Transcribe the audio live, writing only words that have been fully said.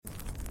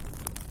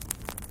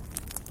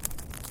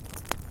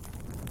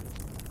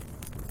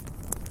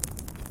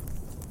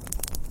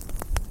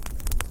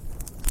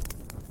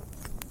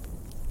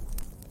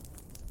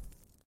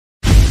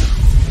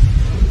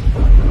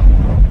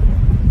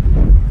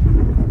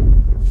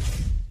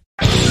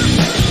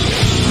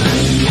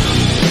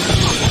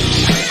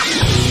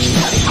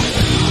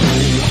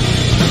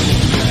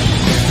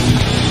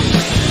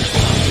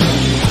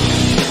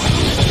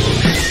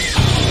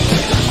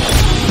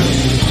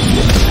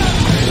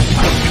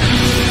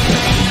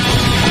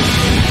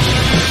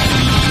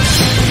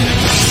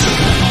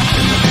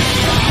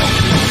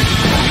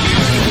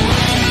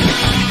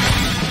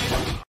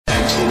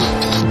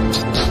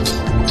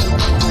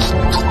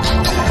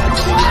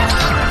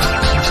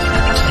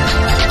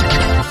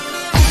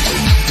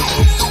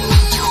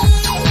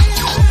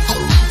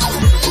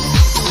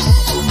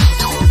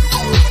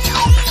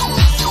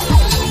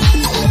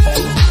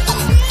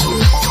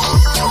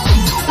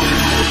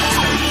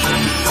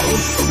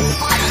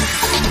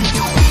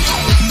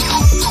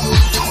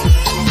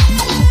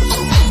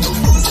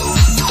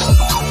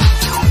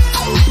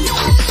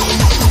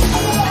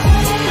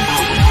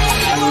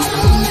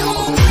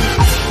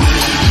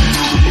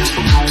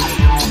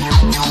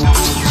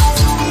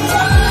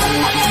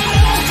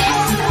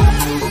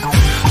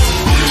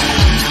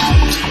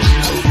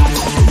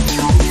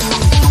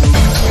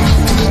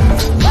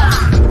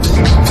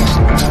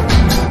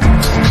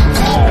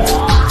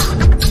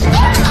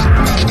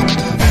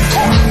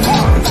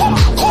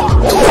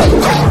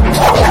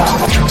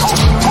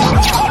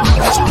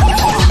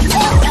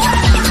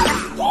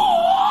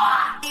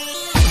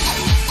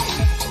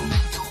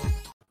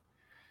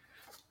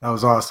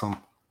was awesome.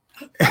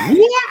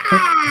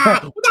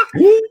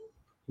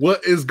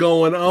 What is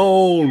going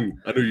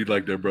on? I knew you'd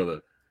like that,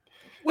 brother.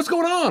 What's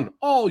going on?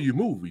 All you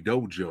movie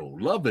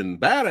dojo loving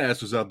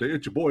badasses out there.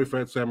 It's your boy,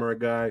 Fat Samurai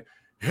Guy,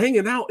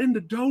 hanging out in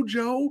the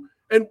dojo.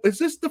 And is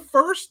this the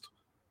first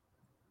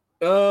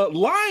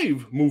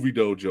live movie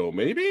dojo,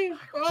 maybe?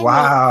 Oh,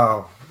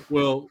 wow.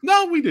 Well,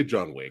 no, we did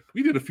John Wick.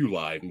 We did a few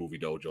live movie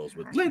dojos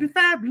with Lady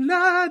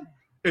Phatblood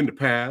in the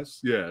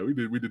past. Yeah, we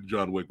did the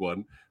John Wick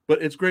one.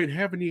 But it's great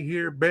having you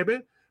here,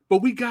 baby.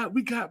 But we got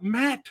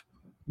Merritte.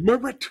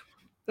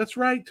 That's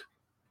right.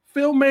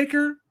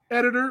 Filmmaker,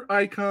 editor,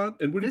 icon.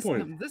 And what are you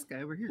pointing? This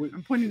guy over here. Wait.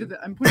 I'm pointing to the.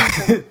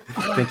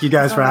 Thank you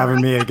guys for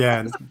having me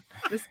again.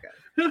 This guy.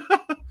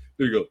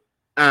 There you go.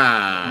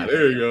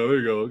 There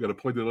you go. Got to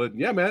point to the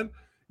legend. Yeah, man.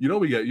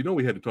 We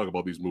had to talk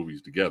about these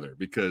movies together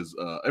because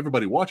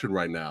everybody watching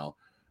right now,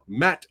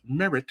 Matt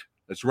Merritte,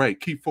 that's right,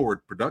 Keep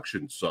Forward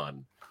Productions'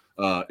 son,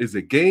 is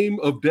a game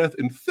of death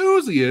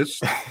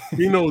enthusiast.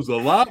 He knows a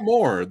lot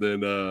more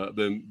than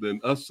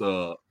us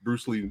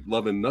Bruce Lee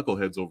loving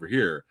knuckleheads over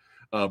here.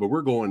 But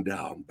we're going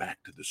down back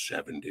to the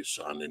 70s,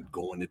 son, and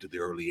going into the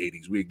early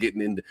 80s. We're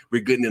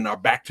getting in our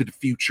Back to the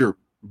Future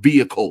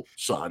vehicle,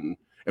 son,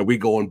 and we're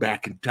going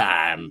back in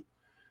time.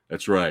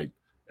 That's right.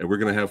 And we're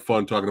going to have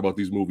fun talking about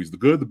these movies. The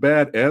good, the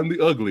bad, and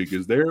the ugly.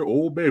 Because there,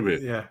 oh, baby.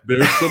 Yeah.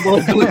 There's some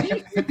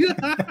ugly.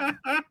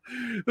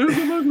 There's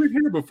some ugly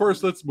here. But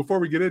first, before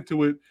we get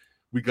into it,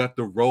 we got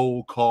the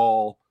roll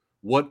call.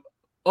 What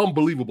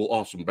unbelievable,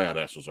 awesome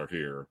badasses are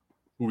here.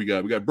 Who we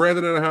got? We got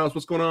Brandon in the house.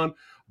 What's going on?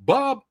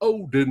 Bob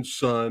Odin's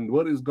son.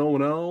 What is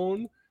going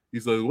on?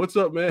 He's like, what's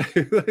up, man?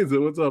 He said,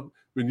 what's up?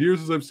 Been years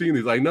since I've seen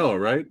these. I know,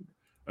 right?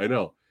 I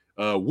know.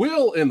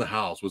 Will in the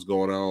house. What's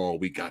going on?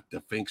 We got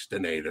the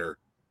Finkstonator.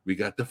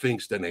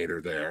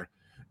 There.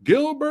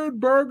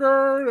 Gilbert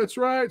Berger, that's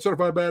right.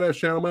 Certified Badass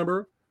channel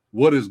member.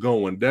 What is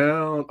going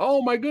down?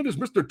 Oh, my goodness.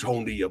 Mr.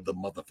 Tony of the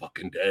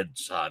motherfucking dead,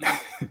 son.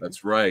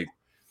 That's right.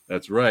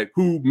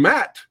 Who,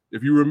 Matt,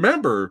 if you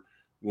remember,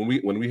 when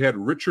we had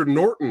Richard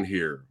Norton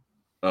here,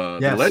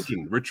 Yes. the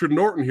legend, Richard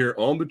Norton here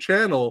on the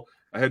channel,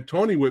 I had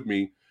Tony with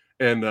me,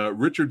 and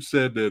Richard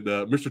said that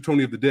Mr.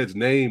 Tony of the Dead's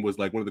name was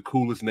like one of the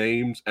coolest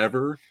names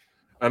ever.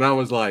 And I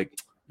was like,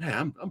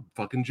 man, I'm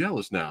fucking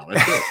jealous now.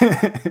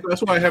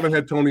 That's why I haven't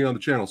had Tony on the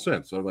channel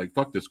since. I was like,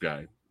 fuck this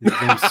guy. His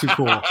name's too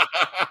cool.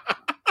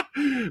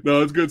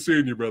 No, it's good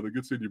seeing you, brother.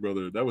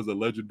 That was a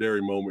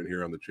legendary moment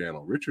here on the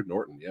channel. Richard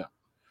Norton, yeah.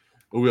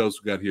 Who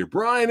else we got here?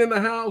 Brian in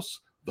the house.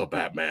 The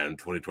Batman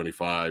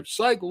 2025.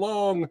 Psych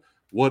Long.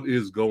 What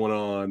is going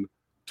on?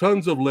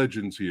 Tons of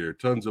legends here.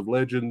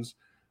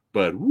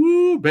 But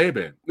woo,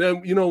 baby. Now,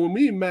 when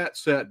me and Matt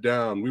sat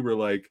down, we were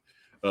like,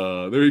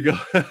 there you go.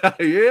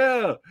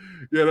 Yeah,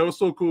 that was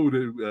so cool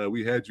that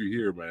we had you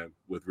here, man,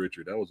 with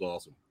Richard. That was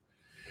awesome.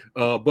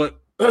 But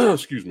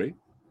excuse me.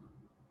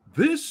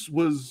 We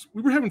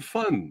were having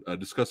fun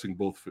discussing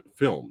both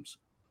films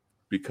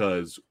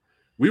because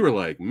we were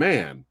like,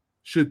 man,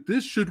 should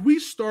we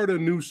start a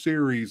new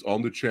series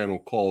on the channel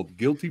called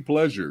Guilty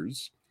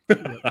Pleasures?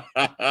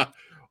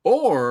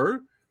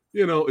 Or,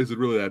 is it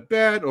really that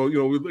bad? Or,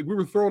 we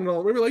were throwing it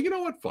all. We were like, you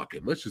know what? Fuck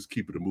it. Let's just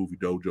keep it a movie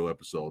dojo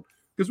episode.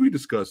 Because we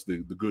discussed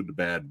the good, the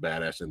bad,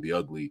 badass, and the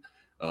ugly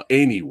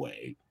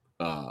anyway.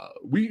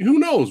 Who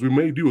knows? We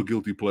may do a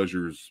Guilty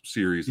Pleasures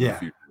series in the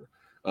future.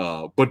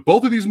 But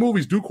both of these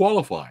movies do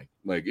qualify.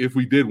 Like, if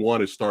we did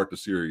want to start the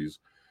series,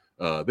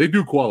 they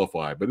do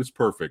qualify. But it's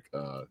perfect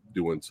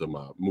doing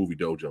some movie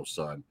dojo,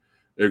 son.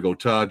 There you go,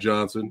 Todd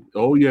Johnson.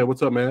 Oh, yeah.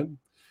 What's up, man?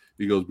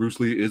 He goes, Bruce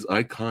Lee is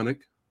iconic.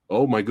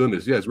 Oh, my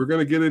goodness. Yes, we're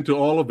going to get into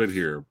all of it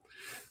here.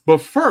 But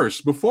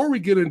first, before we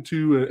get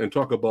into and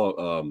talk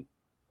about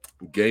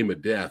Game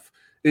of Death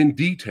in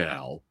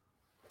detail,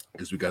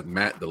 because we got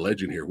Matt the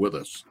legend here with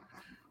us,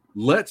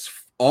 let's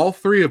all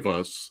three of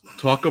us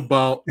talk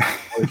about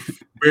our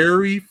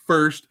very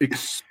first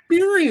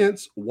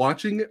experience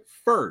watching it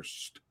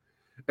first,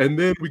 and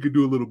then we could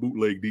do a little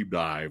bootleg deep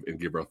dive and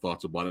give our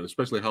thoughts about it,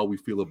 especially how we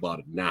feel about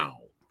it now.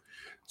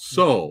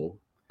 So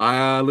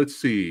let's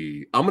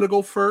see, I'm gonna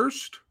go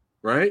first,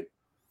 right?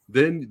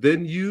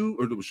 Then you,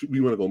 or should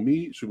we want to go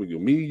me? Should we go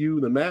me,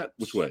 you, then Matt?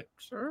 Which way?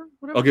 Sure.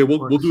 Whatever. Okay,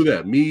 we'll do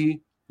that. Me,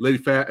 Lady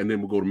Fat, and then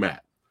we'll go to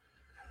Matt.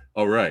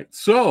 All right.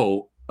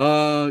 So,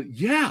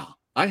 yeah,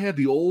 I had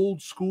the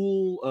old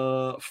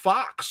school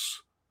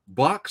Fox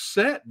box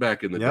set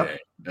back in the day,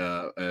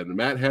 and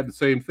Matt had the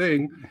same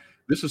thing.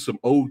 This is some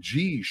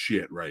OG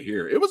shit right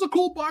here. It was a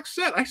cool box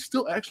set. I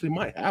still actually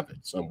might have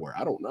it somewhere.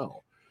 I don't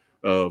know.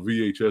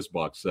 VHS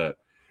box set.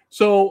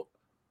 So,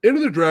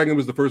 Enter the Dragon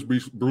was the first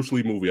Bruce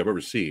Lee movie I've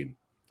ever seen.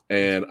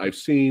 And I've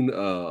seen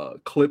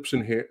clips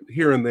in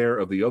here and there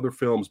of the other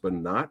films, but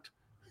not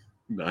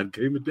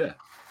Game of Death.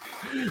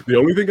 The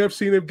only thing I've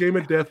seen of Game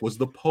of Death was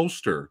the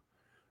poster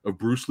of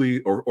Bruce Lee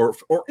or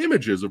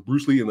images of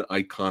Bruce Lee in the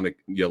iconic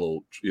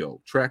yellow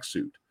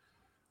tracksuit.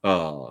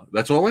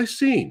 That's all I've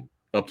seen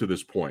up to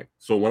this point.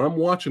 So when I'm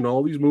watching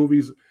all these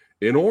movies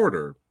in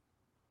order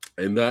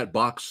in that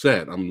box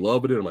set, I'm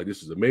loving it. I'm like,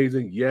 this is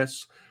amazing.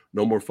 Yes,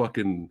 no more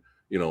fucking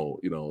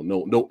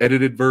no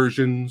edited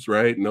versions,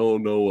 right?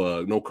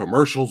 No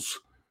commercials.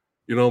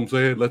 You know what I'm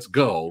saying? Let's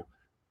go.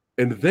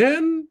 And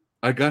then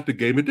I got to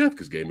Game of Death,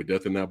 because Game of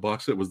Death in that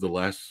box set was the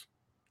last.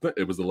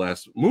 It was the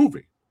last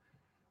movie,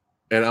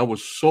 and I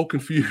was so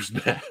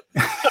confused, man.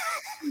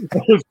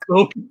 I was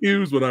so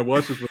confused when I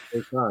watched this for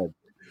the first time.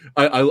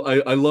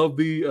 I love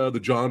the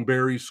John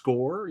Barry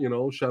score.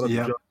 Shout out to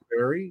John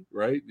Barry,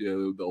 right?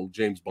 The old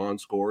James Bond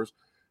scores.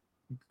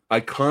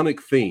 Iconic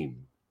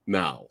theme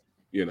now.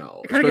 It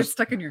kind of gets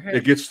stuck in your head.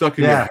 It gets stuck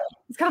in your head.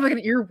 It's kind of like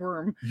an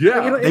earworm.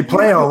 Yeah, they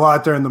play it a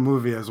lot during the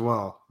movie as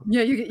well.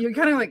 Yeah, you'll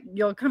kind of like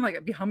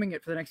be humming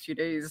it for the next few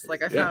days.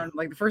 Like I found,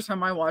 like the first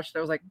time I watched, I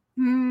was like,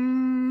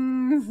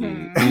 I'm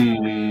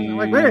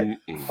like, wait,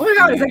 oh my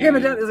god, is that Game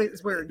of Death?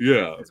 It's weird.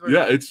 Yeah, it's weird.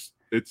 Yeah, it's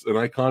an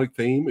iconic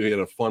theme. It had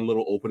a fun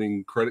little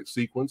opening credit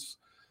sequence.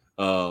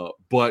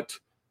 But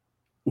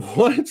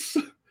once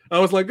I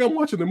was like, I'm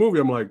watching the movie,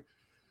 I'm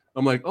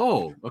like,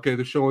 oh, okay,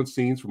 they're showing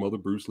scenes from other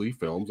Bruce Lee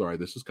films. All right,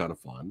 this is kind of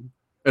fun.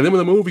 And then when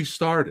the movie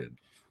started,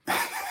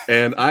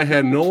 and I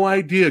had no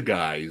idea,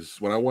 guys,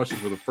 when I watched it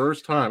for the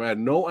first time, I had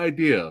no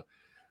idea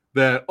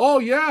that, oh,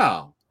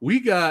 yeah,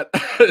 we got,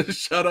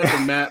 shout out to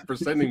Matt for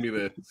sending me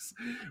this.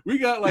 We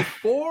got like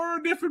 4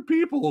 different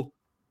people.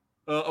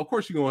 Of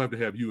course, you're going to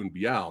have you and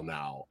Biao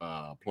now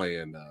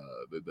playing,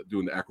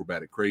 doing the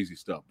acrobatic crazy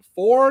stuff.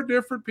 4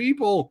 different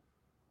people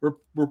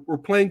were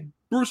playing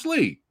Bruce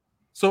Lee.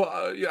 So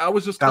I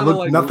was just kind of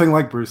like nothing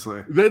like Bruce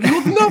Lee. They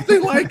looked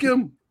nothing like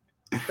him,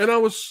 and I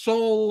was so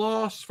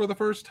lost for the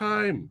first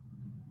time.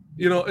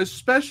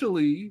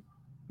 Especially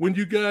when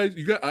you guys,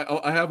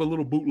 I have a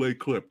little bootleg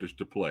clip just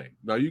to play.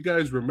 Now you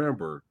guys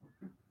remember,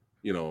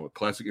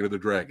 classic Enter the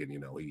Dragon.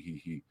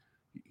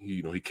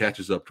 He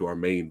catches up to our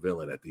main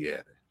villain at the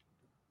end,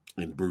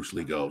 and Bruce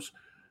Lee goes,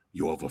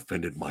 "You have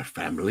offended my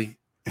family,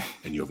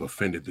 and you have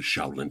offended the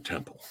Shaolin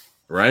Temple."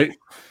 Right?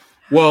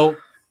 Well.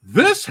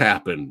 This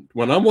happened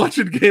when I'm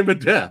watching Game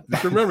of Death.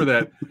 Just remember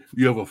that.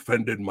 You have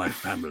offended my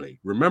family.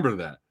 Remember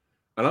that.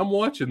 And I'm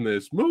watching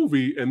this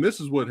movie, and this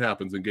is what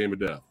happens in Game of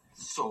Death.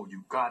 So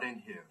you got in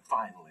here,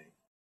 finally.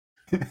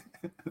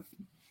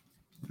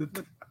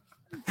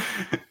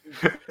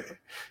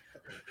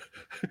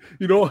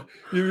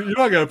 You're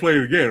not going to play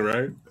it again,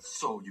 right?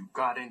 So you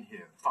got in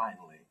here,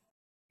 finally.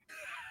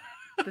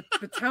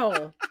 The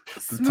towel.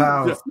 The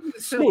towel. Yeah.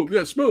 Smooth.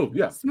 Yeah, smooth.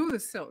 Yeah. Smooth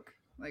as silk.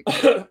 Like,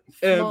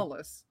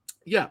 flawless.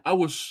 Yeah, I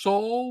was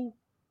so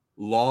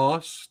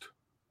lost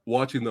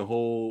watching the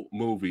whole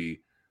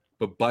movie,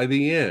 but by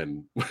the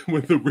end,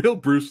 when the real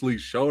Bruce Lee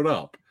showed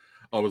up,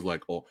 I was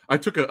like, "Oh!" I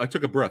took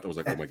a breath. I was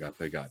like, "Oh my god,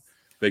 thank God,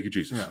 thank you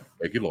Jesus,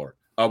 thank you Lord."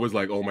 I was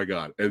like, "Oh my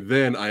god!" And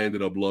then I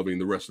ended up loving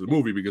the rest of the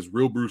movie because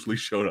real Bruce Lee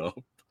showed up.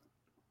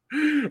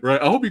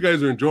 Right? I hope you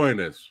guys are enjoying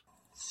this.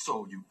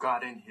 So you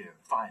got in here,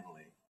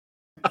 finally.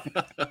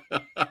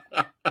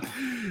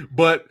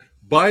 But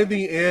by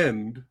the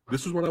end,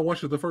 this is when I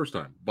watched it the first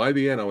time. By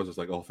the end, I was just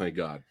like, oh, thank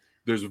God.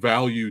 There's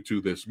value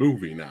to this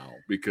movie now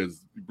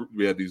because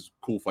we had these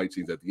cool fight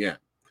scenes at the end.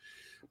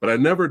 But I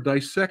never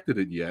dissected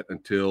it yet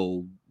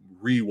until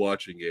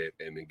rewatching it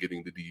and then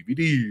getting the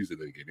DVDs and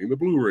then getting the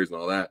Blu-rays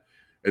and all that.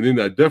 And then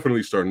I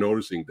definitely started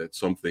noticing that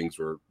some things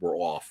were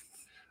off.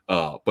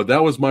 But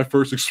that was my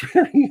first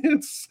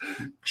experience.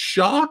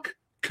 Shock,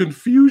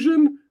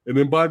 confusion, and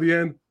then by the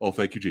end, oh,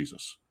 thank you,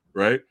 Jesus.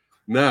 Right?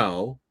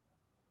 Now,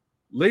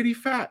 Lady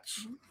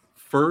Fat's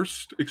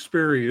first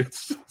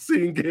experience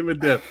seeing Game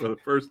of Death for the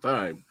first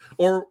time,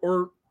 or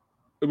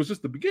it was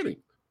just the beginning.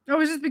 Oh, it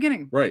was just the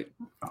beginning, right?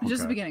 Okay.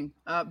 Just the beginning,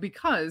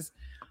 because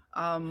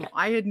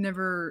I had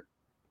never.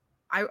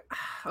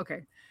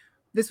 Okay,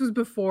 this was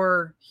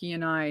before he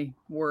and I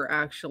were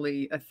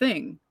actually a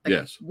thing. Like,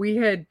 yes, we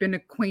had been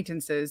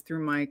acquaintances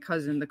through my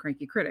cousin, the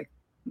Cranky Critic.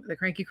 The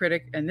Cranky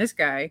Critic and this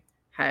guy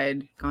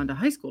had gone to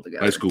high school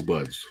together. High school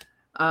buds.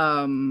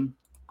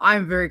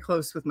 I'm very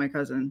close with my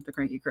cousin, the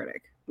Cranky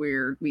Critic.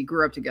 We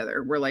grew up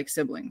together. We're like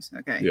siblings.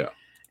 Okay. Yeah.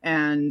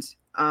 And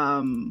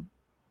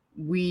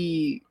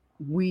we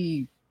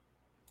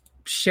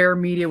share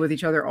media with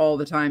each other all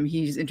the time.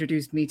 He's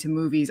introduced me to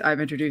movies. I've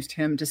introduced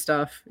him to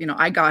stuff.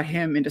 I got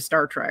him into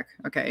Star Trek.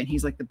 Okay. And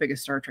he's like the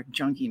biggest Star Trek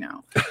junkie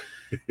now.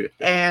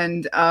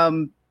 And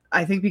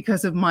I think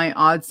because of my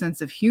odd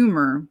sense of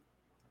humor,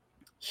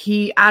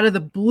 he, out of the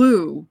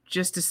blue,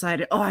 just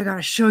decided, oh, I got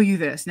to show you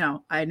this.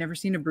 Now, I had never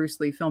seen a Bruce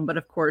Lee film, but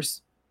of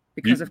course,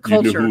 because of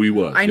culture, you knew who he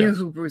was. I knew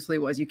who Bruce Lee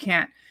was. You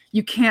can't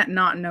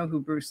not know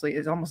who Bruce Lee is.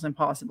 It's almost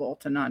impossible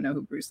to not know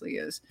who Bruce Lee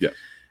is. Yeah.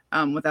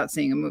 Without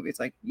seeing a movie. It's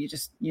like, you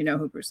know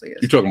who Bruce Lee is.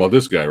 You're talking about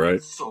this guy,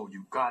 right? So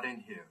you got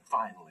in here,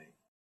 finally.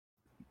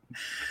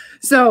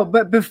 So,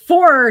 but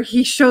before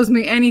he shows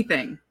me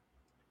anything,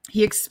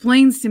 he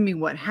explains to me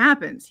what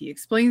happens. He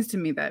explains to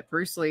me that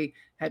Bruce Lee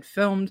had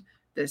filmed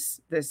this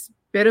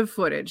bit of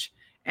footage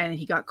and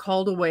he got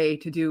called away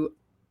to do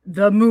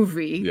the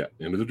movie. Yeah,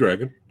 Enter the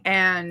Dragon.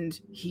 And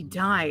he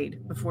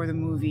died before the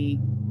movie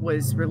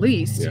was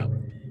released. Yeah.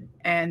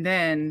 And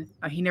then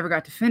he never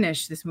got to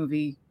finish this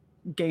movie,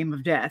 Game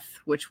of Death,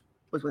 which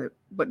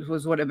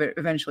was what it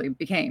eventually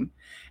became.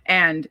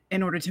 And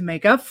in order to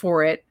make up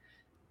for it,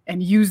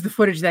 use the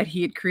footage that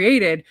he had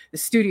created. The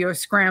studio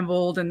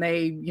scrambled and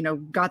they,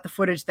 got the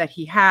footage that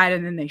he had,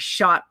 and then they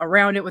shot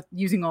around it with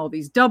using all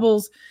these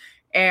doubles.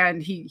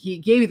 And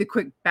he gave you the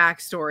quick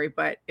backstory,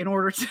 but in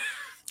order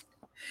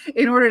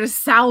to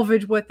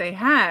salvage what they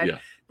had,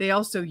 they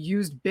also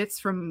used bits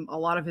from a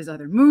lot of his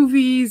other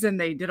movies, and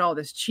they did all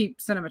this cheap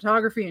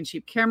cinematography and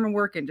cheap camera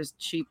work and just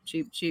cheap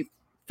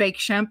fake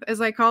shemp, as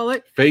I call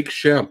it. Fake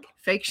shemp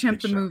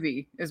The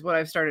movie is what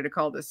I've started to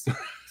call this.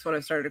 That's what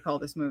I've started to call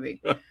this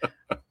movie.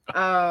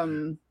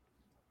 And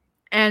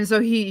so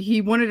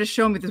he wanted to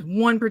show me this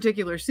one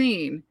particular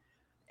scene,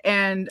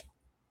 and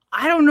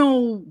I don't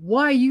know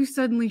why you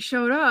suddenly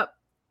showed up.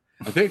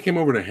 I think I came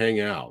over to hang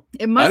out.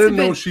 It must. I didn't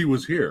know she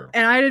was here,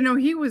 and I didn't know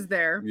he was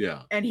there.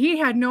 Yeah, and he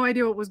had no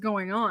idea what was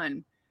going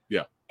on.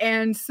 Yeah,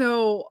 and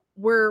so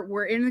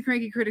we're in the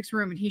Cranky Critics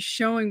room, and he's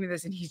showing me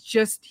this, and he's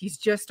just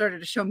started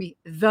to show me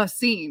the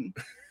scene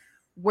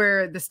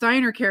where the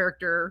Steiner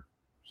character.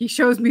 He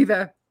shows me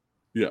the.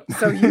 Yeah.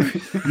 So you.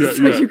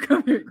 You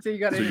come here. So you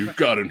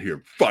got in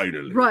here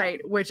finally. Right,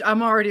 which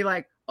I'm already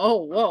like, oh,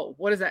 whoa,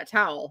 what is that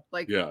towel?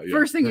 Like,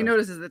 first thing you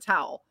notice is the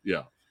towel.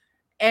 Yeah.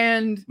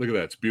 And look at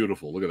that. It's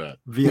beautiful. Look at that.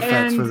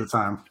 VFX for the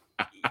time.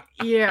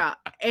 Yeah.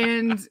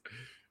 And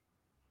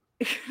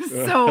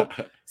so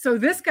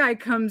this guy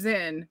comes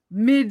in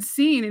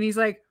mid-scene and he's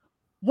like,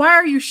 why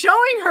are you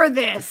showing her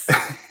this?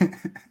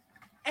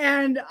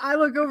 And I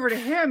look over to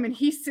him and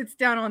he sits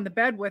down on the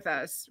bed with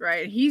us,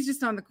 right? He's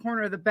just on the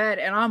corner of the bed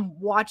and I'm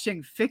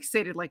watching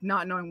fixated, like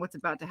not knowing what's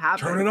about to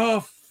happen. Turn it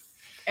off.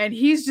 And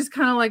he's just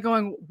kind of like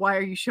going, why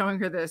are you showing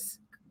her this,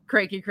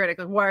 Cranky Critic?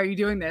 Like, why are you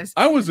doing this?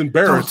 I was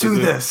embarrassed. Don't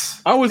do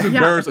this. I was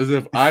embarrassed as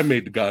if I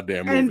made the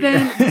goddamn movie. And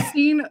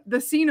then the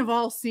scene of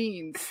all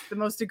scenes, the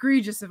most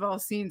egregious of all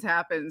scenes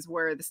happens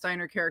where the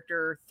Steiner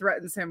character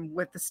threatens him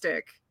with the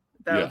stick,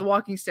 the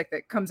walking stick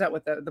that comes out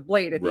with the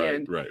blade at the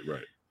end. Right.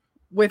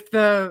 With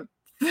the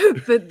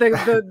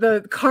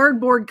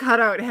cardboard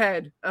cutout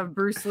head of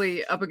Bruce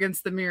Lee up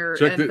against the mirror.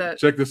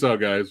 Check this out,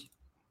 guys.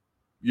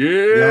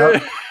 Yeah.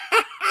 Yep.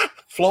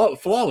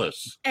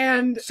 Flawless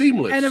and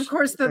seamless, and of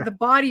course the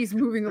body's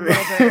moving a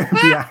little bit.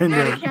 And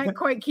I can't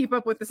quite keep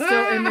up with the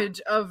still image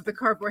of the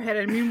cardboard head.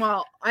 And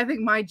meanwhile, I think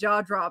my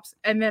jaw drops,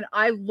 and then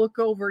I look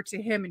over to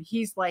him, and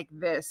he's like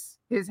this,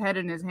 his head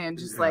in his hand,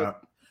 just like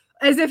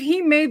as if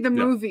he made the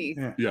movie.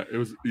 It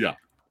was.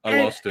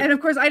 I lost it. And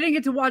of course, I didn't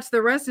get to watch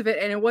the rest of it,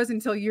 and it wasn't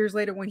until years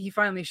later when he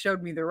finally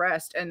showed me the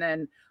rest, and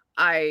then.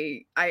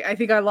 I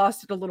think I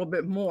lost it a little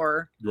bit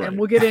more, and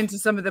we'll get into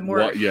some of the more.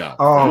 We'll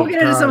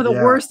get into some of the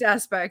worst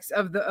aspects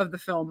of the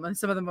film and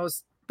some of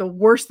the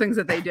worst things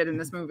that they did in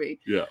this movie.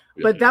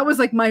 But that was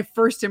like my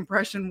first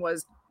impression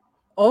was,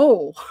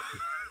 oh,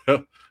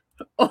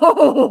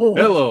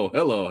 hello.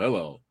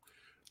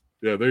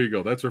 Yeah, there you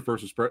go. That's her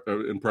first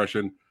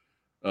impression.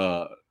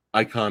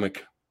 Iconic.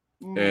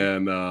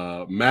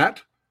 And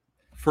Matt,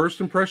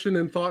 first impression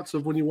and thoughts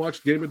of when you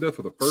watched Game of Death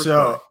for the first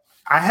time.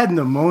 I had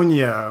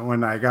pneumonia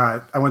when I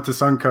went to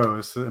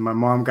Suncoast, and my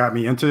mom got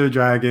me Into the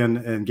Dragon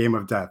and Game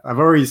of Death. I've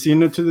already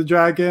seen Into the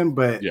Dragon,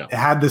 but it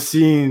had the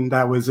scene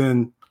that was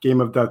in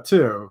Game of Death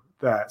too.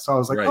 So I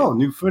was like, oh,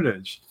 new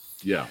footage.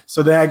 Yeah.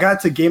 So then I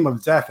got to Game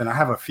of Death, and I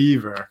have a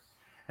fever,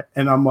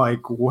 and I'm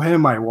like, what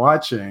am I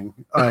watching?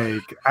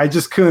 Like, I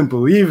just couldn't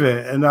believe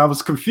it, and I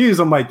was confused.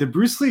 I'm like, did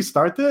Bruce Lee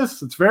start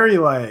this? It's very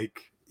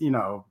like,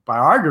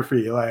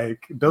 biography,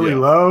 like Billy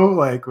Lowe.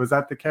 Like, was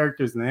that the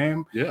character's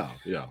name? Yeah.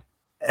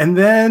 And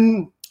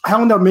then, I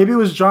don't know, maybe it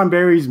was John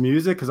Barry's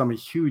music because I'm a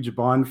huge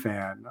Bond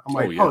fan. I'm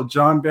like,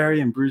 John Barry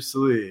and Bruce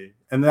Lee.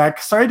 And then I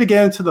started to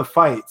get into the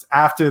fights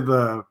after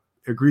the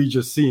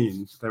egregious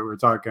scenes that we're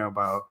talking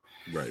about.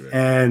 Right.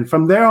 And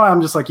from there on, I'm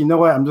just like, you know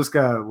what? I'm just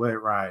going to let it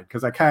ride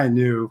because I kind of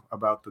knew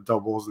about the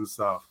doubles and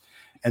stuff.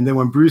 And then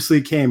when Bruce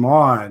Lee came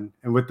on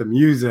and with the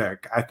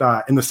music, I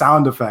thought, and the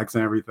sound effects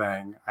and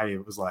everything, I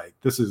was like,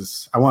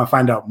 I want to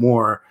find out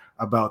more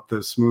about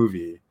this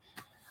movie.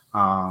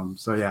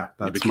 That's you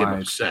became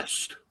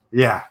obsessed.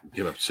 Yeah.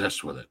 Get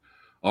obsessed with it.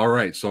 All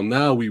right. So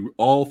now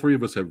all three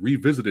of us have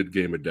revisited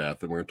Game of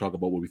Death, and we're going to talk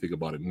about what we think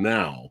about it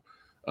now,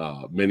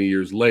 many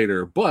years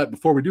later. But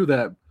before we do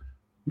that,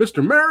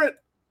 Mr. Merritte,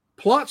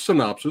 plot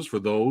synopsis for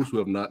those who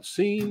have not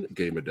seen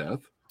Game of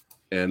Death,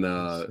 and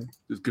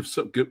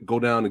go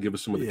down and give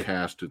us some of the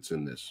cast that's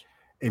in this.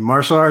 A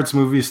martial arts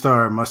movie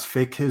star must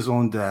fake his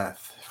own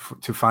death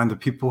to find the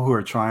people who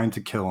are trying to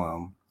kill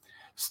him.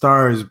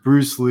 Stars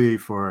Bruce Lee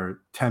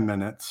for 10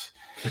 minutes.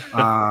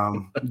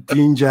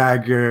 Dean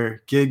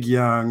Jagger, Gig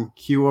Young,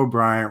 Hugh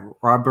O'Brien,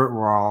 Robert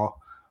Rawl,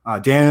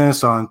 Dan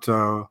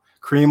Inosanto,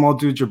 Kareem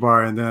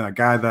Abdul-Jabbar, and then a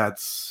guy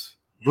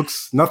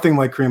looks nothing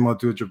like Kareem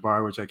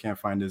Abdul-Jabbar, which I can't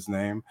find his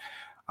name.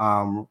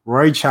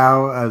 Roy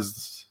Chow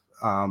as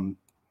and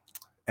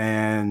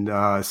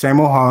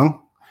Sammo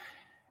Hung,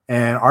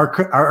 and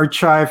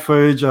archive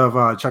footage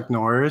of Chuck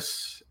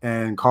Norris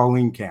and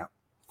Colleen Camp.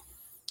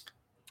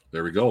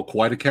 There we go.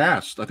 Quite a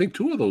cast. I think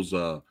two of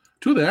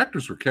the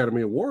actors were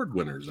Academy Award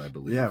winners, I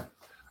believe. Yeah.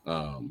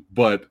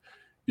 But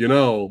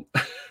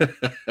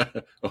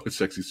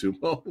Sexy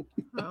Sumo.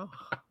 Oh.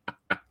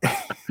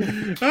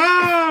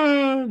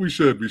 We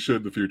should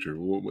in the future.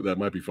 That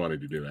might be funny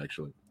to do,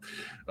 actually.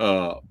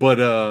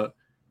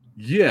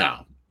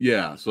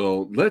 Yeah.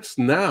 So let's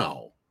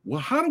now. Well,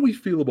 how do we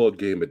feel about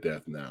Game of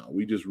Death now?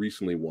 We just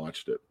recently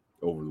watched it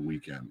over the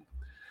weekend,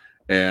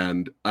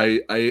 and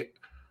I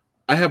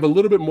have a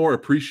little bit more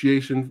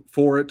appreciation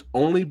for it,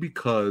 only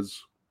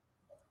because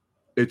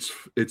it's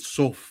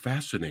so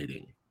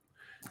fascinating.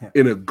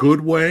 In a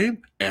good way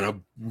and a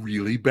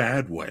really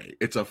bad way.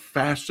 It's a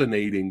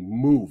fascinating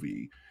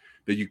movie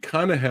that you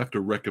kind of have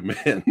to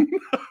recommend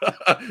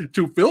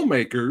to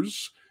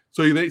filmmakers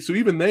so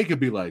even they could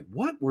be like,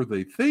 what were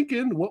they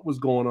thinking? What was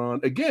going on?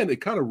 Again,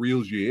 it kind of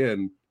reels you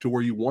in to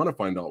where you want to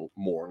find out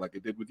more, like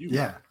it did with you.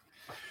 Yeah.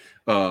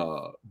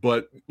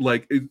 But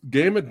like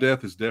Game of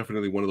Death is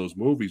definitely one of those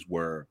movies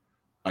where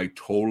I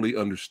totally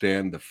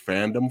understand the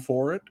fandom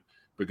for it,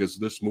 because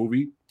this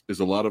movie is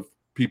a lot of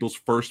people's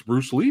first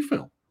Bruce Lee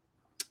film.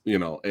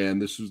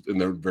 And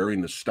they're very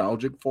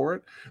nostalgic for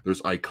it.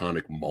 There's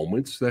iconic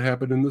moments that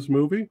happen in this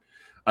movie.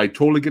 I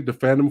totally get the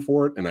fandom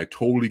for it, and I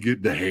totally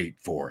get the hate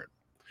for it.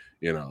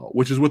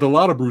 Which is with a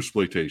lot of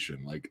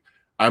Bruceploitation. Like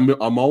I'm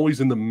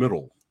always in the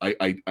middle.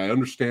 I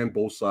understand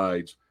both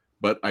sides,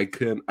 but I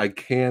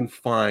can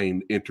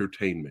find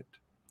entertainment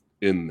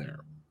in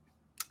there.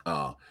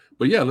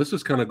 But yeah, let's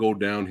just kind of go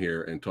down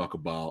here and talk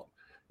about,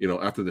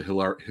 after the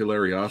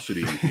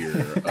hilariosity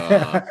here,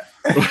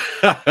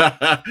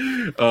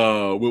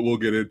 we'll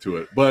get into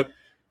it. But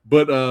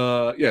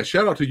yeah,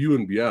 shout out to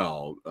Ewan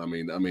Biao. I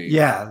mean,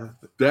 yeah,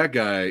 that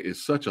guy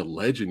is such a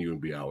legend.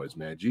 Ewan Biao is,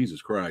 man.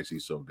 Jesus Christ,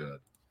 he's so good.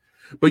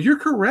 But you're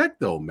correct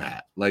though,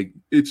 Matt. Like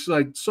it's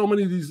like so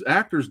many of these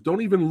actors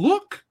don't even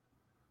look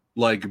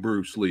like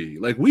Bruce Lee.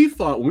 Like we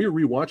thought when we were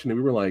rewatching it,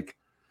 we were like,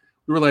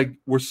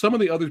 were some of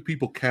the other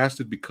people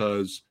casted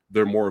because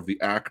they're more of the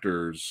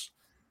actors?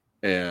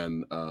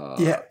 And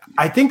yeah,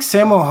 I think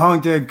Sammo Hung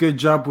did a good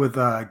job with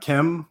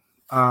Kim,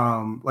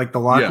 like the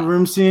locker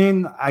room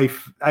scene. I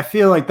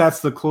feel like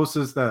that's the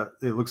closest that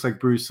it looks like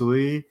Bruce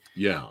Lee.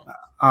 Yeah.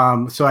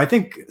 So I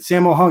think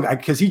Sammo Hung,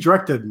 because he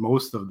directed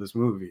most of this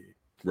movie.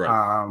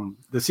 Right.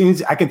 The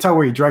scenes I can tell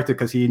where he directed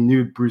because he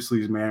knew Bruce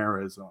Lee's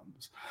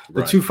mannerisms.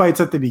 The two fights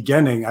at the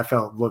beginning, I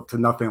felt looked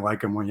nothing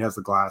like him when he has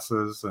the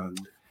glasses and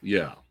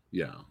Yeah,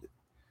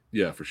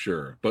 for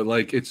sure. But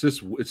like, it's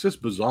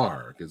just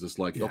bizarre because it's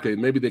like, okay,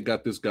 maybe they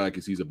got this guy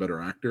because he's a better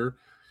actor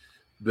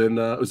than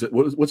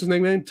what's his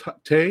name?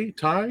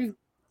 Ty?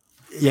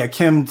 Yeah,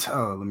 Kim.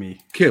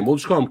 Kim. We'll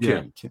just call him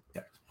Kim.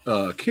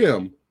 Yeah.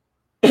 Kim.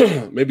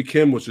 Maybe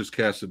Kim was just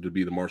casted to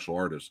be the martial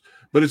artist,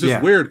 but it's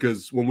just weird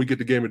because when we get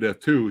to Game of Death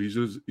 2, he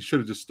should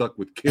have just stuck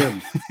with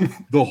Kim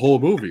the whole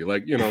movie,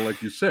 like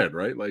like you said,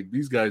 right? Like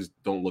these guys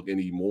don't look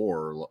any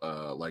more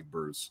like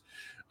Bruce.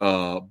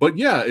 But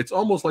yeah, it's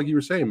almost like you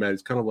were saying, Matt.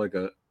 It's kind of like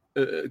a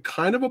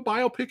kind of a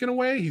biopic in a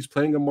way. He's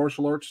playing a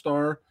martial arts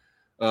star.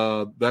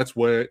 That's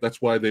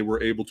why they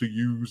were able to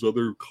use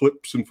other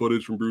clips and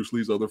footage from Bruce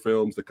Lee's other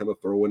films to kind of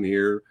throw in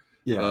here,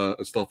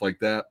 and stuff like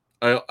that.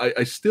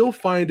 I still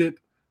find it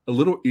a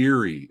little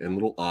eerie and a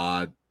little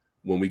odd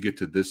when we get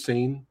to this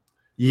scene.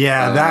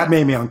 Yeah, that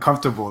made me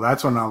uncomfortable.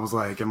 That's when I was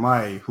like, am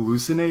I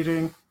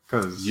hallucinating?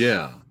 Because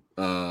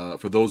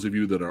for those of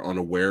you that are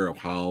unaware of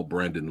how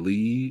Brandon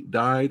Lee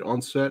died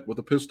on set with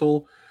a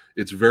pistol,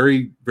 it's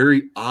very,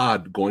 very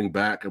odd going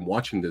back and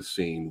watching this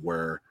scene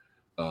where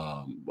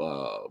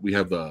we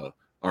have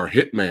our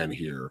hitman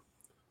here,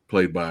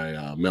 played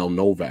by Mel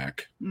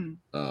Novak.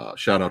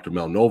 Shout out to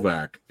Mel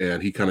Novak,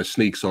 and he kind of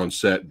sneaks on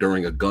set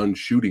during a gun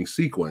shooting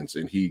sequence,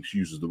 and he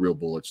uses the real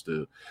bullets.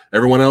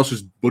 Everyone else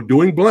is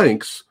doing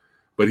blanks,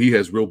 but he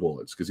has real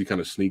bullets because he kind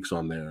of sneaks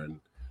on there.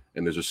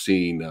 And there's a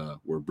scene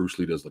where Bruce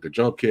Lee does like a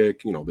jump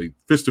kick, the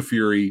Fist of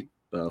Fury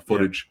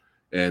footage,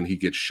 and he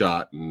gets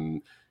shot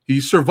and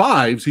he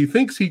survives. He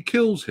thinks he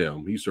kills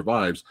him. He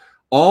survives,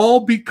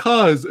 all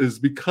because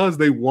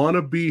they want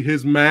to be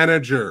his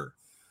manager.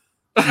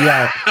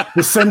 Yeah,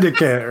 the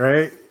syndicate,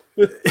 right?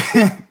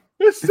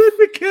 The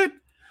syndicate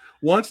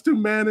wants to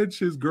manage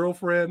his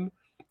girlfriend,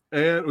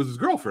 and it was his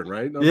girlfriend,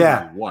 right? No,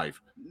 yeah, his wife,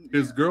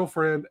 his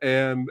girlfriend,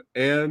 and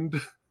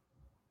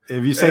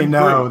if you say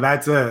no,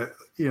 that's it.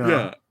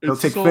 They'll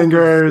take so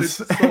fingers.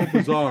 It's so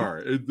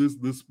bizarre.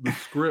 This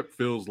script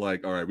feels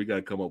like, all right, we got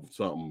to come up with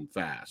something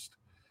fast,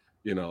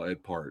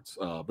 at parts.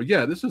 But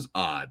yeah, this is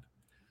odd.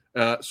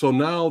 So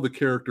now the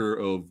character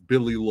of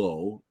Billy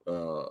Lowe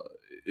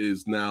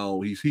is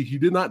now he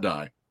did not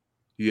die.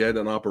 He had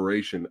an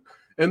operation,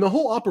 and the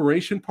whole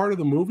operation part of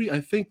the movie, I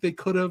think they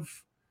could have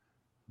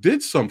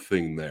did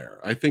something there.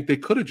 I think they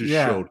could have just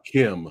showed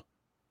Kim.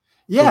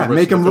 Yeah,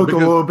 make him look a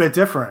little bit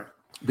different,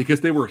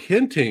 because they were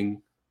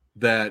hinting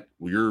that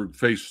your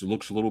face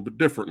looks a little bit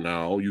different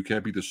now. You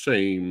can't be the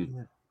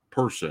same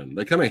person.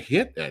 They kind of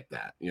hint at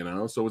that,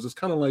 So it's just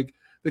kind of like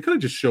they could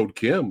have just showed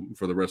Kim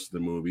for the rest of the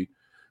movie,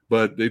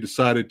 but they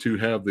decided to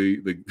have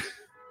the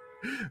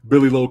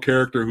Billy Lowe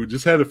character who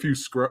just had a few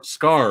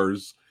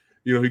scars.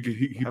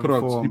 He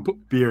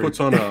puts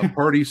on a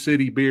Party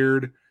City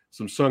beard,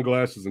 some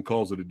sunglasses, and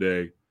calls it a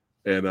day,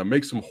 and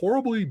makes some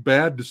horribly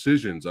bad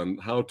decisions on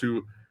how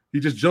to He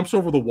just jumps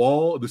over the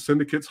wall of the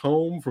Syndicate's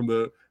home from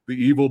the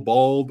evil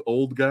bald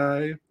old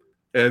guy,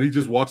 and he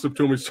just walks up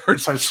to him and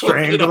starts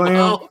strangling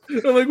him.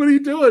 I'm like, what are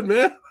you doing,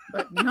 man?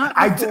 But not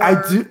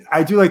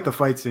I do like the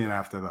fight scene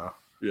after though.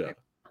 Yeah.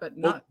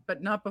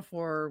 But not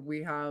before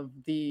we have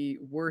the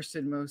worst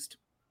and most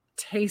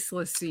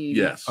tasteless scene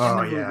in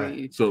the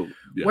movie. So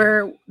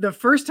where the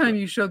first time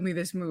you showed me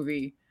this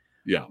movie,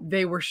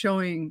 they were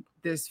showing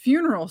this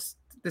funeral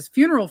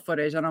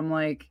footage, and I'm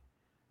like,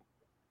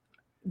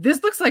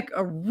 this looks like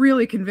a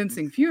really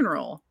convincing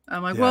funeral.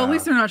 I'm like, well, at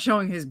least they're not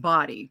showing his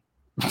body.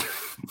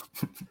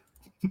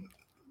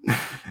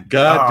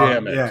 God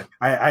damn it. Yeah,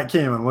 I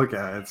can't even look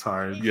at it. It's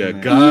hard. Yeah,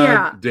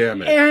 God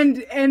damn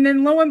it. And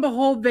then lo and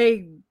behold,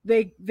 they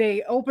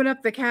open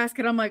up the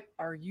casket. I'm like,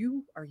 are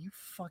you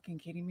fucking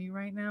kidding me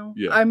right now?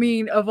 Yeah. I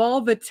mean, of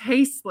all the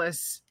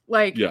tasteless,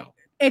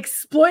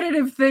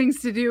 exploitative things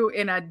to do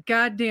in a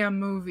goddamn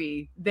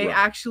movie, they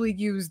actually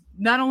used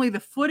not only the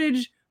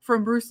footage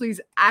from Bruce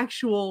Lee's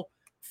actual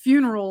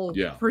funeral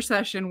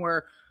procession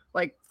where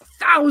like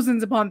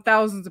thousands upon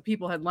thousands of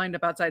people had lined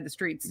up outside the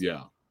streets.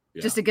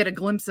 Just to get a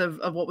glimpse of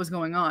what was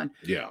going on.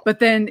 Yeah. But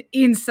then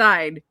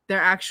inside their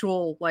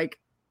actual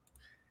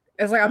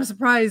it's like I'm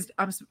surprised.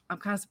 I'm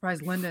kind of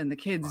surprised Linda and the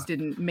kids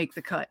didn't make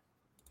the cut.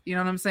 You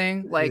know what I'm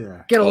saying?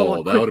 Get a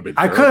little. That would have been.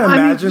 I couldn't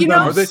imagine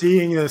them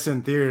seeing this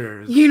in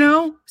theaters.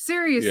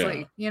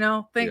 Seriously.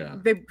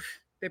 They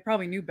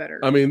probably knew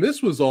better. I mean,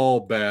 this was all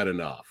bad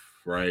enough,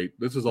 right?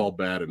 This is all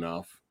bad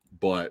enough,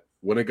 but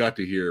when it got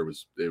to here, it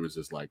was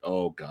just like,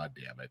 oh god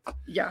damn it.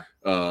 Yeah.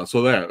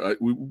 So that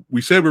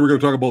we said we were going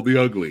to talk about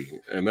the ugly,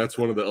 and that's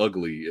one of the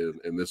ugly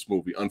in this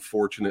movie,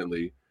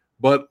 unfortunately.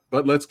 But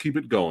let's keep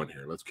it going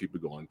here. Let's keep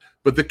it going.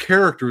 But the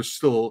character is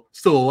still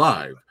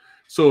alive.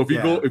 So if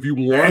you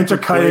want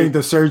intercutting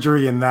the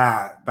surgery in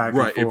that back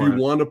and forth. If you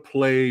want to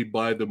play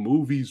by the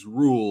movie's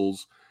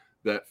rules,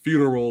 that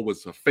funeral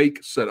was a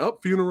fake set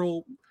up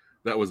funeral.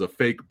 That was a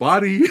fake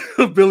body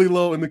of Billy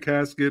Lowe in the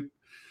casket,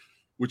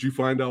 which you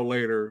find out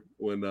later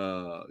when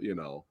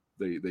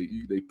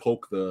they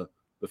poke the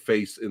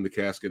face in the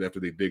casket after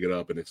they dig it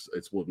up, and it's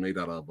what made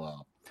out of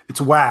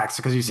it's wax,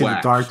 because you see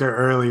wax. the doctor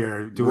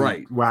earlier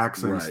doing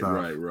wax and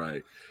stuff.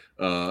 Right.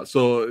 But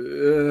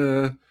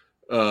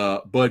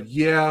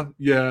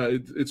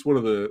it's one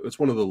of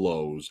the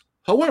lows.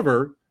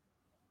 However,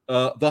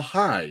 the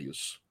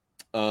highs,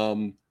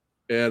 and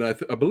I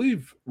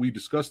believe we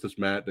discussed this,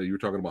 Matt, that you were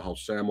talking about how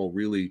Sammo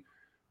really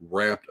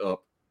ramped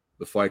up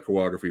the fight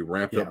choreography,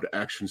 ramped up the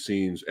action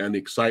scenes and the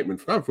excitement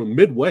from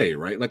midway,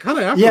 right? Like kind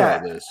of after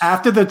all this.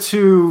 After the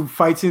two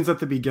fight scenes at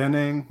the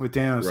beginning with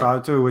Daniel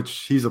Sato,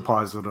 which he's a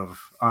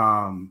positive.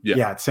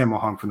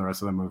 Sammo hung from the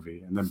rest of the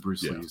movie, and then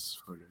Bruce Lee's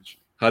footage.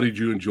 How did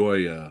you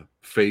enjoy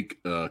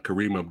fake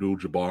Kareem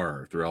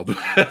Abdul-Jabbar throughout the?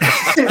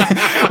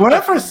 When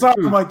I first saw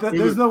him, I'm like,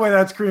 there's no way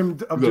that's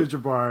Kareem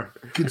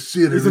Abdul-Jabbar.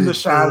 Consider he's in the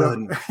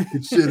shadow.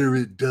 Consider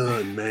it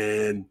done,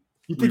 man.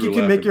 You think you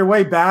can make your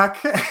way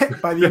back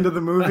by the end of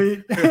the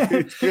movie?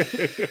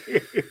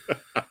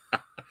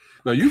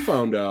 Now you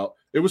found out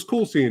it was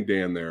cool seeing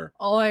Dan there.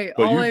 All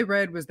I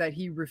read was that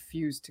he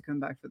refused to come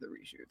back for the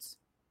reshoots.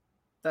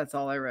 That's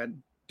all I read.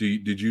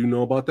 Did you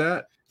know about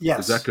that?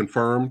 Yes. Is that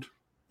confirmed?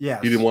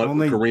 Yes. He didn't want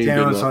Kareem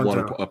didn't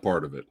want a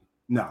part of it.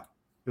 No,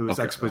 it was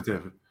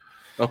expletive.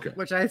 Okay.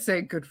 Which I'd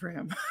say good for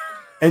him.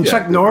 And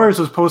Chuck Norris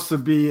was supposed to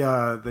be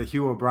the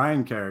Hugh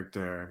O'Brien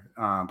character,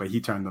 but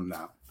he turned them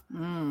down.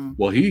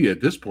 Well, he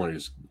at this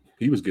point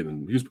he was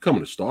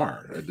becoming a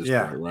star at this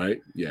point, right?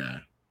 Yeah,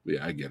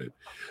 I get it.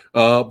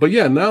 But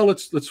yeah, now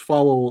let's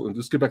follow and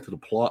let's get back to the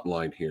plot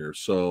line here.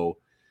 So,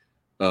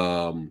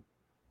 Sammo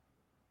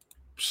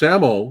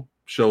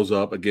shows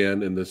up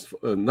again in this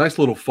nice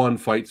little fun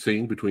fight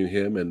scene between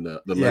him and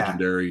the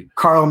legendary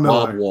Carl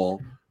Miller. Bob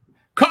Wall.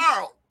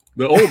 Carl,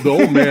 the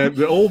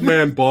old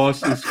man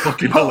boss is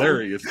fucking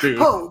hilarious, dude.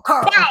 Oh,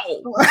 Carl!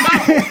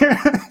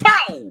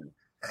 Pow!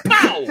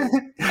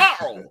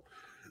 Carl!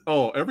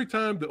 Oh, every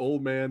time the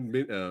old man,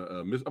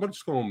 I'm gonna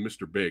just call him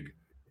Mr. Big.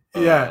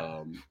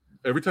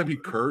 Every time he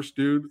cursed,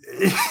 dude,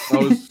 I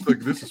was like,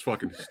 "This is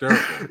fucking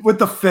hysterical." With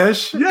the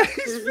fish,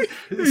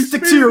 he's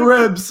stick to your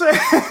ribs.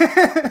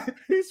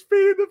 He's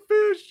feeding the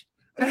fish.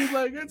 And he's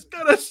like, "It's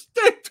gonna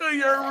stick to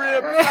your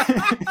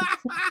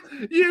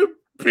ribs." You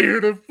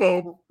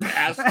beautiful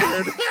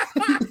bastard!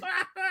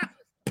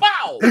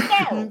 Pow!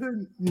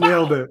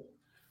 Nailed it.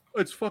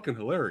 It's fucking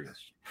hilarious.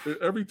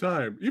 Every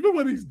time. Even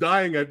when he's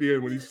dying at the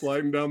end, when he's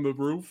sliding down the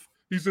roof,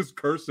 he's just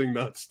cursing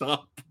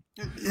nonstop.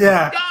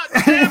 Yeah. God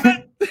damn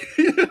it!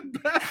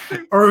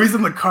 Or he's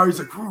in the car, he's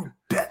like, "Rude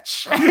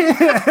bitch."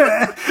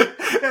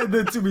 And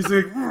then Tommy's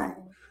like, "Rude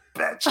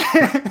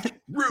bitch."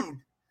 Rude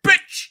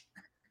bitch!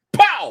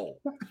 Pow!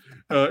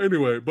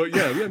 Anyway, but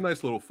yeah, we had a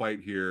nice little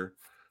fight here.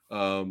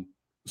 So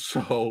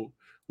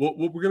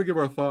we're going to give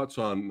our thoughts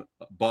on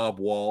Bob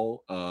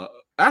Wall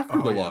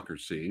after the locker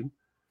scene.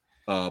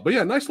 But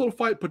yeah, nice little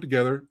fight put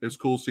together. It's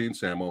cool seeing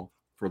Sammo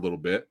for a little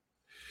bit.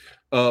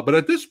 But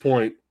at this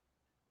point,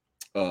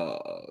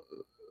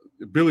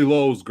 Billy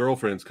Lowe's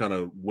girlfriend's kind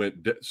of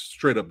went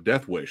straight up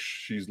death wish.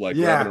 She's like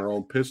grabbing her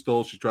own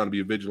pistol. She's trying to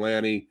be a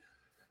vigilante,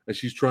 and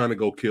she's trying to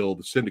go kill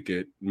the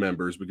syndicate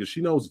members because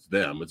she knows it's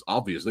them. It's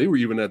obvious. They were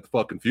even at the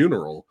fucking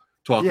funeral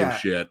talking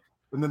shit.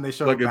 And then they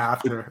show up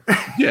after.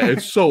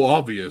 It's so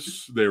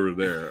obvious they were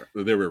there.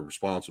 They were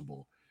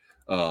responsible.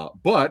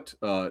 But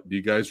do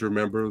you guys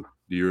remember?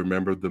 Do you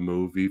remember the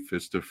movie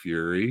Fist of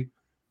Fury,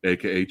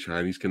 aka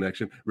Chinese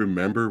Connection?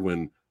 Remember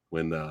when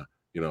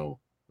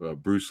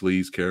Bruce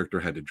Lee's character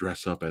had to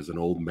dress up as an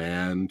old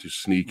man to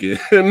sneak in,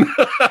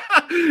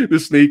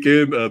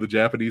 the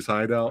Japanese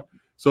hideout.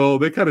 So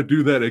they kind of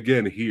do that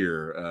again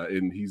here,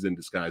 and he's in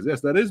disguise.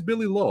 Yes, that is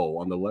Billy Lowe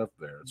on the left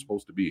there. It's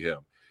supposed to be him,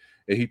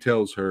 and he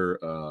tells her,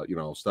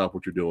 stop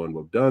what you're doing.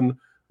 We've done.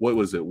 What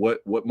was it?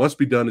 What must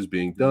be done is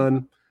being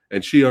done,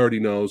 and she already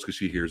knows because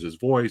she hears his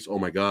voice. Oh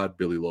my God,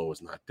 Billy Lowe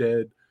is not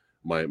dead.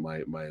 My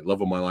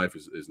love of my life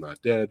is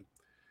not dead.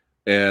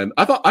 And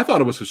I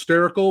thought it was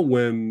hysterical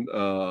when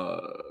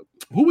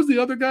who was the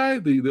other guy,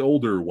 the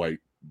older white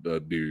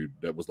dude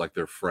that was like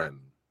their friend.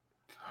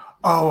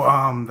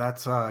 Oh,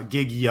 that's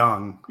Gig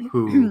Young,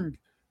 who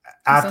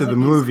after the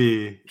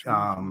movie,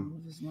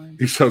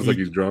 he sounds like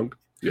he's drunk.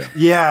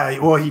 Yeah.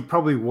 Well, he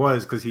probably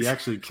was because he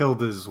actually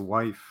killed his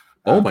wife.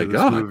 Oh my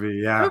God! Movie,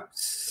 yeah.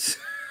 So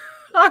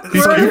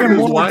even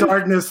more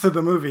darkness to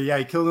the movie. Yeah,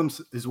 he killed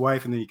his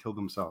wife and then he killed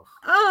himself.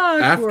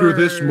 Awkward. After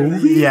this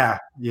movie? Yeah.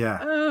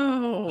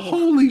 Oh.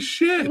 Holy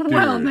shit, dude.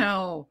 Well,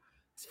 no.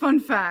 Fun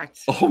fact.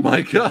 Oh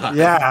my God.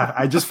 Yeah,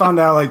 I just found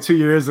out like 2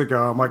 years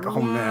ago. I'm like,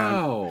 oh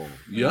man.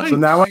 Yikes. So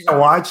now when I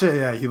watch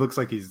it, he looks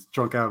like he's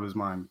drunk out of his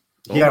mind.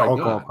 He had an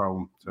alcohol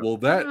problem. So. Well,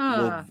 that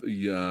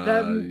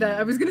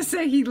I was gonna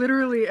say he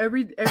literally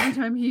every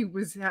time he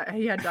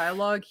had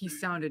dialogue, he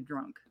sounded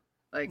drunk.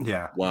 Like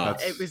wow.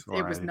 It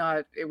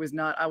was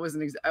not. I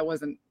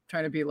wasn't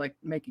trying to be like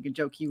making a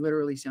joke. He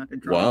literally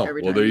sounded drunk. Wow.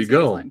 Every Well, time there you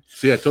go.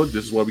 See, I told you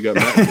this is why we got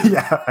Matt.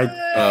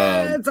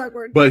 It's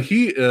awkward. But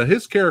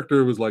his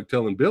character was like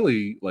telling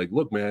Billy, like,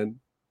 look,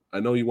 man, I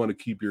know you want to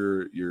keep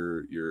your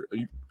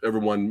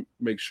everyone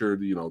make sure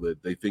that,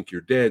 that they think you're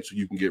dead so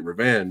you can get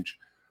revenge,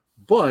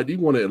 but you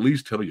want to at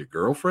least tell your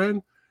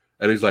girlfriend.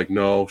 And he's like,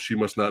 no, she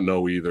must not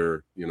know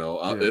either.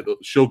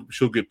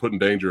 She'll get put in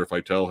danger if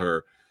I tell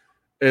her.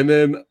 And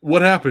then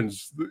what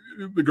happens?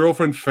 The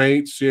girlfriend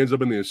faints. She ends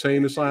up in the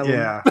insane asylum.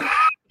 Yeah.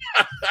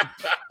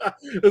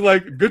 It's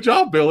like, good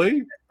job,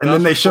 Billy. And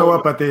then they show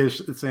up at the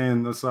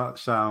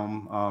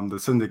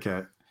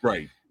syndicate.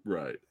 Right.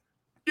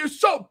 You're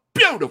so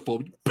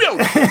beautiful.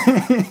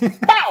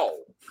 Wow,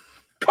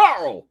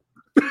 Carl.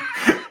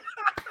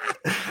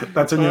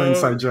 That's a new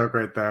inside joke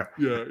right there.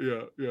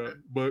 Yeah.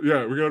 But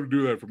yeah, we're gonna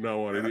do that from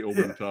now on. Any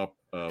over the top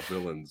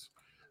villains,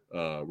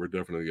 we're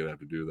definitely gonna have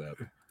to do that.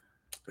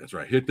 That's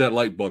right. Hit that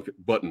like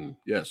button.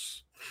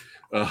 Yes.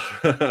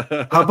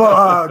 How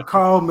about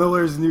Carl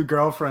Miller's new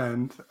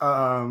girlfriend?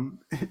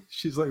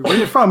 She's like, where are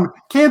you from?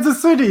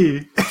 Kansas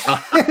City.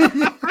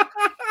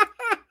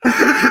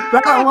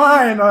 That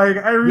line, like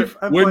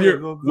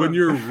when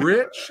you're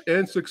rich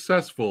and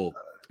successful,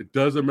 it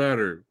doesn't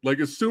matter. Like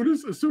as soon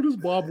as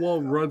Bob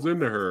Wall runs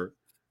into her,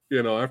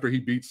 after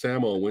he beats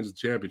Samo and wins the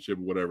championship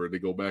or whatever, they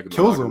go back and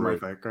kills him, I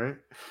think, right?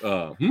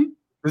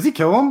 Does he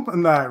kill him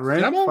in that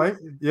ring fight?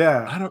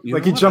 Yeah. I don't.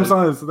 He jumps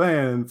on his thing,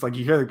 and it's like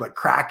you hear like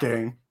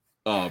cracking.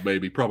 Oh,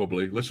 maybe,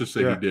 probably. Let's just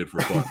say he did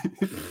for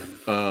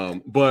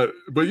fun. But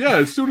yeah,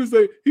 as soon as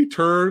he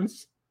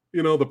turns,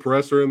 the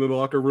presser in the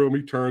locker room,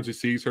 he turns, he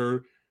sees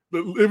her.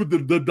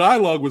 The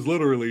dialogue was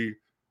literally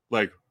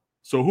like,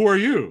 "So who are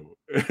you?"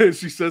 And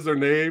she says her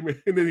name,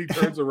 and then he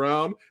turns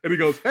around and he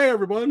goes, "Hey,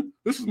 everyone,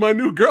 this is my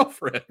new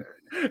girlfriend."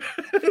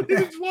 And he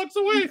just walks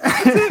away.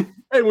 That's it.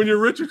 Hey, when you're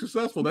rich and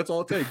successful, that's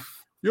all it takes.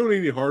 You don't need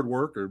any hard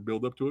work or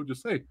build up to it.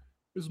 Just say,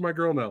 "This is my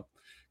girl now."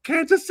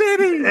 Kansas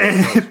City.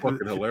 That was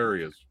fucking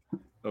hilarious.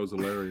 That was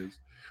hilarious.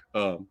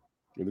 And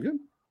again,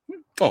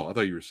 oh, I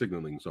thought you were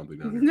signaling something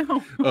down here.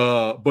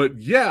 No. But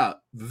yeah,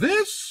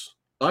 this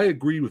I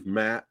agree with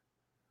Matt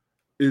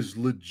is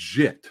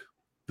legit.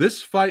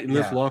 This fight in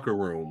this locker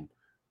room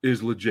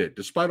is legit,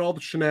 despite all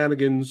the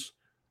shenanigans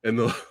and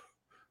the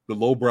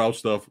lowbrow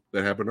stuff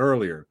that happened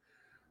earlier.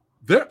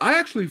 I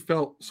actually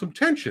felt some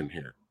tension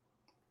here.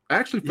 I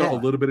actually felt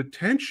a little bit of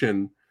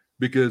tension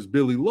because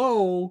Billy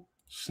Lowe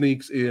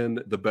sneaks in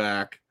the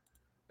back,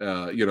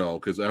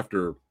 because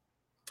after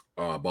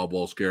Bob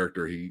Wall's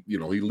character, he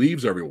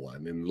leaves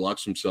everyone and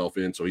locks himself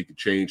in so he can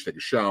change, take a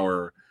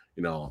shower.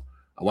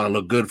 I want to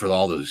look good for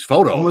all those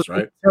photos, almost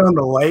right? On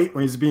the light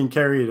when he's being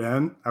carried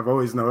in, I've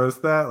always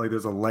noticed that. Like,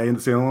 there's a light in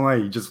the ceiling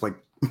light. He just like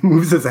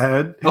moves his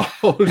head.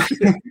 Oh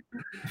shit!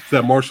 It's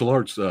that martial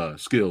arts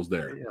skills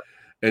there. Yeah.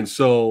 And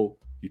so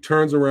he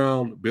turns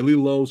around. Billy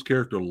Lowe's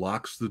character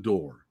locks the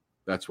door.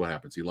 That's what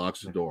happens. He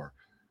locks the door.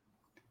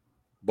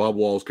 Bob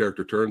Wall's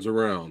character turns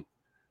around.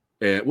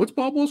 And what's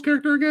Bob Wall's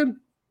character again?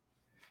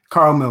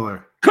 Carl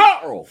Miller.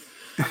 Carl!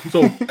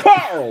 So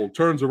Carl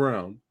turns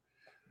around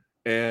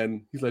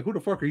and he's like, who the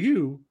fuck are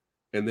you?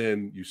 And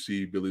then you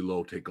see Billy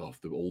Lowe take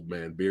off the old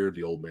man beard,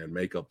 the old man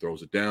makeup,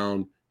 throws it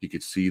down. He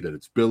could see that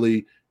it's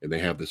Billy, and they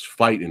have this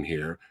fight in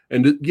here.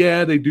 And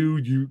they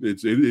do.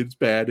 It's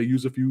bad. They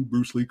use a few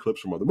Bruce Lee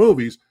clips from other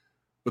movies,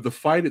 but the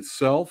fight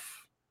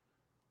itself,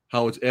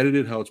 how it's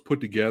edited, how it's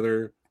put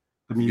together,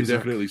 you can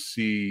definitely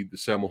see the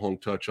Sammo Hung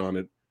touch on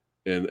it,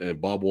 and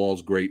Bob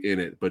Wall's great in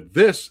it. But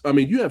this, I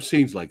mean, you have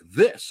scenes like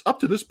this. Up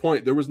to this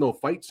point, there was no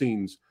fight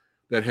scenes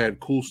that had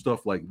cool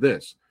stuff like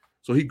this.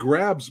 So he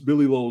grabs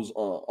Billy Lowe's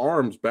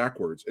arms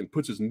backwards and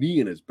puts his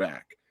knee in his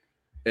back.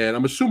 And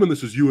I'm assuming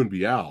this is Ewan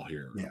Bial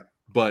here. Yeah.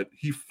 But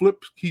he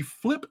flip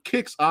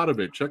kicks out of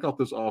it. Check out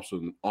this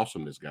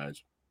awesomeness,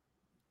 guys.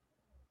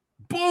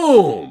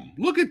 Boom!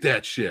 Look at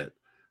that shit.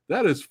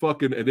 That is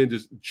fucking, and then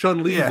just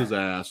Chun-Li's his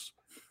ass.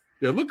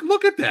 Yeah,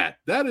 look at that.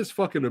 That is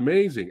fucking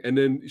amazing. And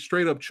then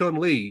straight up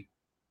Chun-Li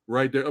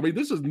right there. I mean,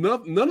 this is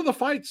none of the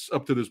fights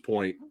up to this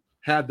point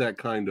had that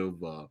kind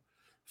of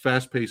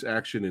fast-paced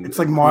action. And it's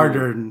like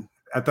modern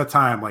at the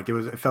time. Like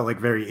it felt like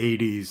very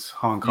 80s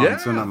Hong Kong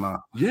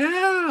cinema.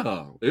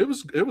 Yeah, it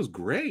was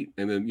great.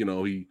 And then,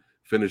 he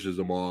finishes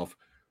him off,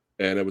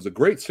 and it was a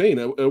great scene.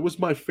 It was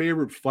my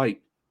favorite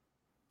fight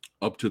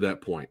up to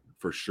that point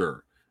for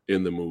sure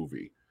in the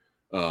movie.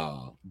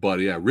 But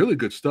yeah, really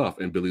good stuff.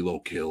 And Billy Lowe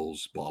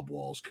kills Bob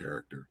Wall's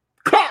character,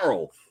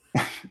 Carl.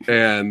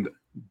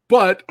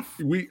 But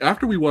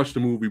after we watched the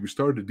movie, we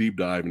started to deep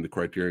dive into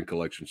Criterion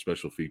Collection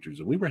special features,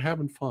 and we were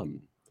having fun.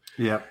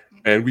 Yeah.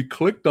 And we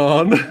clicked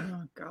on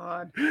Oh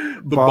God.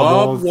 the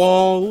Bob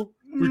Wall.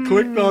 We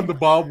clicked on the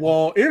Bob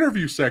Wall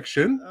interview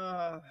section.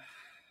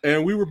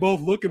 And we were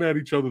both looking at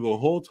each other the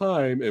whole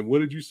time. And what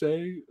did you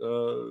say?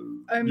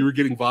 You were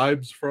getting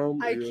vibes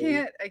from? I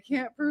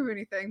can't prove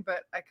anything,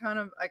 but I kind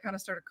of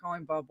started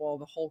calling Bob Wall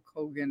the Hulk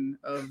Hogan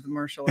of the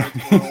martial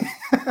arts world.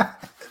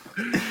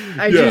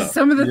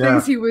 Some of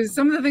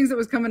the things that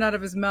was coming out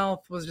of his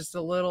mouth was just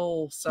a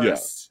little sus.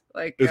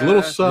 Yeah. Like it's a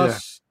little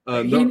sus.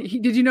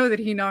 Did you know that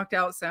he knocked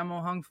out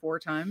Sammo Hung 4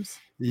 times?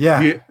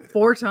 Yeah.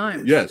 4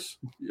 times. Yes.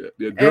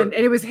 And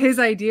it was his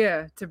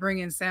idea to bring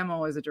in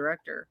Sammo as a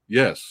director.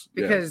 Yes.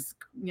 Because,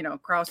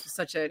 Krause was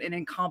such an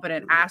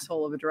incompetent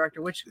asshole of a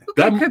director, which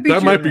that could be that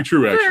true. might be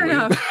true, actually. Fair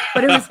enough.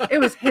 But it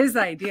was his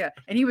idea.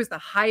 And he was the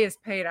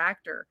highest paid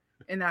actor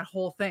in that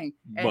whole thing.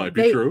 And might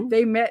be true.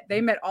 They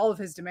met all of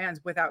his demands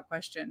without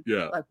question.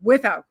 Yeah. Like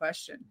without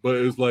question. But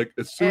it was like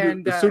as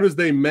soon as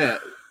they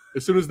met, he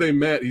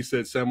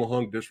said Sammo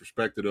Hung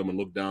disrespected him and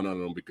looked down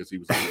on him because he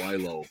was a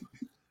Lilo.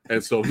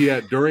 And so he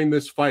had, during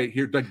this fight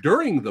here,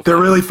 they're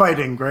really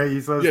fighting, right?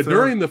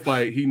 During the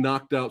fight, he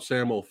knocked out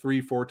Sammo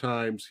 3-4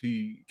 times.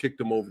 He kicked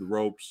him over the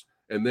ropes.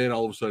 And then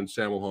all of a sudden,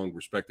 Sammo Hung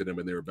respected him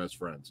and they were best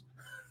friends.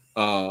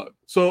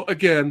 So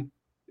again,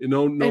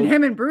 and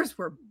him and Bruce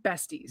were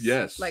besties.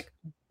 Yes. Like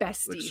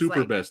besties. Like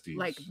super besties.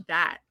 Like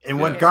that. And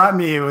what got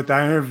me with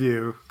that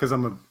interview, because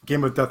I'm a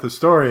Game of Death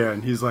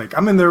historian, he's like,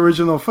 I'm in the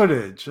original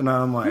footage. And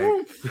I'm like,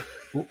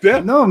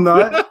 no, I'm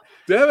not.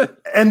 Damn it.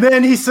 And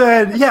then he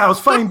said, I was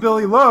fighting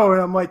Billy Lowe.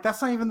 And I'm like,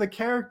 that's not even the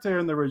character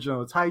in the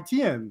original. It's Hai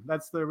Tien.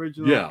 That's the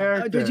original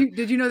character.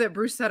 Did you know that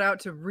Bruce set out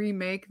to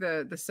remake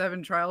the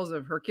 7 Trials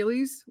of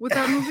Hercules with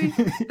that movie?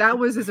 That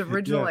was his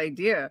original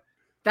idea.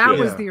 That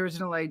was the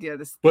original idea.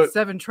 The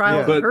 7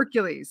 Trials of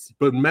Hercules.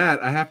 But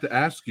Matt, I have to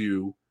ask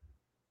you,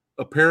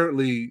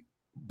 apparently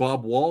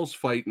Bob Wall's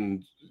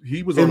fighting,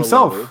 he was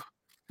himself. On a level.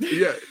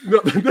 Yeah,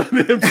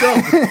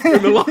 himself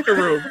in the locker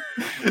room.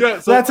 Yeah,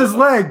 so that's his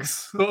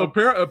legs. So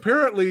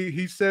apparently,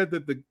 he said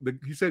that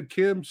he said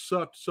Kim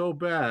sucked so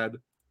bad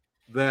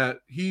that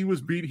he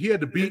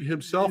had to beat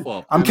himself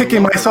up. I'm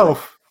kicking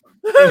myself.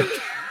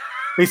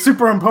 They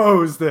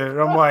superimposed it.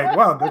 I'm like,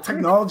 wow, the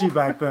technology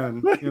back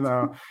then,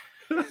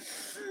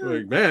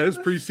 Like, man, it's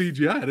pretty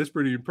CGI. That's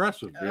pretty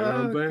impressive. You know what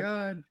I'm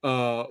saying?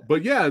 God.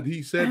 But yeah,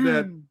 he said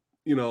that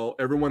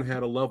everyone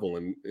had a level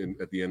in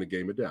at the end of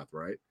Game of Death,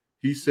 right?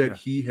 He said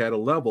he had a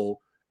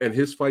level, and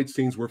his fight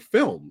scenes were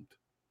filmed.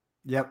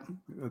 Yep,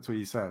 that's what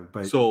he said.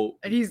 But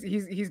and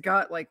he's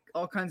got like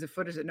all kinds of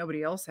footage that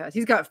nobody else has.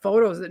 He's got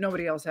photos that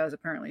nobody else has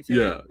apparently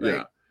too.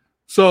 Yeah.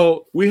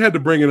 So we had to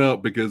bring it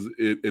up because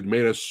it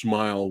made us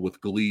smile with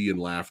glee and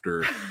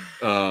laughter,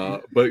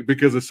 but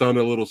because it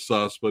sounded a little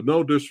sus. But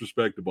no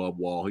disrespect to Bob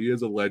Wall, he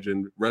is a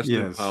legend. Rest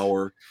in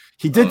power.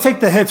 He did take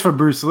the hits for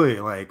Bruce Lee,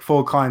 like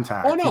full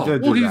contact. Oh no,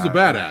 he's a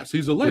badass.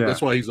 He's a legend.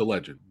 That's why he's a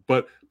legend.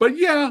 But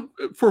yeah,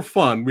 for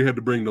fun, we had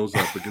to bring those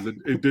up because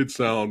it did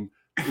sound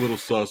a little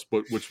sus,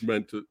 but which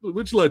led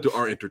to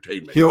our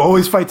entertainment. He'll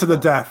always fight to the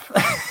death.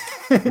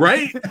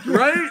 Right.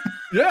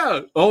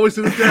 Yeah, always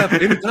to the death,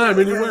 anytime,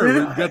 anywhere.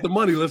 We got the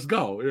money, let's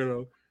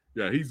go.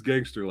 Yeah, he's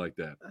gangster like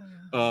that.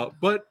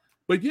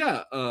 But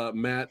yeah,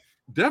 Matt,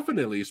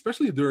 definitely,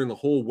 especially during the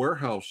whole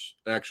warehouse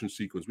action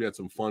sequence, we had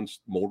some fun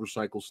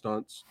motorcycle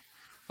stunts.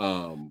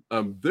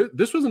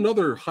 This was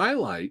another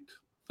highlight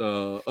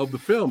of the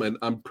film, and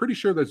I'm pretty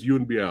sure that's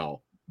Ewan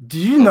Bial. Do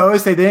you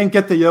notice they didn't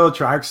get the yellow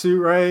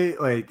tracksuit right?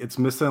 Like it's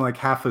missing like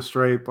half a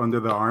stripe under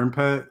the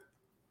armpit.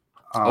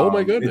 Oh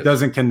my goodness! It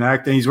doesn't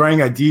connect, and he's wearing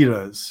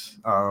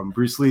Adidas.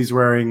 Bruce Lee's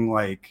wearing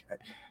like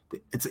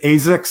it's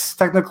Asics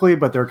technically,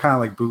 but they're kind of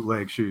like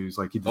bootleg shoes.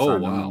 Like he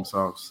designed them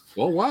themselves.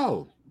 Oh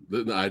wow!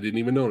 I didn't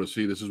even notice.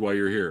 See, this is why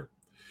you're here.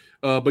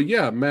 But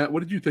yeah, Matt,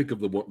 what did you think of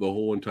the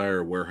whole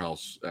entire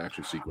warehouse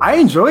action sequence? I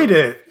enjoyed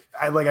it.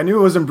 I knew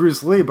it wasn't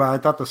Bruce Lee, but I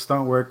thought the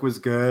stunt work was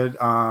good.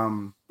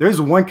 There's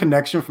one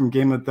connection from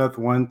Game of Death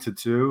 1 to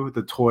 2.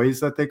 The toys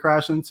that they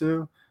crash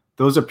into,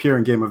 those appear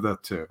in Game of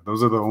Death 2.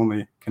 Those are the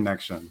only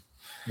connection.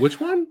 Which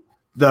one?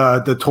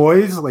 The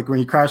toys, like when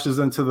he crashes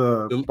into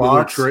the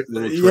box.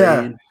 Little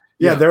train.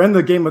 Yeah, they're in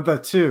the Game of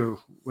Death 2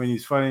 when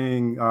he's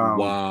fighting in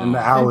the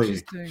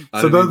alley.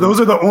 So those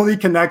are the only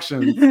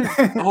connections.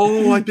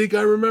 Oh, I think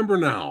I remember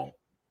now.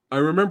 I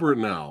remember it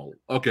now.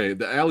 Okay,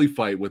 the alley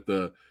fight with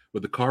the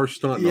car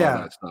stunt and all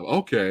that stuff.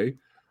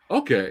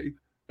 Okay.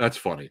 That's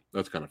funny.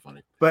 That's kind of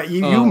funny. But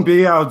you can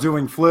be out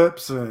doing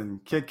flips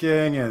and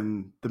kicking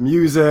and the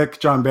music,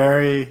 John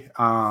Barry.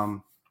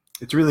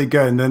 It's really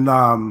good. And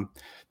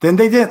then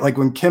they did, like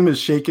when Kim is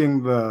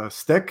shaking the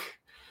stick,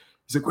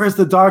 he's like, "Where's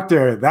the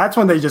doctor?" That's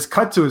when they just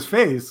cut to his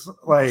face.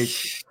 Like,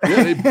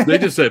 they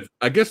just said,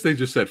 I guess they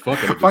just said,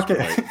 "Fuck it," fuck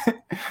it,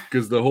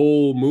 because the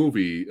whole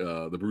movie,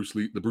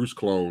 the Bruce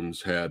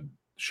clones had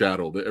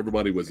shadow.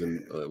 Everybody was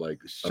in like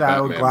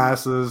shadow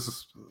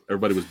glasses.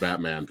 Everybody was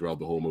Batman throughout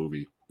the whole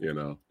movie. You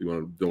know,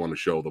 don't want to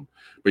show them,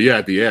 but yeah,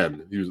 at the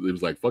end, he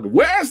was like, "Fuck it,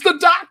 where's the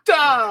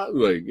doctor?"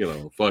 Like,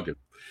 fuck it.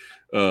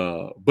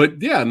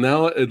 But yeah,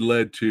 now it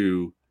led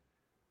to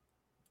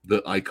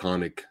the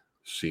iconic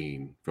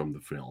scene from the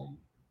film.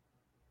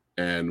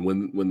 And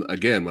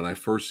when I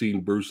first seen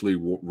Bruce Lee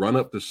run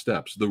up the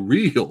steps, the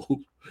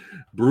real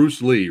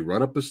Bruce Lee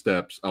run up the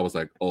steps, I was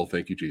like, "Oh,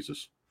 thank you,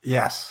 Jesus."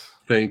 Yes.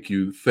 Thank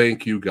you,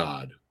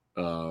 God.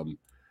 And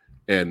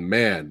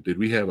man, did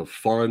we have a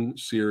fun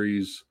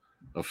series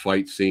of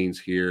fight scenes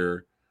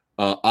here.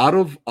 Out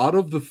of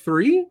the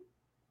three,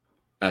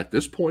 at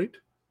this point,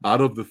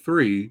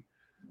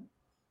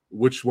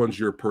 which one's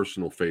your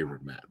personal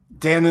favorite, Matt?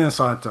 Dan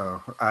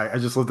Inosanto. I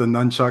just love the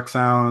nunchuck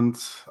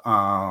sounds.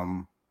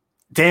 Dan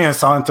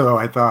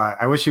Inosanto,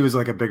 I wish he was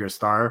like a bigger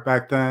star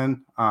back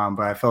then, but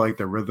I felt like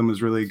the rhythm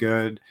was really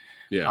good.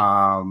 Yeah.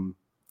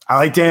 I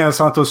like Dan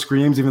Inosanto's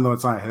screams, even though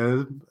it's not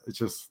his. It's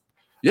just,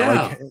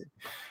 I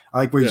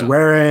like what he's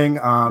wearing.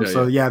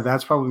 So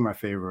that's probably my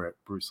favorite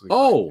Bruce Lee.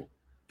 Oh,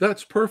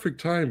 that's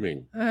perfect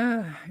timing.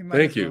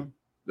 Thank you. Well.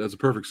 That's a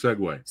perfect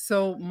segue.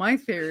 So my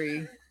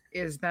theory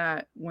is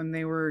that when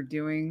they were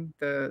doing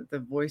the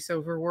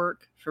voiceover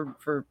work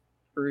for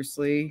Bruce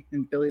Lee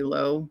and Billy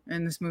Lowe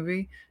in this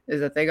movie, is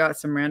that they got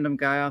some random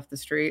guy off the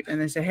street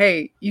and they say,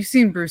 "Hey, you've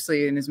seen Bruce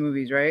Lee in his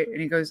movies, right?" And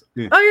he goes,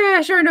 "Oh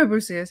yeah, sure, I know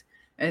Bruce Lee is."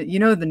 And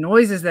the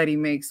noises that he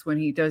makes when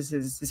he does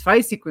his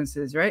fight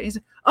sequences, right? He's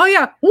like, "Oh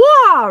yeah,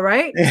 wah!"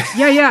 Right?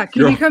 Yeah.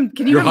 Can you come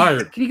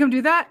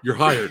do that? You're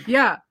hired.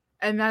 Yeah.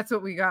 And that's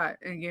what we got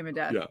in Game of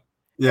Death.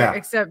 Yeah.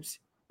 Except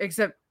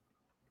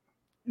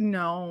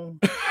no.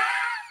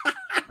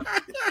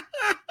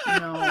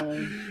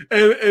 No.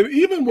 And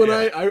even when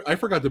I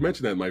forgot to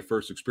mention that in my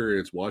first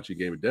experience watching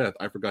Game of Death,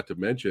 I forgot to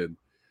mention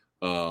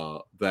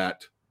that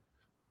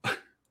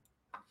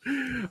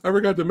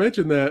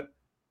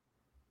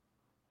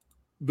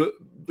the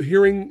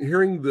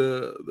hearing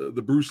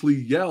the Bruce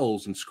Lee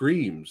yells and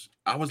screams,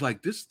 I was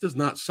like, this does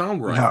not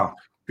sound right.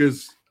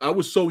 Because I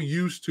was so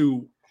used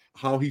to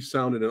how he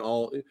sounded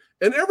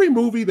in every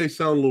movie they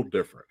sound a little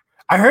different.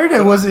 I heard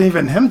it wasn't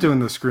even him doing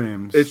the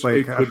screams. It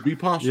could be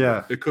possible.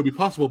 Yeah. It could be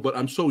possible, but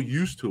I'm so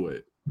used to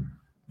it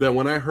that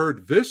when I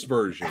heard this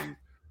version,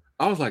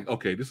 I was like,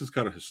 okay, this is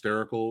kind of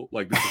hysterical.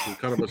 Like, this is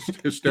kind of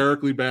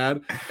hysterically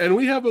bad. And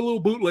we have a little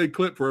bootleg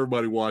clip for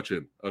everybody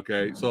watching.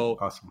 Okay. So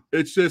awesome.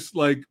 It's just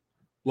like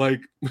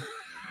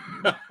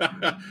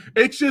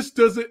it just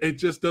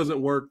doesn't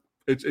work.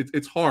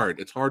 It's hard.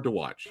 It's hard to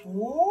watch.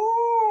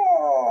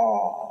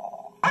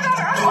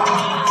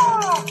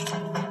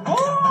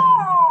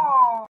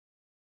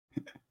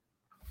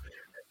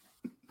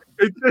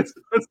 It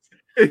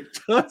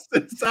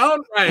doesn't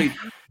sound right.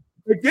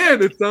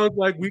 Again, it sounds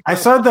like I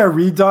saw the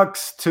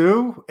Redux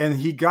too, and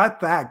he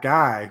got that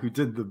guy who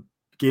did the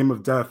Game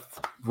of Death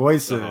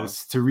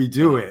voices to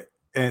redo it,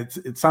 and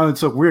it sounded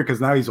so weird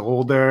because now he's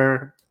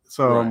older.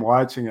 So I'm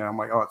watching it. I'm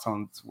like, oh, it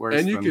sounds worse.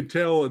 And you could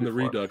tell in the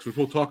Redux, which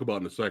we'll talk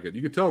about in a second.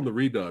 You could tell in the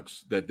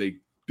Redux that they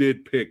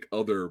did pick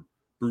other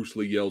Bruce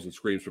Lee yells and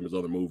screams from his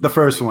other movies. The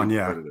first one,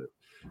 yeah,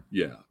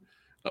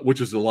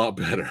 which is a lot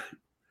better.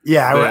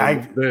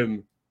 Yeah,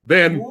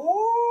 Then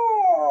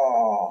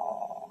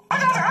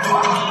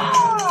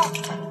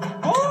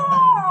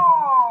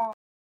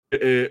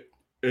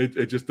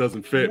it just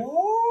doesn't fit.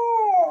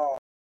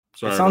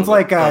 Sorry, it sounds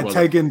like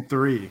Tekken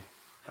 3.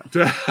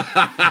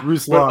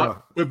 Bruce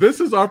Law. But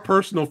this is our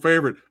personal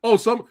favorite. Oh,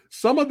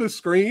 some of the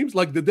screams,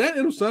 like the Dan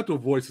Inosanto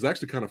voice is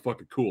actually kind of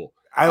fucking cool.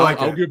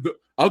 I'll give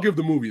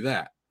the movie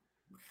that.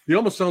 He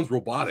almost sounds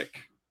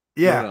robotic.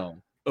 Yeah.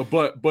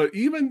 But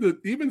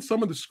even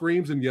some of the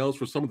screams and yells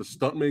for some of the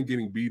stuntmen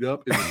getting beat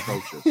up is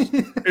atrocious.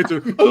 It's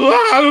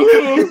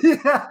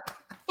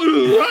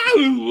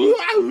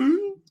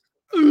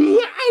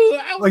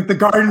like the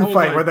garden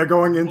fight where they're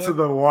going into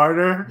the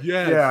water.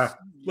 Yes. Yeah.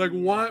 Like,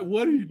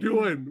 what are you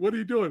doing? What are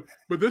you doing?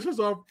 But this is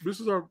our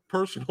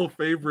personal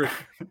favorite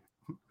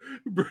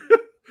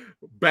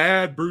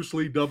Bad Bruce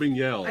Lee dubbing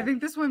yell. I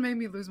think this one made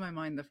me lose my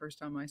mind the first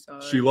time I saw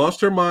it. She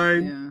lost her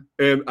mind,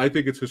 and I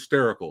think it's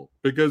hysterical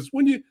because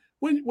when you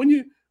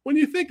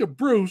think of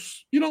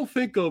Bruce, you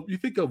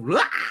think of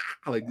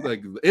like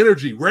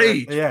energy,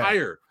 rage,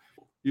 fire,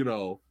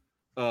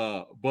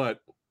 but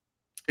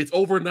it's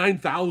over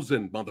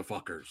 9,000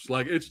 motherfuckers.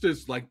 Like it's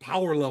just like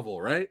power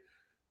level, right?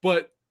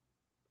 But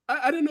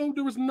I didn't know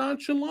there was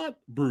nonchalant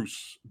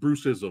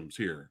Bruceisms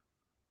here.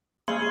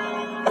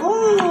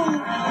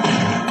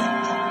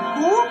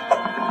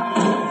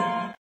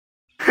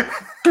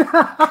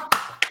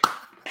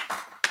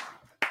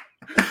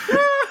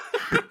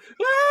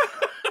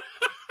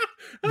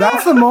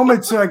 That's the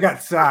moment too I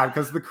got sad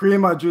because the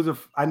Kareem Abdul-Jabbar,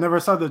 I never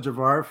saw the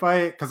Jabbar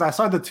fight because I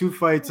saw the 2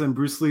 fights in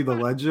Bruce Lee the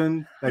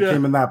Legend that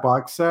came in that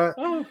box set.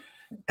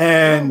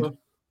 And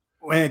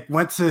when it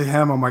went to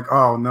him, I'm like,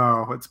 oh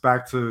no, it's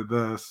back to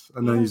this.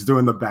 And then he's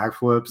doing the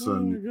backflips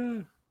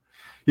and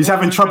he's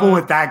having trouble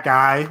with that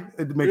guy.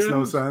 It makes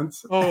no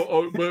sense.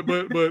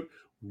 But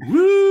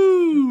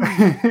woo!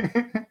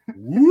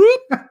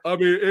 Whoop! I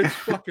mean, it's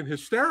fucking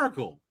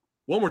hysterical.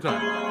 One more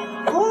time.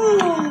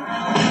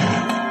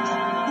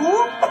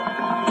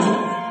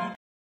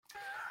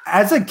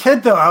 As a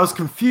kid, though, I was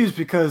confused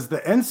because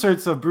the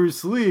inserts of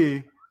Bruce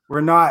Lee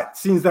were not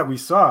scenes that we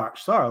saw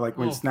like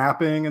when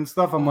snapping and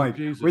stuff. I'm like,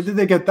 Jesus. Where did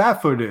they get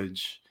that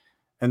footage?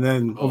 And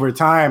then over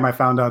time, I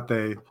found out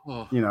there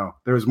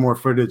was more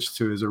footage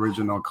to his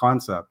original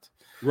concept.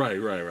 Right.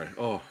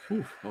 Oh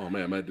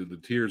man, the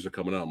tears are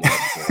coming out.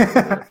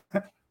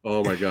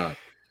 Oh my God.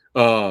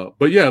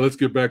 But yeah, let's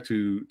get back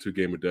to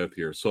Game of Death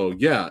here. So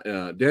yeah,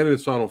 Dan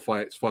Inosanto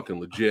fight is fucking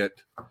legit.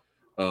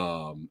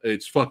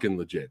 It's fucking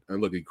legit. And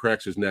look, he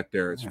cracks his neck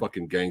there. It's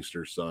fucking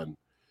gangster, son.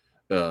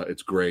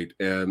 It's great.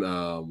 And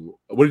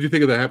what did you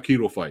think of the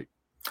Hapkido fight?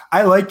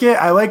 I like it.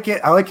 I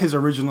like his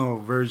original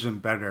version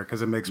better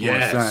because it makes more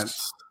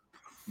sense.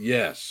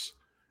 Yes.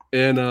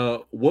 And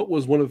what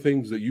was one of the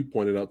things that you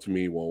pointed out to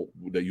me,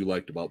 that you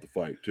liked about the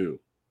fight too?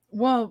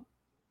 Well,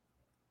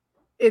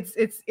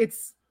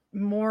 it's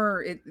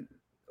more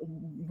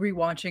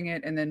rewatching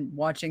it and then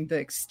watching the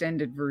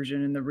extended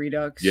version in the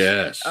Redux.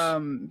 Yes.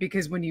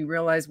 Because when you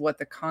realize what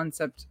the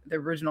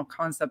original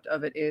concept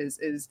of it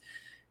is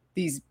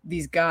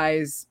these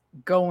guys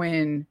go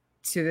in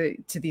to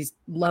these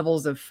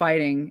levels of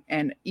fighting,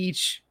 and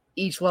each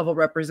level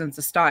represents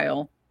a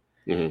style,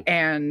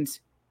 and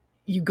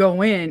you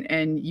go in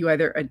and you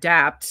either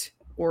adapt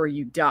or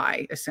you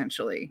die,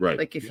 essentially. Right.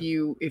 Like if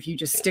you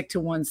just stick to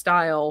one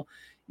style,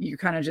 you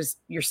kind of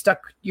you're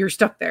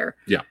stuck there.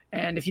 Yeah.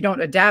 And if you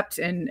don't adapt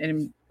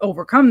and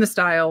overcome the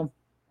style,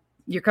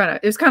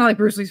 it's kind of like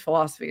Bruce Lee's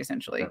philosophy,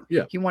 essentially.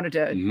 Yeah. He wanted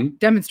to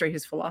demonstrate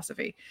his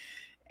philosophy.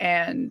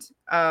 And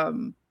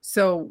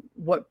so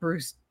what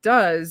Bruce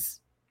does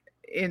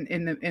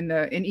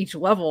in each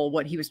level,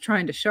 what he was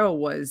trying to show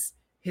was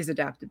his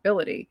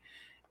adaptability.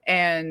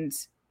 And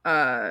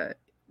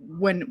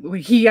when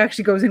he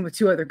actually goes in with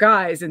 2 other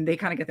guys and they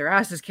kind of get their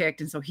asses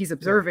kicked, and so he's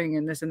observing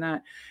and this and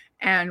that.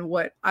 And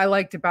what I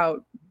liked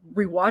about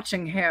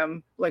rewatching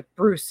him, like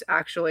Bruce,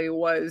 actually,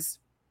 was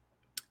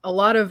a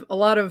lot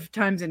of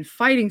times in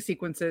fighting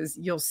sequences,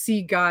 you'll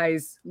see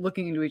guys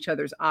looking into each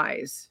other's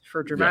eyes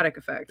for dramatic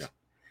effect. Yeah.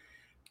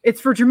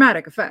 It's for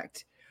dramatic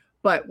effect.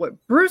 But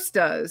what Bruce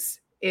does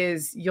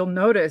is you'll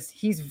notice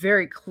he's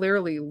very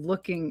clearly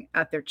looking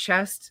at their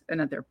chest and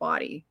at their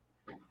body.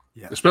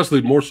 Yeah.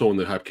 Especially more so in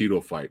the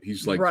Hapkido fight.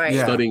 He's like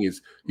studying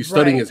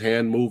his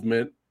hand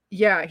movement.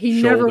 Yeah,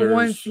 he's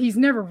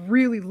never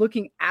really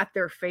looking at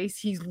their face.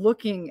 He's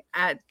looking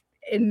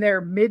in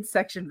their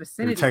midsection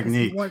vicinity.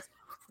 Technique.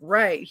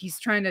 He's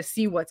trying to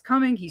see what's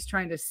coming. He's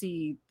trying to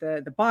see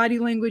the body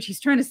language. He's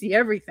trying to see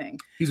everything.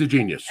 He's a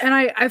genius. And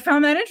I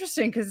found that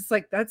interesting because it's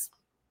like, that's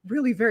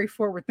really very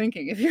forward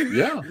thinking. If you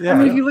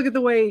if you look at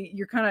the way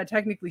you're kind of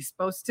technically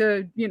supposed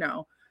to,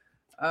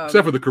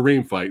 except for the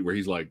Kareem fight where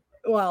he's like,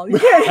 well, yeah.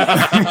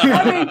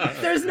 I mean,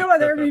 there's no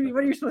other.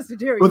 What are you supposed to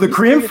do? Well, the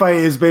Kareem fight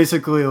is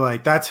basically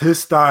like that's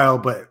his style,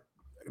 but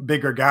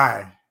bigger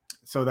guy.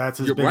 So that's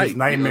his biggest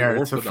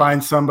nightmare to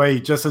find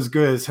somebody just as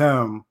good as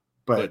him,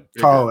 but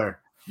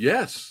taller.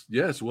 Yes,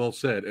 well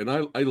said. And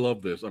I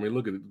love this. I mean,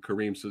 look at it.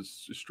 Kareem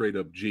says straight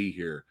up G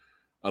here.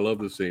 I love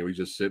this scene. He's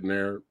just sitting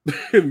there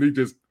and he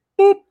just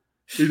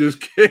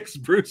kicks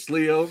Bruce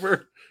Lee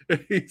over.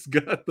 He's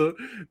got the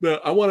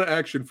I want an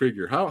action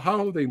figure. How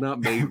have they not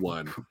made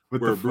one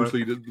where Bruce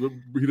Lee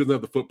doesn't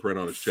have the footprint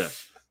on his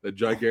chest, that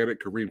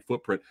gigantic Kareem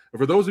footprint? And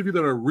for those of you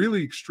that are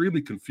really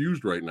extremely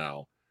confused right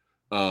now,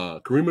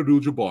 Kareem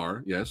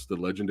Abdul-Jabbar, yes, the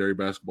legendary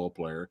basketball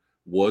player,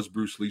 was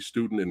Bruce Lee's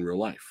student in real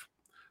life.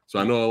 So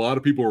I know a lot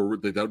of people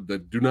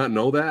that do not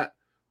know that.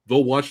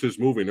 They'll watch this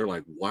movie and they're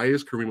like, why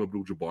is Kareem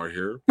Abdul-Jabbar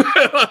here?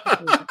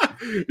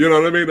 You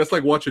know what I mean? That's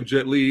like watching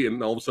Jet Li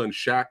and all of a sudden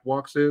Shaq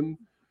walks in.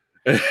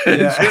 And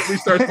Jet Li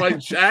starts fighting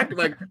Shaq.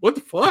 Like, what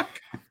the fuck?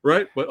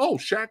 Right? But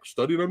Shaq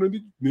studied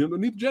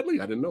underneath Jet Li.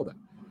 I didn't know that.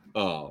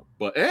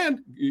 But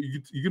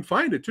you can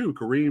find it too.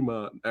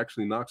 Kareem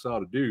actually knocks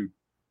out a dude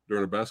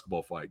during a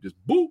basketball fight. Just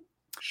boop.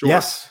 Short,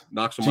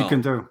 knocks him out.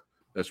 Can do.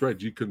 That's right,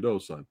 Jeet Kune Do,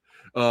 son.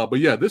 But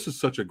yeah, this is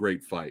such a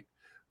great fight.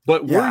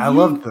 But Yeah, I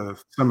love the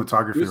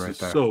cinematography this right is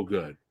there. so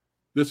good.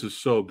 This is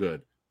so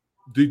good.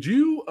 Did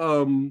you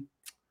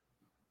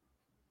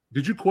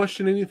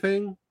question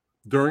anything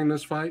during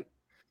this fight?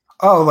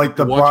 Oh, like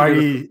the Watching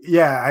body.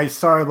 Yeah, I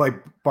saw like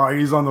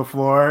bodies on the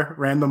floor,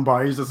 random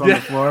bodies just on the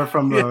floor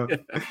from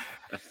the.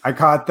 I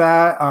caught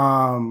that.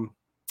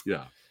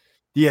 Yeah.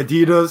 The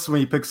Adidas when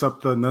he picks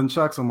up the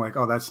nunchucks, I'm like,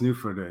 oh, that's new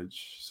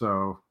footage.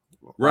 So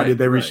why did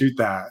they reshoot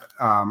that?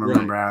 I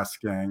remember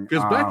asking.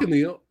 Because back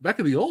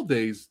in the old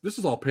days, this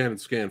is all pan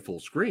and scan full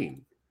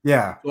screen.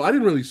 Yeah. So I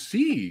didn't really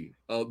see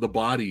the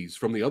bodies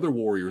from the other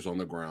warriors on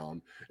the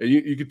ground, and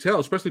you could tell,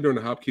 especially during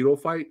the Hapkido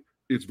fight,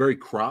 it's very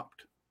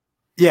cropped.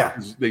 Yeah,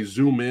 they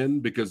zoom in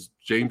because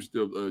James,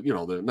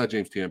 not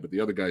James Tan, but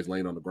the other guy's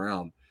laying on the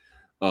ground.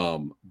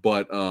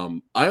 But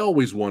I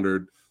always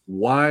wondered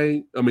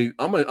why. I mean,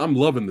 I'm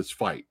loving this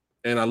fight,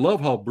 and I love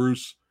how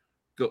Bruce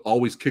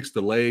always kicks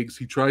the legs.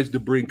 He tries to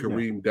bring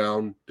Kareem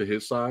down to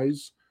his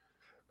size.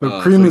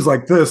 But Kareem is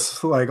like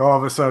this, like all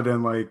of a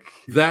sudden, like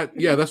that.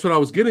 Yeah, that's what I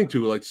was getting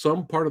to. Like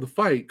some part of the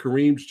fight,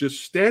 Kareem's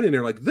just standing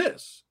there like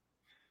this,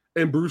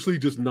 and Bruce Lee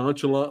just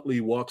nonchalantly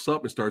walks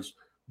up and starts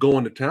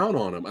going to town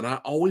on him. And I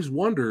always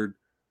wondered,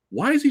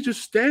 why is he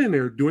just standing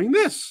there doing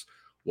this?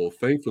 Well,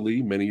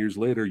 thankfully, many years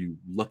later, you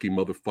lucky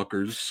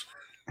motherfuckers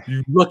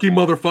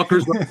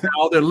right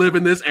now that live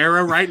in this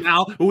era right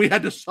now, we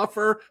had to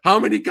suffer how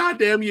many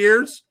goddamn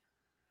years?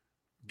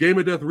 Game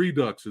of Death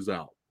Redux is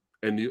out,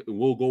 and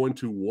we'll go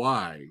into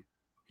why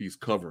he's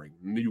covering.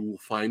 And you will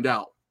find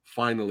out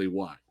finally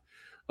why.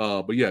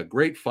 But yeah,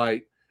 great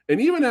fight.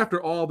 And even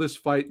after all this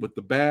fight with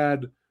the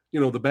bad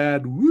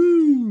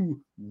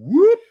woo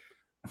whoop,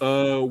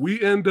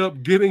 we end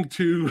up getting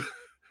to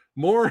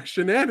more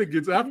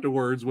shenanigans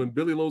afterwards when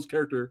Billy Lowe's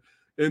character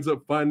ends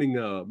up finding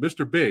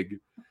Mr. Big,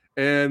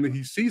 and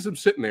he sees him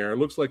sitting there. It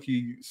looks like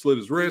he slit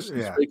his wrist.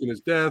 He's faking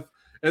his death,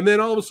 and then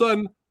all of a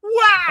sudden,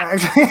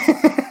 whack!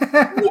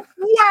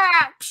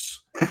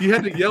 Wax! He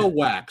had to yell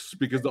wax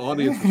because the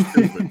audience was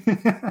stupid.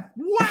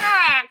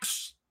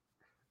 Wax!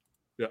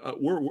 Yeah,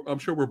 I'm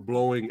sure we're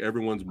blowing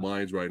everyone's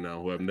minds right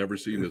now who have never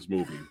seen this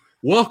movie.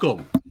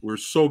 Welcome. We're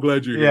so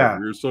glad you're here.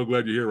 We're so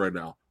glad you're here right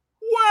now.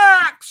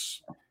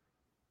 Wax!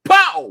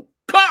 Pow!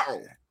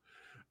 Carl!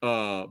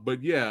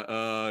 But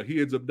yeah, he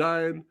ends up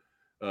dying.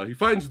 He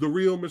finds the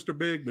real Mr.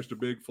 Big. Mr.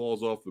 Big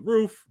falls off the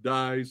roof,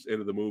 dies,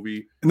 end of the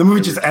movie. And the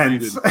movie just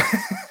ends.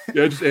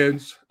 Yeah, it just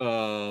ends.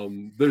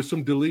 There's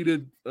some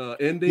deleted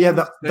endings. Yeah,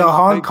 the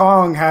Hong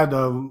Kong had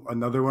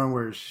another one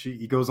where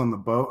he goes on the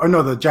boat. Or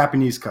no, the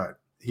Japanese cut.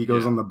 He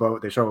goes on the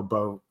boat. They show a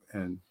boat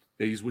and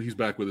he's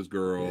back with his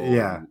girl.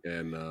 Yeah,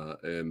 and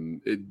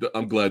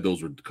I'm glad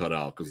those were cut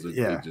out because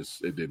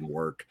it didn't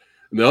work.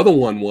 And the other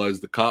one was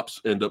the cops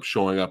end up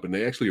showing up and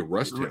they actually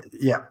arrest him.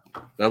 Yeah,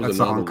 that was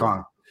another Hong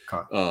Kong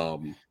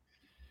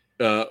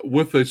cut.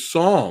 With a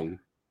song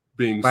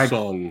being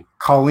sung.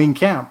 Colleen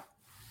Camp.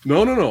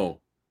 No.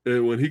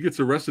 When he gets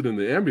arrested in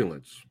the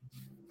ambulance.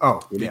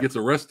 He gets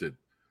arrested,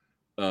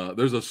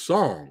 there's a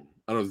song.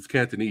 I don't know, it's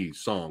Cantonese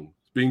song.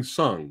 It's being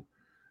sung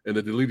in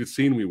the deleted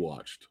scene we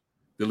watched.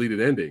 Deleted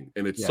ending,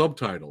 and it's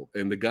subtitled,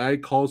 and the guy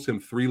calls him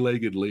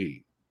Three-Legged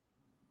Lee.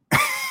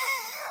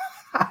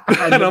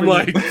 And I'm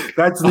like,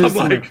 that's news.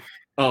 Why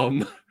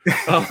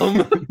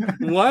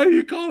are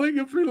you calling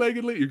him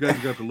Three-Legged Lee? You guys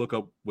got to look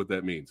up what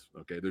that means.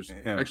 Okay, there's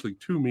actually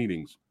two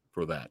meanings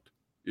for that.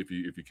 If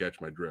you catch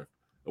my drift,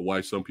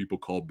 why some people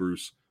call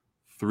Bruce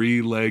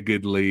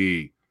Three-Legged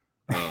Lee.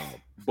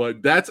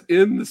 But that's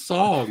in the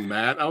song,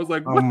 Matt. I was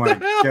like, what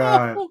the hell?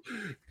 God.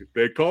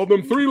 They called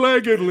him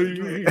Three-Legged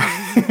Lee.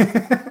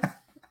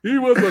 He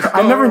was a star.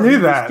 I never knew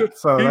that.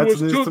 So he that's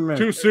was news took to me.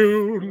 too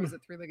soon. Was it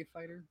Three-Legged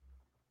Fighter?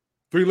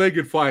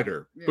 Three-Legged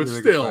Fighter. Yeah. But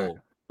still,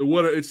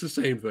 it's the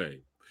same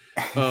thing.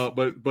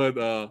 But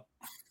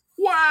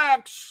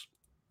wax.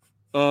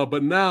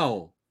 But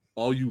now,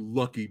 all you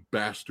lucky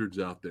bastards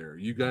out there,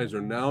 you guys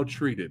are now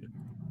treated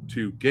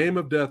to Game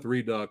of Death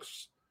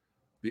Redux.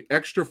 The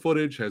extra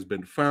footage has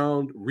been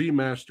found,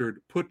 remastered,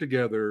 put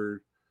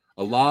together.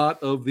 A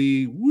lot of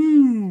the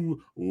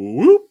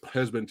whoop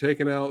has been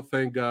taken out,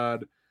 thank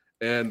God.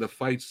 And the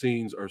fight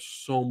scenes are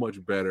so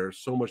much better,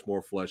 so much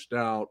more fleshed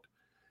out.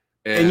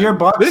 And your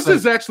box this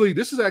is actually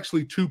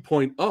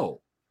 2.0.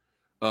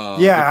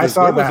 I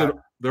saw that.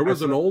 There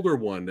was an older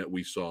one that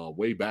we saw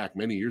way back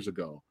many years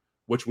ago,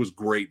 which was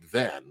great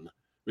then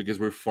because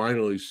we're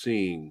finally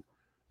seeing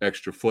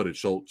extra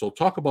footage. So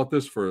talk about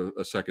this for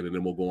a second, and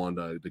then we'll go on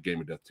to the Game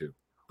of Death 2.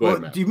 Go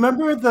ahead, Matt. Do you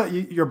remember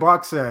your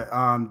box set?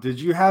 Did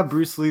you have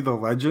Bruce Lee the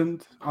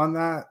Legend on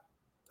that?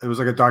 It was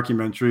like a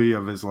documentary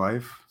of his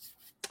life.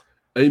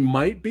 It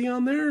might be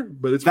on there,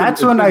 but it's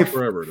when I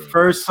forever,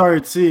 first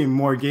started seeing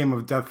more Game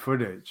of Death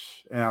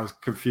footage, and I was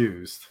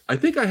confused. I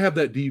think I have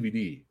that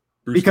DVD.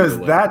 Because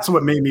that's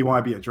what made me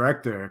want to be a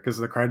director, because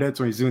the credits,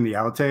 when he's doing the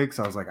outtakes,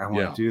 I was like, I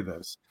want to do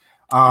this.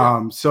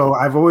 So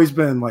I've always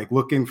been like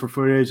looking for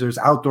footage. There's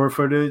outdoor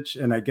footage,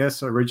 and I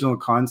guess original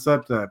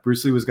concept that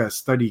Bruce Lee was going to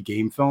study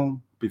game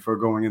film before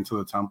going into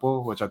the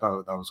temple, which I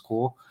thought that was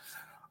cool.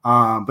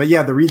 But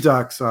yeah, the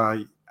Redux,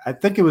 I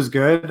think it was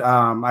good.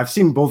 I've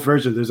seen both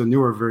versions. There's a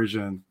newer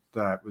version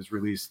that was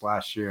released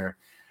last year.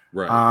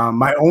 Right.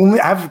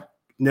 I have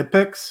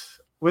nitpicks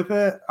with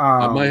it.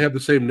 I might have the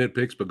same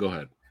nitpicks, but go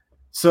ahead.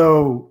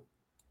 So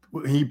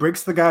he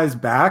breaks the guy's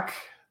back.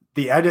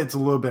 The edit's a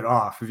little bit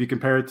off. If you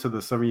compare it to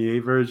the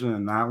 78 version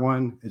and that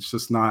one, it's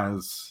just not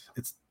as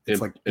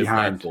it's like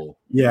behind. Impactful.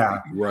 Yeah.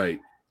 Right.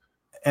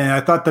 And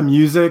I thought the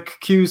music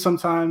cue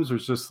sometimes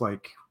was just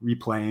like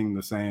replaying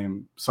the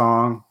same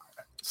song.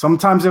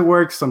 Sometimes it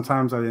works.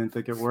 Sometimes I didn't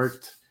think it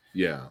worked.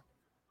 Yeah.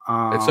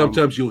 And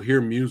sometimes you'll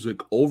hear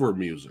music over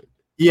music.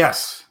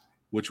 Yes.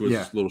 Which was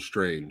a little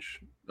strange.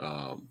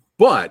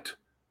 But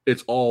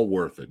it's all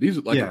worth it. These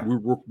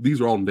are these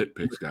are all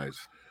nitpicks, guys.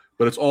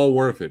 But it's all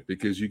worth it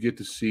because you get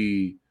to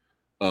see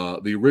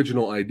the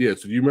original idea.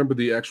 So do you remember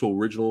the actual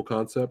original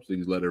concept? So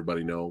you let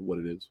everybody know what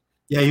it is.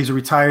 Yeah, he's a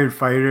retired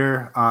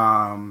fighter.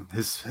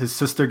 His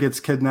sister gets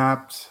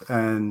kidnapped,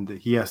 and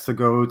he has to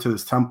go to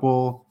this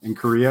temple in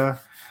Korea,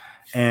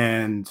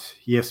 and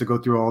he has to go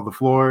through all the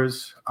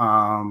floors.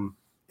 And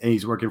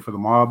he's working for the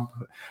mob.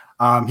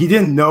 He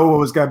didn't know what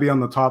was going to be on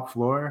the top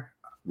floor.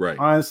 Right.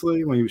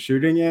 Honestly, when he was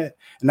shooting it.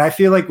 And I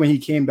feel like when he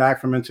came back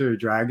from Enter the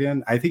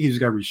Dragon, I think he's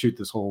got to reshoot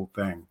this whole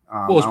thing.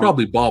 Well, it's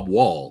probably Bob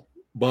Wall.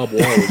 Bob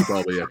Wall was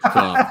probably at the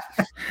top.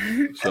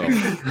 So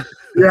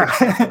yeah.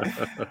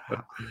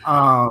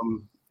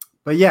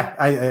 But yeah,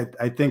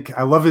 I think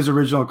I love his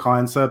original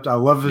concept. I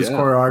love his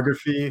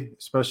choreography,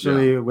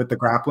 especially with the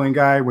grappling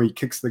guy where he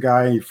kicks the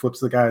guy and he flips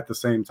the guy at the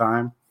same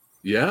time.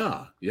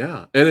 Yeah,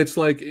 yeah. And it's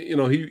like,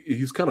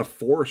 he's kind of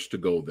forced to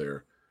go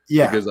there.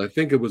 Yeah, because I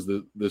think it was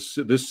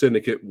this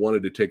syndicate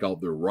wanted to take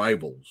out their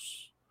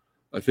rivals.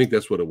 I think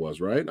that's what it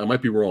was, right? I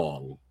might be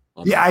wrong.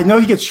 Yeah, I know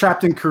he gets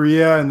trapped in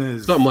Korea and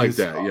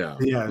that.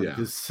 Yeah.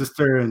 His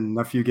sister and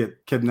nephew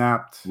get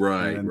kidnapped.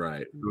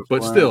 Right.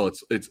 But still,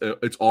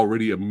 it's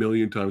already a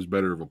million times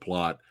better of a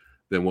plot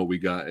than what we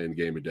got in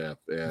Game of Death.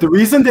 And the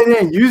reason they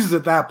didn't use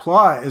that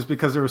plot is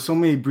because there were so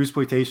many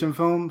Bruceploitation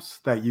films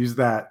that used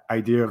that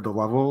idea of the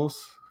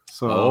levels.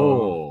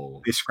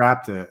 So they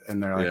scrapped it,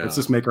 and they're like, let's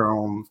just make our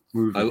own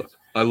movie.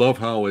 I love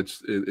how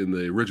it's in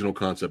the original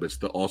concept. It's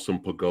the awesome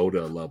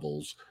pagoda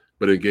levels,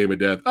 but in Game of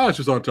Death, it's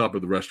just on top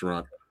of the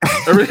restaurant.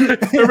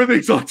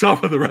 Everything's on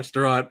top of the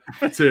restaurant.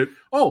 That's it.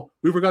 Oh,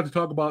 we forgot to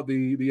talk about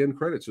the end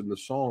credits and the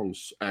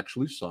songs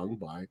actually sung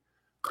by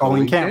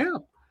Colleen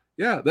Camp.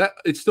 Yeah, that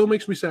it still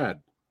makes me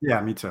sad. Yeah,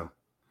 me too.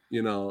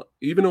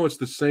 Even though it's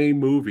the same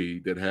movie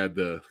that had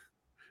the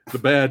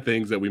bad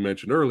things that we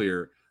mentioned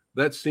earlier.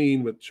 That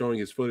scene with showing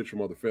his footage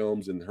from other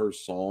films and her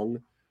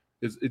song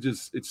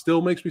it still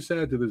makes me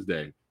sad to this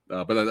day.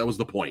 But that was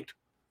the point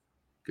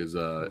because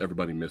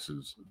everybody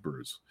misses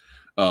Bruce.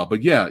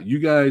 But yeah, you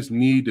guys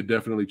need to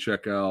definitely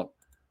check out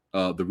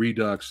the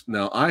Redux.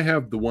 Now I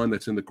have the one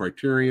that's in the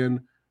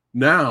Criterion.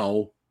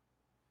 Now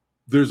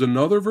there's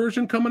another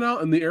version coming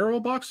out in the Arrow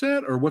box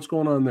set, or what's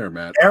going on there,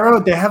 Matt? Arrow,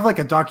 they have like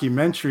a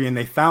documentary and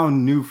they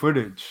found new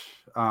footage.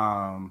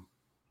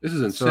 This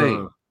is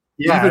insane.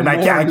 Yeah, and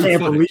I can't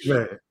believe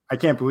it. I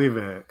can't believe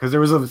it because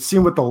there was a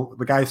scene with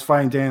the guys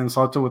fighting Dan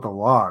Soto with a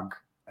log,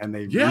 and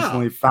they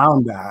recently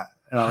found that.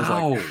 And I was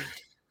like,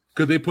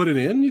 could they put it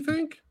in? You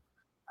think?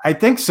 I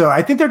think so.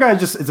 I think they're gonna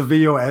it's a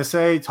video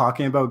essay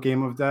talking about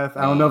Game of Death.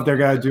 I don't know if they're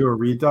gonna do a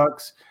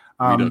Redux.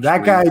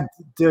 That guy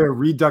did a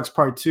Redux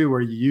Part 2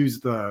 where you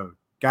used the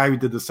guy who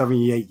did the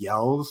 78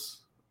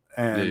 yells,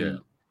 and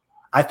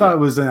I thought it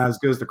wasn't as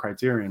good as the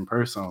Criterion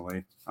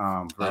personally.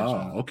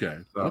 Okay,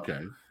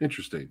 okay,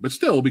 interesting. But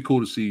still, it'd be cool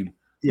to see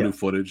new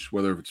footage,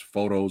 whether it's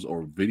photos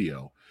or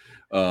video.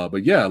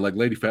 But yeah, like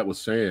Lady Fat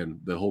was saying,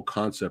 the whole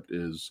concept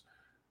is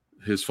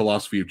his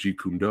philosophy of Jeet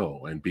Kune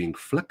Do and being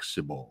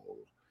flexible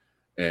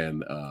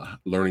and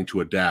learning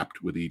to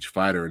adapt with each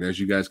fighter. And as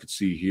you guys could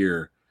see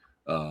here,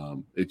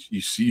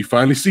 you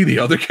finally see the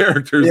other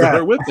characters that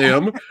are with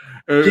him.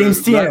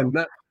 James Tien.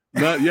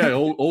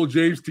 Old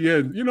James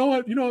Tien. You know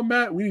what,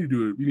 Matt? We need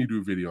to do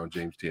a video on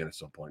James Tien at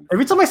some point.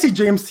 Every time I see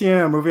James Tien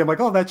in a movie, I'm like,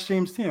 oh, that's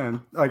James Tien.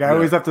 Like I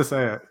always have to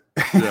say it.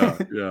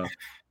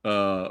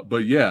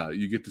 But yeah,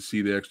 you get to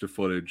see the extra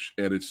footage,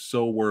 and it's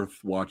so worth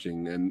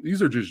watching. And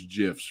these are just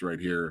GIFs right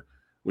here.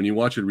 When you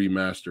watch it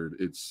remastered,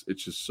 it's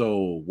just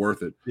so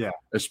worth it. Yeah,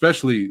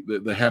 especially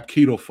the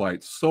Hapkido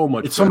fight. So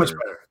much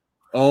better.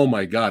 Oh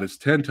my God, it's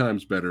 10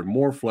 times better,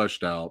 more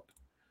fleshed out.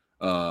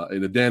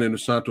 In the Dan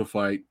Inosanto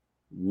fight,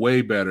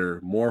 way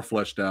better, more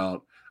fleshed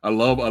out. I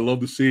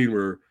love the scene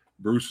where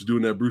Bruce is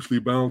doing that Bruce Lee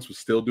bounce, but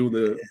still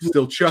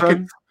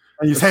chucking.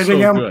 And he's hitting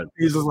him. Good.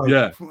 He's just like,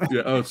 yeah.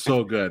 Oh, it's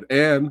so good.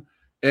 And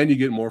you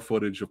get more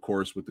footage, of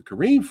course, with the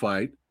Kareem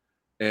fight.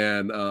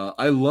 And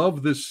I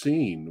love this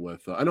scene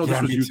with. I know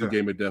this was used in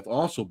Game of Death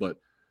also, but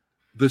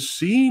the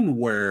scene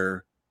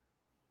where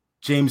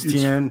James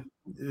Tien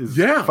is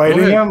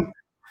fighting him.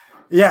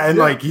 Yeah, and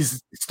like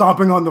he's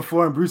stomping on the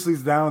floor and Bruce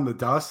Lee's down in the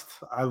dust.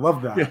 I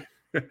love that.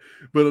 Yeah.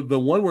 But the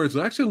one where it's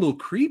actually a little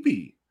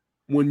creepy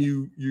when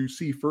you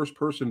see first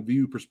person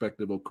view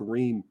perspective of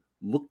Kareem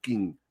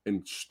looking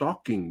and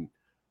stalking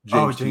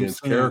James James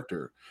Tien's Tien.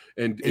 character,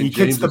 and he James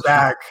kicks the is,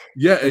 back.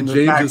 yeah, and the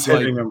James back's is like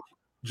hitting him.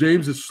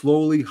 James is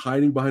slowly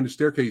hiding behind the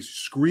staircase,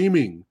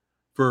 screaming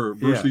for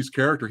Bruce Lee's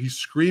character. He's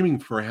screaming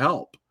for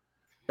help.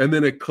 And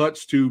then it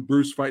cuts to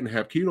Bruce fighting the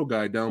Hapkido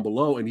guy down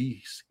below, and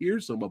he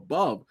hears him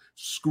above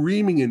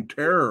screaming in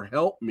terror,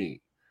 "Help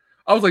me."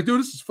 I was like, dude,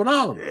 this is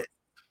phenomenal.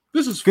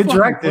 This is Good fucking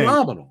directing.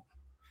 phenomenal.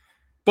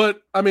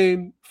 But, I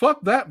mean,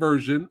 fuck that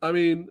version. I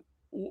mean,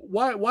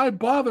 why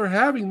bother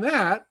having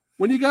that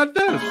when you got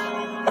this?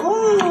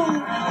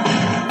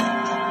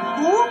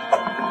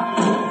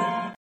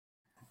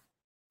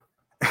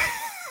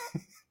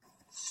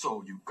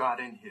 So you got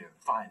in here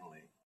finally.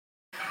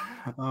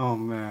 Oh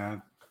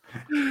man,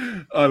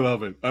 I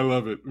love it. I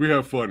love it. We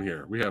have fun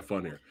here.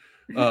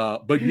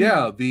 But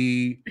yeah,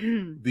 the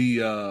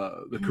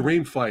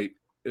Kareem fight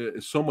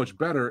is so much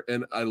better,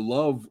 and I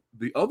love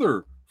the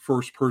other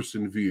first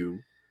person view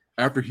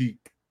after he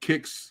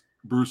kicks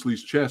Bruce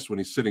Lee's chest when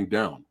he's sitting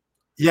down.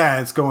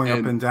 Yeah, it's going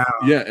up and down.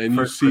 Yeah, and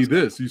you see person.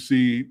 this. You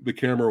see the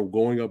camera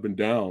going up and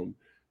down,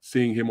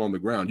 seeing him on the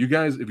ground. You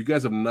guys, if you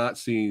guys have not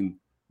seen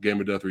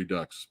Game of Death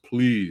Redux,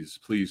 please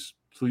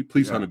hunt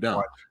it down.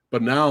 Watch.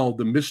 But now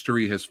the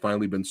mystery has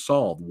finally been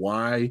solved.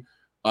 Why,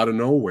 out of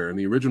nowhere, in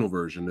the original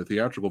version, the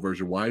theatrical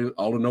version, why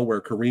out of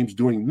nowhere Kareem's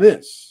doing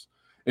this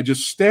and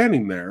just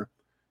standing there?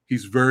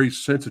 He's very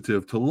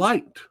sensitive to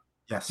light.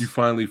 Yes, You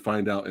finally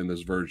find out in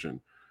this version.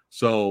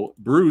 So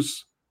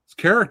Bruce's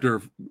character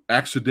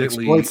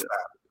accidentally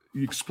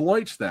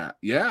exploits that.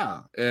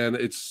 Yeah, and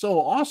it's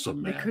so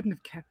awesome, man. They couldn't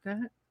have kept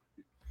that.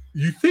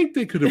 You think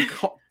they could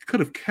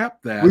have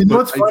kept that? You know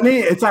what's funny?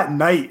 It's at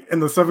night in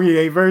the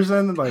 78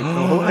 version. Like,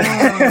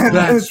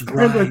 that's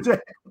right.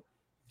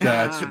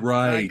 That's I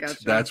right.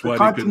 gotcha. That's the why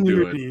they couldn't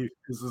do it. continuity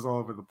is all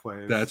over the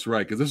place. That's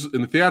right, because this is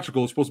in the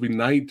theatrical. It's supposed to be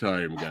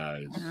nighttime,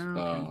 guys.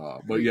 Okay.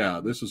 But yeah,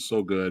 this is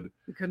so good.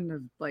 We couldn't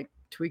have like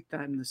tweaked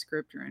that in the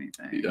script or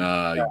anything.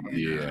 No.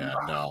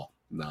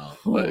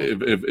 Oh,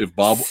 If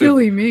Bob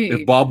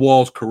if Bob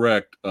Wall's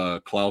correct,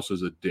 Klaus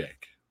is a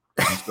dick.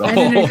 So, and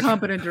an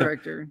incompetent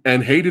director,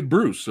 and hated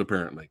Bruce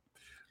apparently.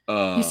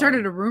 He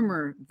started a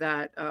rumor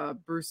that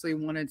Bruce Lee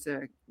wanted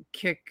to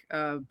kick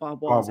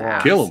Bob Wall's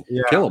ass, kill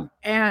him,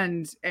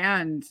 and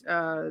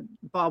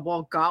Bob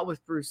Wall got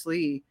with Bruce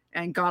Lee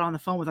and got on the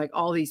phone with like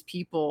all these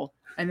people,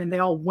 and then they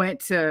all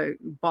went to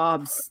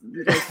Bob's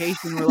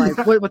vacation. We're like,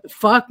 what the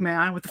fuck,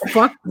 man? What the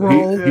fuck,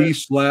 bro? He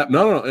slapped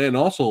and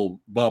also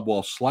Bob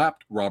Wall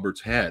slapped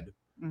Robert's head.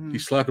 Mm-hmm. He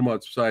slapped him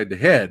outside the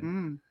head,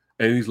 and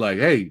he's like,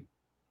 "Hey,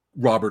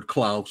 Robert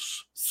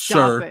Klaus,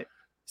 sir.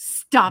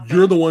 Stop it.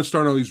 You're the one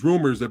starting all these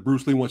rumors that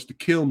Bruce Lee wants to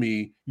kill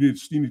me. You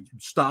need to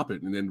stop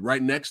it." And then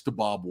right next to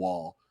Bob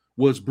Wall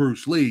was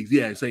Bruce Lee.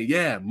 Yeah, saying,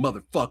 "Yeah,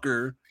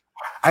 motherfucker."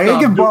 I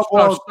gotta give Bob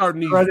Wall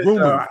starting these credit.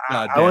 rumors.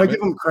 I want to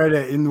give him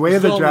credit. In Way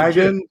of the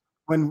Dragon,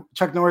 when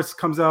Chuck Norris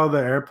comes out of the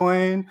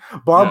airplane,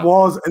 Bob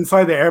Wall's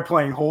inside the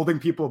airplane holding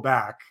people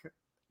back.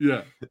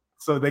 Yeah.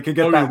 So they can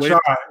get that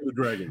shot. The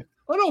Dragon.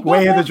 Oh no,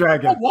 Way of the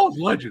Dragon. Bob Wall's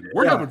legend.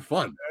 We're having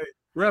fun.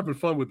 We're having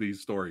fun with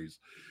these stories.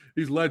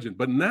 He's legend.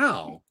 But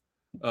now,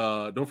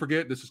 don't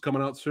forget, this is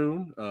coming out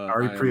soon.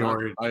 Already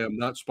pre-ordered. I am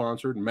not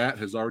sponsored. Matt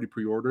has already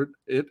pre-ordered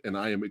it, and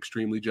I am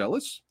extremely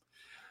jealous.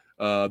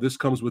 This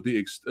comes with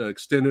the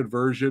extended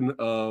version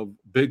of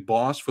Big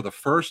Boss. For the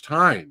first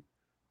time,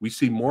 we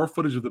see more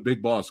footage of the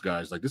Big Boss,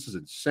 guys. Like, this is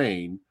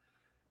insane.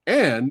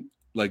 And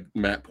like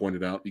Matt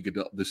pointed out, you get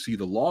to see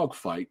the log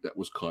fight that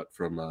was cut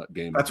from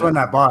Game. That's when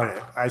I bought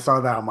it. I saw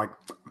that. I'm like,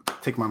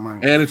 take my money.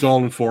 And it's all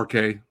in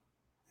 4K,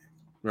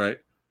 right?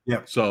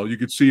 Yeah. So you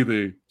could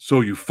see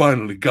so you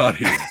finally got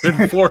here in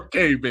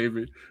 4K,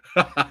 baby.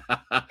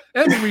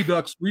 And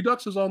the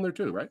Redux is on there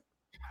too, right?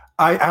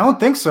 I don't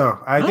think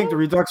so. I think the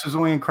Redux is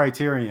only in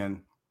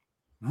Criterion.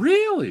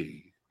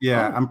 Really?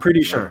 Yeah, I'm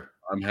pretty sure.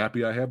 I'm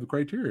happy I have the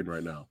Criterion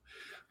right now.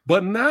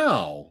 But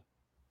now,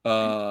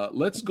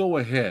 let's go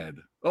ahead.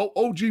 Oh,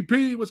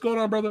 OGP, what's going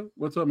on, brother?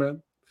 What's up,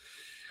 man?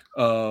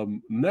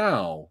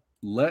 Now,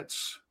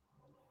 let's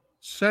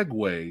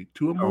segue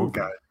to a movie.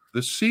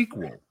 The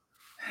sequel.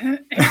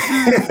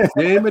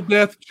 Game of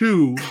Death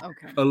 2,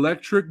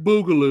 Electric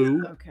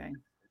Boogaloo. Okay.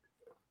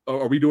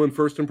 Are we doing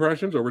first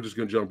impressions, or we're just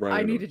going to jump right in?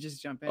 I need to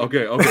just jump in.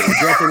 Okay,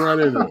 jumping right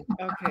in.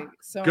 Okay,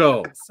 so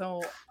go.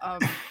 So,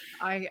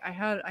 I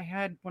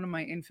had one of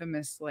my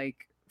infamous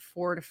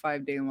 4 to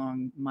 5 day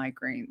long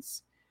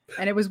migraines,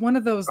 and it was one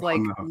of those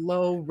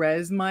low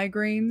res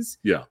migraines.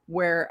 Yeah.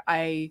 Where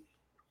I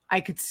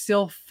could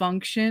still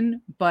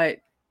function, but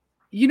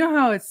you know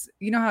how it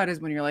is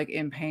when you're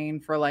in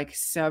pain for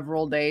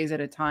several days at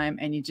a time,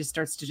 and it just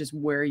starts to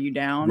wear you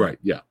down. Right.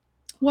 Yeah.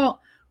 Well,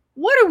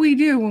 what do we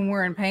do when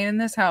we're in pain in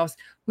this house?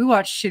 We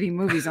watch shitty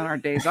movies on our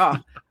days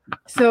off.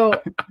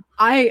 So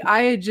I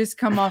had just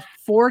come off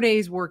 4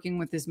 days working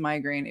with this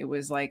migraine. It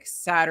was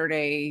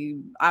Saturday.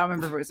 I don't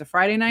remember if it was a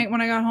Friday night when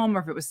I got home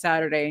or if it was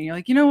Saturday. And you're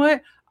like, you know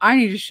what? I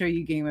need to show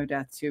you Game of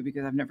Death 2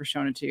 because I've never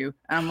shown it to you.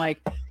 And I'm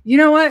like, you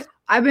know what?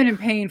 I've been in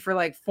pain for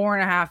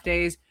 4.5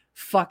 days.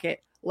 Fuck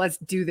it. Let's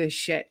do this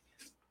shit.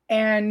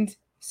 And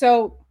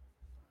so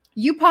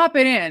you pop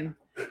it in,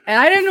 and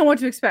I didn't know what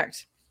to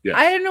expect. Yes.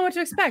 I didn't know what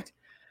to expect.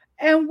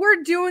 And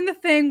we're doing the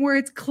thing where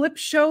it's clip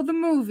show the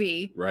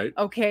movie. Right.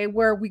 Okay,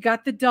 where we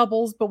got the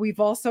doubles, but we've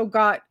also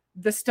got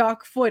the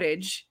stock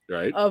footage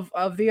Right. of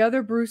the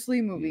other Bruce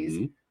Lee movies.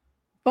 Mm-hmm.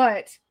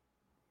 But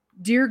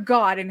dear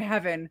God in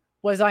heaven,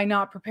 was I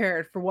not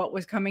prepared for what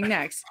was coming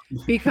next?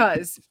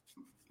 Because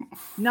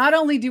not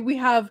only do we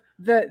have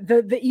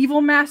the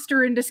evil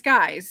master in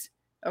disguise,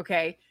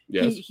 okay,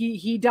 Yes.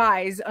 he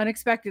dies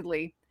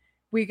unexpectedly.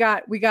 We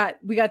got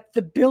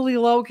the Billy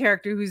Lowe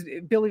character, who's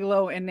Billy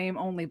Lowe in name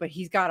only, but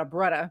he's got a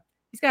Brutta.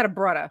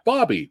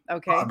 Bobby.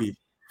 Okay. Bobby.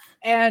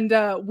 And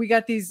we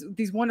got these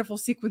wonderful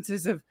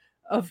sequences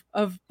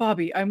of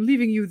Bobby. I'm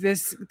leaving you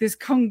this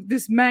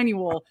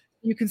manual.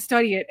 You can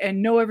study it and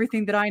know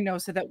everything that I know,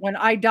 so that when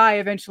I die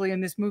eventually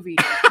in this movie,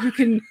 you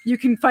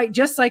can fight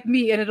just like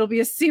me, and it'll be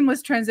a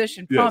seamless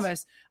transition. Yes.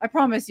 Promise. I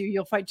promise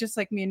you'll fight just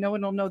like me, and no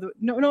one will know that.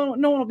 No one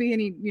will be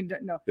any.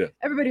 No. Yeah.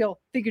 Everybody will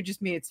think you're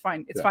just me. It's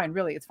fine. It's Yeah. fine.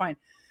 Really, it's fine.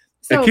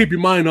 And So keep your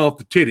mind off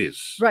the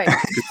titties. right,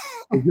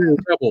 You're a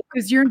rebel.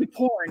 because you're into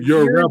porn.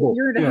 You're a rebel.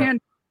 You're into Yeah.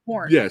 hand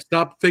porn. Yeah,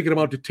 stop thinking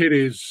about the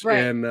titties Right.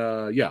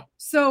 and yeah,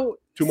 So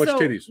too much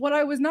titties. What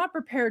I was not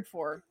prepared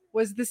for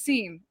was the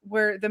scene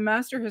where the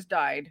master has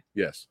died,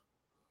 yes.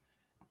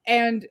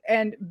 and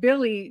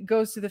Billy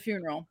goes to the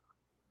funeral.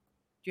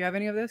 Do you have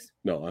any of this?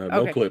 No, I have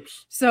Okay. no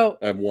clips. So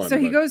I have one. So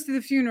he but- goes to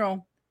the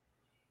funeral.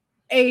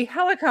 A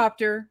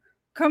helicopter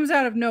comes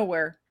out of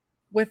nowhere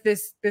with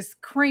this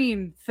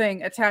crane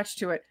thing attached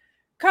to it.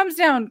 Comes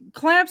down,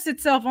 clamps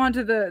itself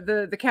onto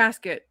the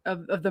casket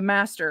of the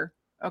master.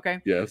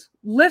 Okay. Yes.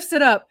 Lifts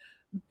it up.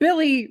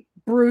 Billy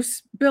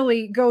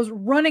goes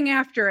running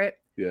after it,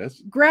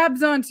 Yes.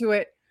 grabs onto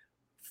it,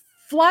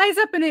 flies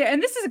up in it,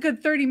 and this is a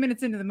good 30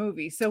 minutes into the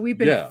movie. So we've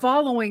been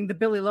following the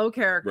Billy Lowe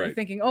character, Right.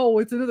 thinking, oh,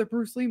 it's another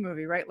Bruce Lee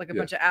movie, right? Like a Yeah.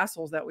 bunch of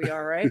assholes that we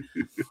are, right?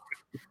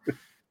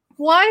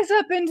 Flies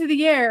up into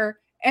the air,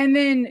 and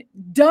then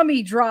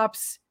dummy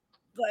drops.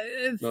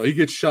 No, he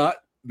gets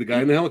shot. The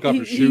guy in the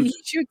helicopter He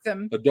shoots shoots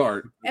him, a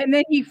dart. and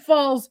then he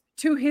falls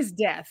to his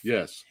death.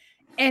 Yes.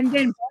 And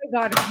then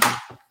by God,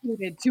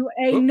 executed to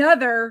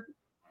another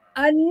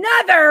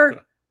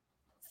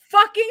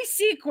fucking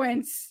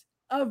sequence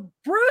of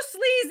Bruce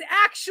Lee's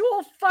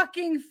actual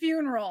fucking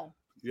funeral.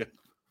 Yeah.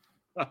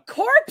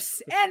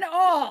 Corpse and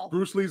all.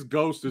 Bruce Lee's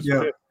ghost is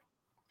Yeah.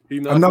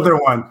 pissed. Another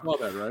one. Saw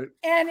that, right?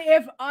 And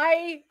if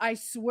I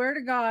swear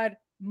to God,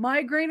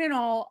 migraine and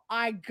all,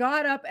 I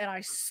got up and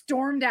I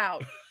stormed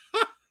out.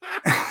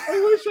 I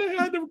wish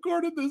I had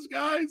recorded this,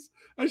 guys.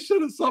 I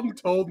should have. Something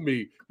told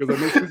me, because I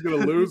knew she was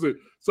going to lose it.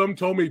 Some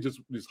told me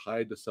just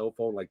hide the cell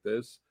phone like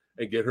this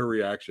and get her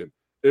reaction.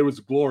 It was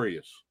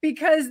glorious.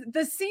 Because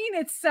the scene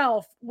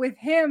itself with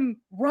him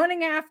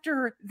running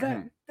after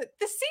the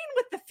scene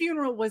with the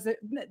funeral was a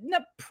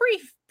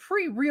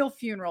pre real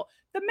funeral.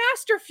 The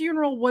master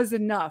funeral was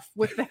enough,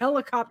 with the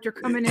helicopter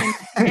coming in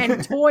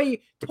and toy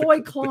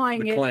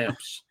clawing the it.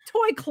 Clamps.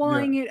 Toy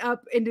clawing it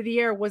up into the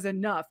air was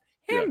enough.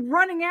 Him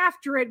running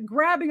after it,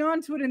 grabbing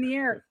onto it in the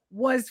air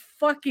was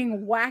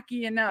fucking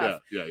wacky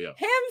enough. Yeah.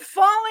 Him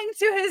falling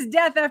to his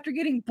death after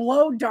getting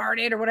blow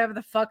darted or whatever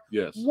the fuck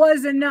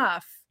was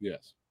enough.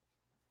 Yes.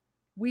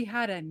 We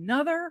had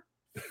another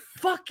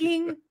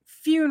fucking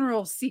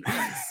funeral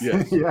sequence.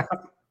 Yes. Yeah.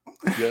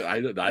 Yeah,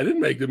 I didn't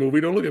make the movie.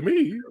 Don't look at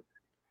me.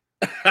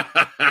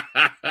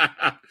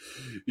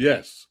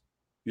 Yes.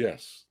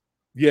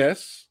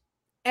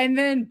 And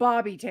then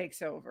Bobby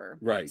takes over.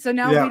 Right. So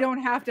now we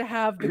don't have to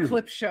have the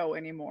clip show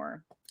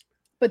anymore.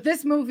 But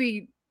this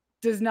movie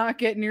does not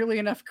get nearly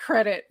enough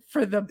credit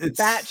for the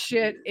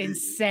batshit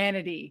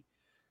insanity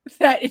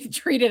that it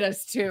treated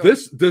us to.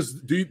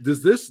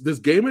 Does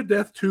Game of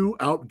Death 2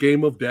 out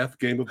Game of Death?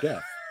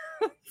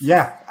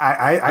 Yeah,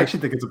 I actually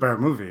think it's a better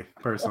movie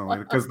personally,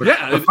 because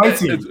the fight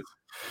scenes.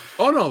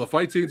 Oh no, the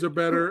fight scenes are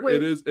better.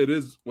 Wait, it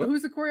is. What?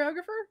 Who's the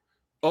choreographer?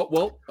 Oh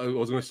well, I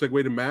was going to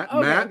segue to Matt.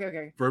 Okay, Matt,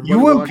 okay.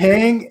 Yuan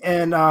Pang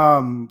and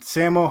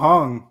Sammo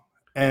Hung,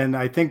 and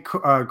I think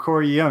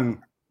Corey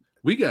Young.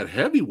 We got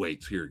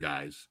heavyweights here,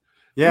 guys.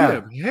 Yeah, we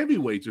have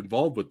heavyweights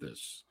involved with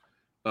this.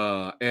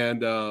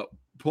 And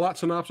plot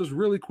synopsis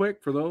really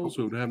quick for those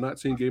who have not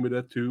seen Game of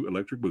Death 2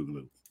 Electric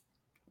Boogaloo.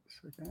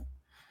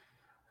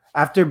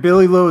 After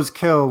Billy Lowe's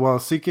kill while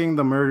seeking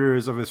the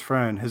murderers of his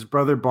friend, his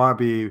brother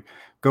Bobby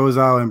goes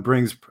out and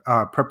brings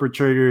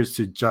perpetrators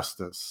to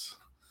justice.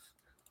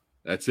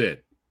 That's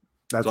it.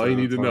 That's all you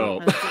need to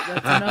know.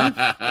 That's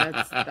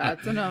enough.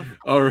 That's enough.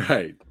 All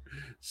right.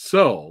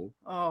 So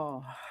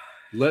Oh,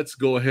 let's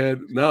go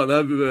ahead. No,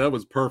 that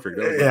was perfect.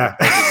 That was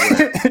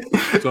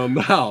Yeah. So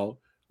now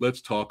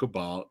let's talk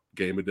about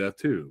Game of Death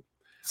 2.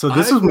 So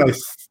this was my.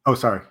 Oh,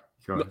 sorry.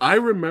 Go ahead. I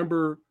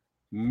remember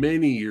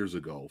many years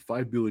ago,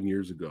 5 billion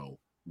years ago,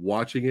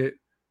 watching it,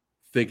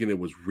 thinking it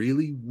was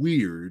really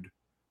weird,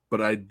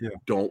 but I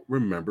don't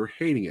remember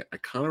hating it. I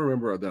kind of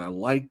remember that I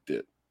liked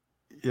it.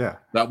 Yeah.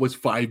 That was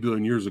 5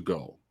 billion years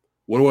ago.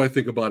 What do I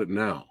think about it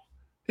now?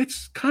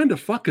 It's kind of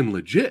fucking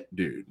legit,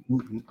 dude.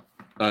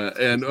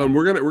 And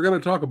we're gonna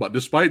talk about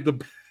despite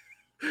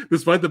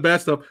the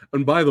bad stuff.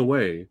 And by the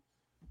way,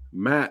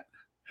 Matt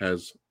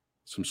has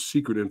some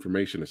secret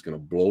information that's going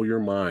to blow your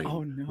mind.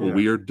 Oh, no. When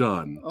we are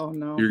done. Oh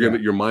no.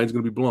 Your mind's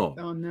going to be blown.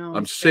 Oh no.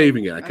 I'm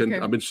saving it. Okay.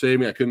 I've been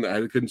saving it.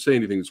 I couldn't say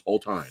anything this whole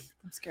time.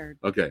 I'm scared.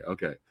 Okay.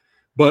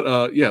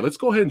 But let's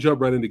go ahead and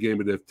jump right into Game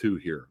of Death 2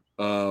 here.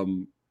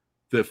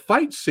 The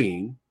fight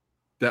scene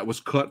that was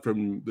cut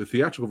from the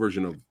theatrical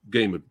version of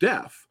Game of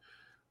Death,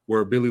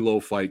 where Billy Lowe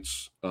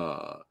fights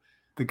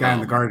the guy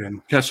in the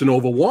garden,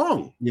 Casanova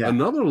Wong, Yeah.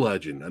 another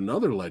legend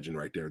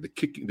right there.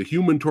 The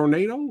human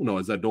tornado? No,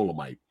 is that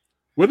Dolomite?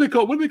 What do they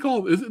call?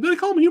 Do they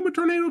call him Human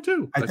Tornado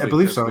too? I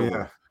believe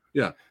so.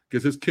 Yeah,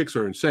 because his kicks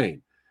are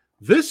insane.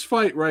 This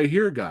fight right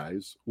here,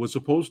 guys, was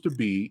supposed to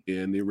be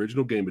in the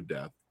original Game of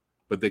Death,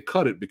 but they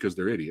cut it because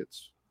they're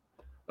idiots.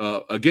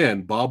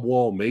 Again, Bob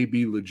Wall may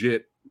be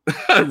legit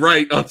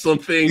right on some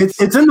things.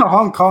 It's in the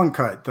Hong Kong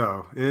cut,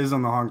 though. It is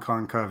on the Hong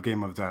Kong cut of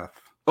Game of Death.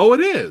 Oh, it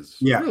is?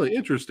 Yeah. Really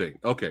interesting.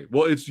 Okay.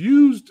 Well, it's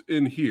used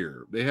in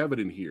here. They have it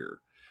in here.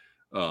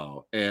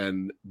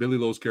 And Billy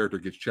Lowe's character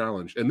gets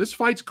challenged. And this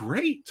fight's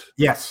great.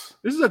 Yes.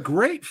 This is a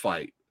great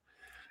fight.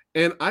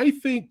 And I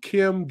think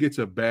Kim gets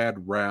a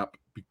bad rap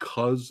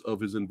because of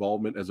his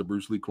involvement as a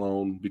Bruce Lee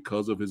clone,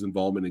 because of his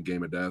involvement in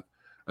Game of Death.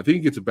 I think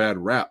he gets a bad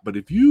rap. But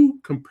if you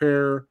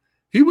compare,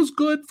 he was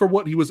good for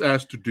what he was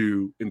asked to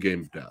do in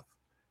Game of Death.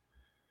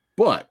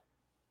 But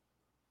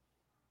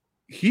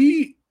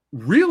he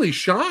really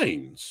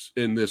shines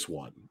in this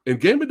one. In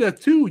Game of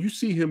Death 2, you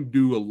see him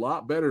do a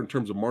lot better in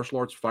terms of martial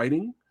arts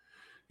fighting.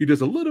 He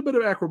does a little bit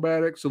of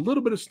acrobatics, a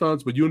little bit of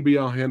stunts, but Yuen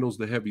Biao handles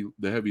the heavy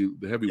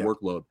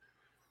workload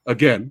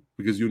again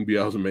because Yuen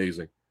Biao is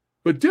amazing.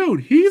 But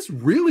dude, he's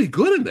really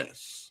good in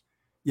this.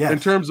 Yes. In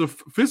terms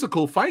of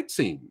physical fight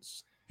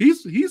scenes,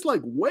 he's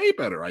like way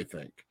better, I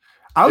think.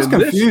 I was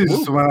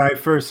confused when I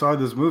first saw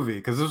this movie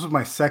because this was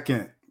my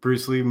second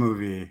Bruce Lee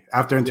movie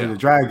after Enter the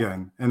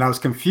Dragon, and I was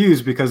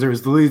confused because there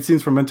was deleted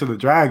scenes from Enter the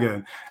Dragon.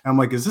 And I'm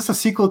like, is this a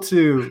sequel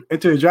to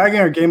Enter the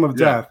Dragon or Game of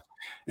Death?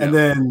 And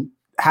then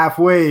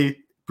halfway,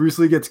 Bruce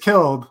Lee gets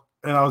killed,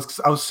 and I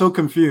was so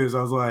confused.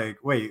 I was like,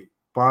 wait,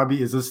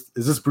 Bobby, is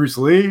this Bruce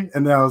Lee?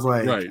 And then I was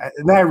like,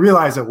 and then I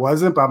realized it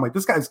wasn't, but I'm like,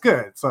 this guy's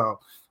good, so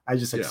I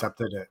just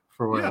accepted it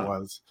for what it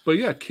was. But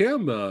yeah,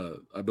 Kim,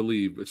 I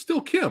believe it's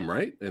still Kim,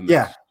 right? And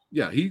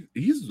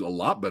he's a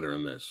lot better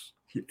in this.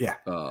 Yeah.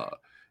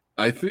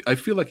 I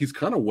feel like he's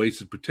kind of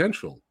wasted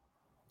potential.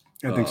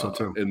 I think so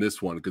too in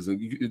this one because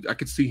I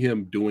could see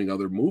him doing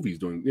other movies,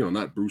 doing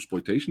not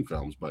Bruceploitation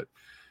films, but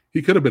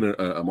he could have been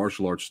a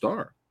martial arts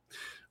star.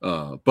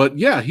 But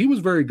yeah, he was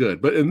very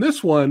good. But in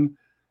this one,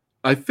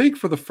 I think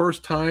for the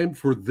first time,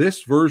 for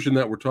this version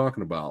that we're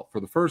talking about,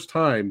 for the first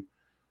time,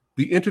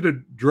 the Enter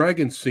the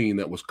Dragon scene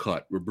that was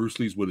cut where Bruce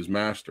Lee's with his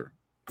master.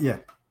 Yeah.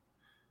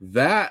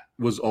 That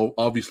was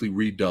obviously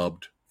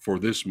redubbed for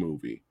this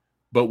movie.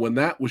 But when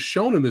that was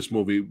shown in this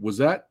movie, was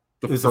that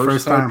the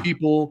first time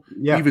people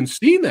even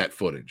seen that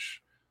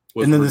footage?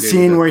 And then the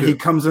scene where he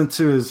comes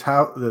into his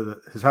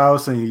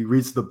house and he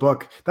reads the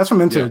book, that's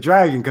from Enter the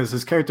Dragon, because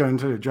his character in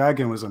Enter the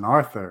Dragon was an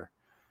Arthur.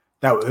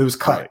 That it was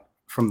cut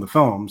from the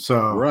film.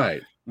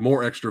 So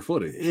more extra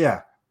footage.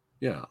 Yeah.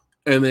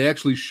 And they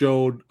actually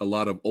showed a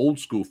lot of old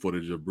school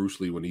footage of Bruce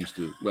Lee when he used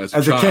to as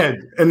a kid,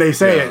 and they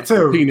say it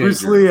too.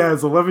 Bruce Lee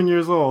as 11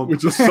 years old,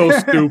 which is so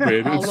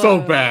stupid. It's so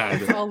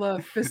bad. It's all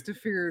a fist of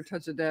fear,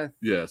 touch of death.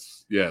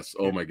 Yes.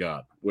 Oh my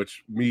God.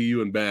 Which me,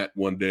 you, and Matt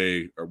one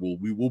day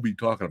we will be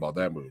talking about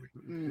that movie.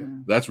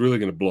 That's really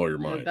going to blow your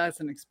mind.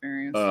 That's an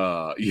experience.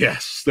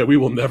 Yes, that we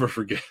will never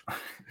forget.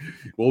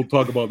 We'll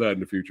talk about that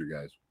in the future,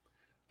 guys.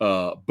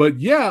 But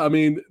yeah, I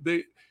mean,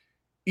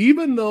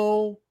 even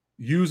though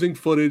using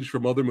footage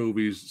from other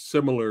movies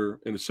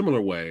in a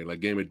similar way,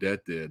 like Game of Death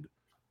did,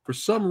 for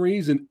some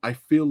reason, I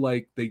feel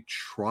like they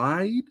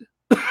tried.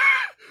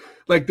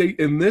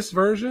 In this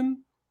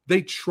version,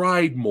 they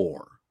tried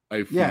more.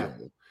 I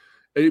feel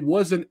it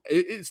wasn't.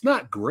 It's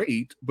not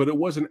great, but it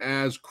wasn't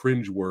as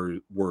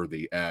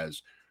cringe-worthy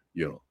as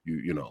you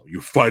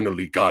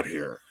finally got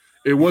here.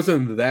 It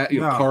wasn't that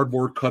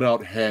cardboard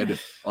cutout head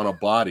on a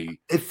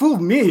body. It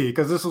fooled me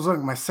because this was like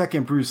my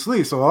second Bruce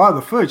Lee, so a lot of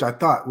the footage I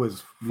thought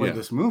was for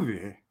this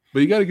movie.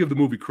 But you got to give the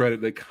movie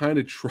credit; they kind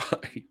of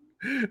tried.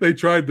 They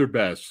tried their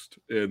best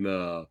in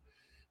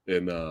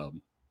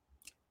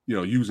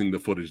using the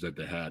footage that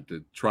they had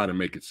to try to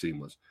make it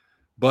seamless.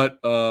 But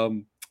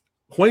Huang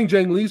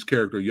Zhang Li's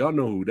character, y'all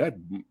know who that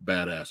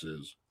badass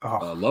is.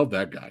 Love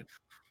that guy.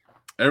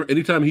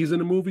 Anytime he's in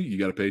a movie, you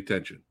got to pay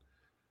attention.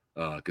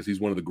 Because he's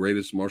one of the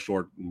greatest martial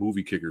art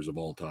movie kickers of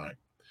all time.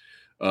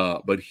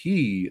 But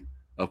he,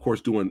 of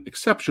course, doing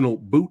exceptional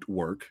boot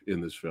work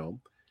in this film.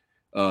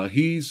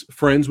 He's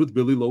friends with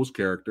Billy Lowe's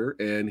character,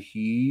 and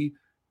he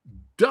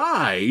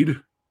died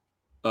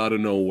out of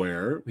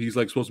nowhere. He's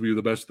like supposed to be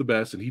the best of the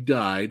best, and he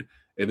died.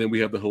 And then we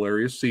have the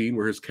hilarious scene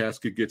where his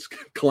casket gets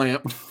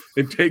clamped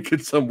and taken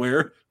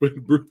somewhere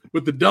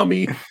with the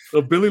dummy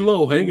of Billy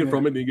Lowe hanging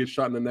from it, and he gets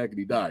shot in the neck and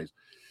he dies.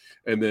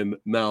 And then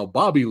now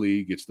Bobby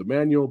Lee gets the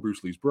manual,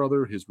 Bruce Lee's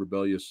brother, his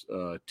rebellious,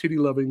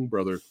 titty-loving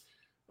brother,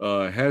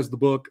 has the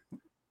book,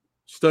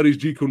 studies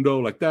Jeet Kune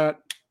Do like that,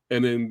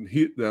 And then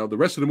now the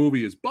rest of the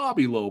movie is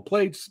Bobby Lowe,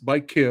 played by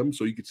Kim,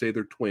 so you could say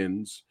they're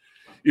twins,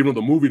 even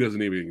though the movie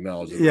doesn't even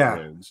acknowledge they're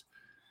twins.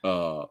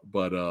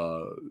 But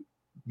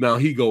now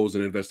he goes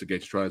and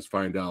investigates, tries to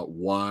find out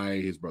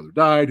why his brother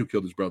died, who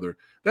killed his brother.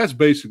 That's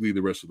basically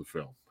the rest of the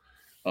film.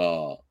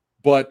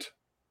 But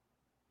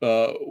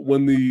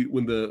when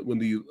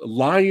the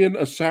lion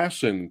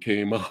assassin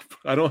came up,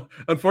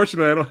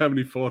 unfortunately I don't have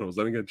any photos.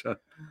 I didn't get a chance.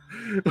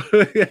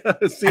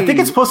 I think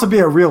it's supposed to be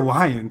a real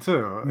lion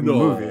too in the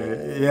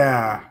movie.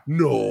 Yeah.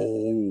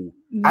 No.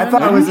 I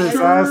thought it was an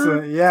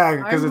assassin. Yeah,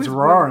 because it's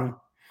roaring.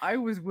 I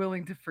was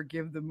willing to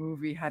forgive the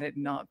movie had it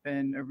not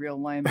been a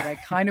real lion, but I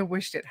kind of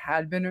wished it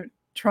had been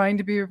trying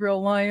to be a real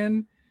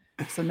lion.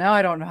 So now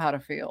I don't know how to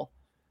feel.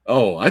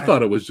 Oh, I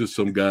thought it was just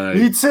some guy.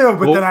 Me too,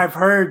 but then I've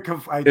heard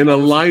in a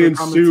lion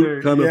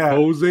suit, kind of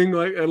posing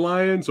like a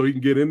lion, so he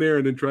can get in there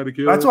and then try to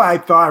kill. That's what I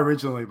thought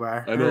originally, but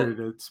I heard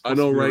it's. I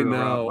know right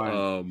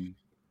now.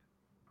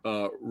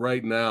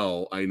 Right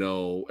now, I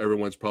know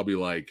everyone's probably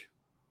like,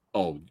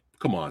 "Oh,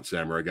 come on,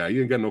 samurai guy,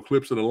 you ain't got no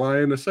clips of the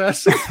lion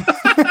assassin."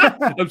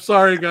 I'm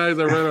sorry, guys,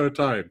 I ran out of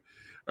time.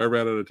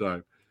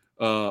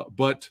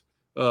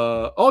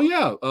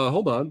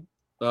 Hold on.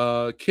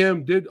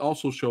 Kim did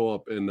also show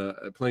up in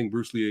playing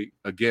Bruce Lee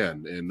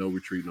again in No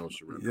Retreat, No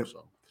Surrender. Yep.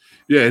 So,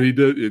 yeah, and he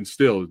did, and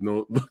still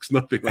looks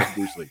nothing like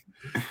Bruce Lee.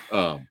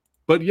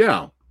 But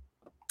yeah,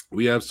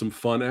 we have some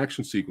fun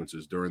action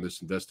sequences during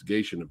this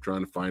investigation of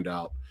trying to find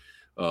out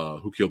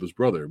who killed his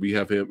brother. We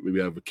have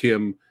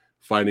Kim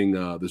fighting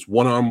this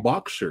one-armed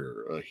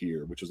boxer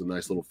here, which is a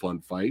nice little fun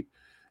fight.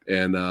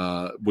 And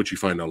which you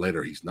find out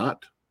later, he's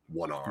not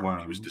one-armed.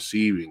 Wow. He was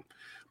deceiving.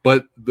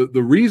 But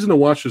the reason to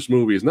watch this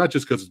movie is not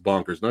just because it's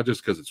bonkers, not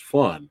just because it's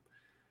fun,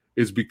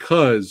 is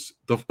because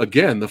the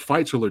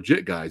fights are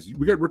legit, guys.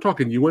 We're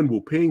talking Yuen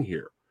Wu-Ping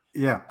here.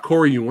 Yeah,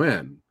 Corey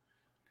Yuen.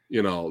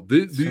 You know,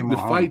 the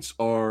fights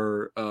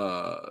are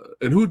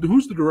and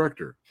who's the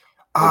director?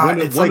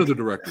 One of the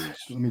directors.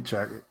 Let me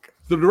check.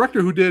 The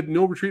director who did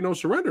No Retreat, No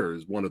Surrender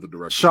is one of the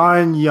directors.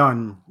 Sean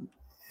Yun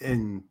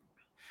and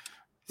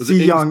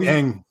Si Young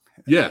Eng.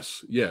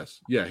 Yes, yeah,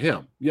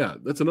 him. Yeah,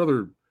 that's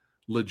another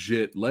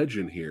legit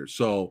legend here.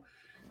 So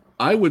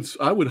I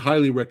would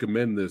highly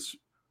recommend this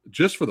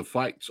just for the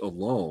fights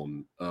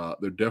alone.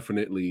 They're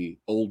definitely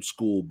old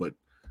school, but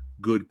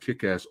good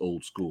kick-ass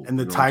old school. And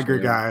the tiger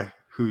guy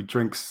who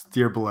drinks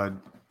deer blood.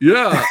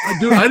 Yeah,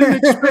 dude, I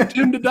didn't expect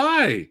him to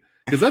die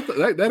because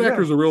that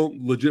actor is a real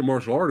legit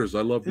martial artist.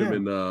 I loved him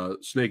in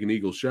Snake and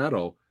Eagle's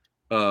Shadow.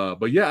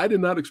 But yeah, I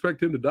did not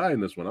expect him to die in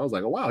this one. I was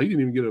like, oh, wow, he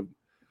didn't even get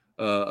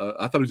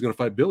I thought he was going to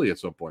fight Billy at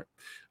some point.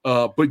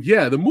 But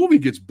yeah, the movie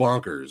gets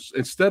bonkers.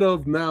 Instead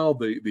of now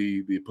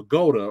the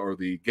pagoda or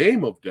the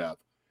game of death,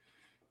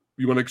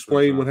 you want to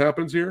explain what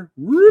happens here?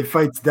 He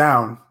fights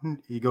down.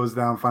 He goes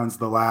down, finds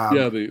the lab.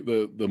 Yeah,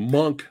 the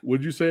monk. What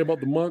did you say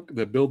about the monk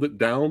that build it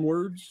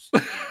downwards?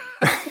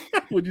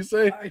 What'd you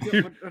say?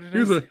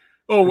 Here's a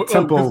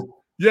temple.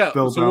 Yeah,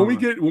 so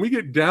when we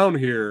get down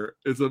here,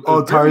 it's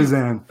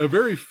Tarzan, a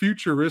very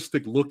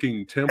futuristic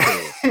looking temple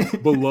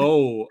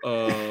below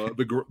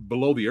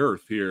the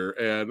earth here,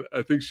 and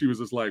I think she was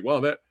just like, wow,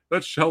 that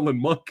Shaolin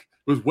monk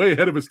was way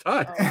ahead of his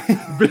time,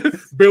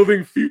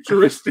 building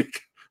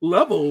futuristic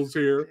levels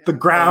here. The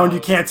ground, you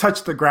can't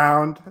touch the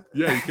ground.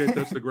 Yeah, you can't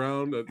touch the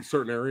ground at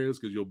certain areas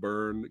because you'll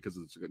burn because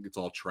it's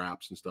all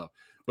traps and stuff.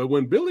 But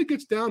when Billy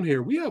gets down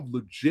here, we have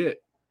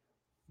legit,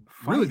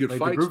 really good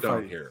fights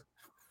down here.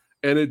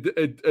 And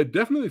it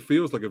definitely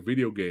feels like a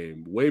video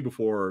game way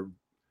before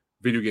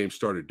video games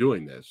started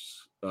doing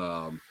this.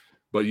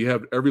 But you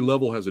have every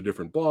level has a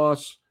different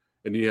boss,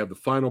 and you have the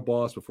final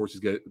boss before she's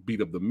get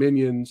beat up the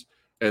minions.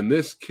 And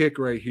this kick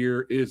right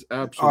here is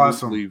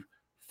absolutely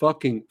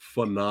fucking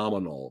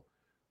phenomenal.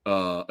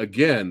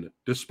 Again,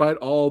 despite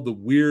all the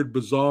weird,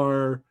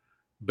 bizarre,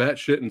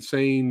 batshit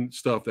insane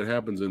stuff that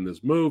happens in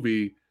this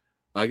movie,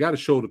 I got to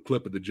show the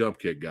clip of the jump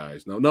kick,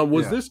 guys. Now,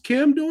 was this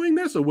Kim doing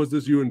this, or was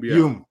this Yuen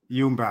Biao?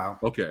 Yuen Biao.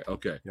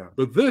 Okay. Yeah.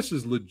 But this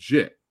is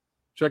legit.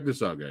 Check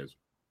this out, guys.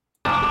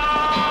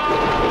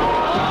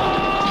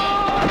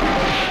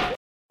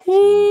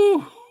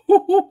 Woo!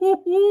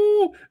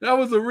 That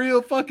was a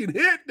real fucking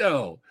hit,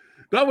 though.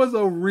 That was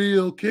a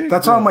real kick.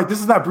 That's why I'm like,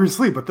 this is not Bruce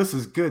Lee, but this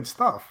is good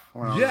stuff.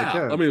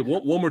 I mean,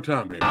 one more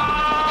time, baby.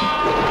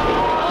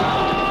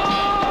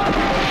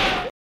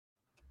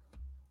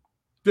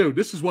 Dude,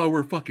 this is why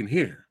we're fucking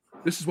here.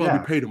 This is why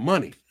we pay the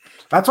money.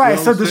 That's why I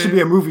said this should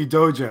be a movie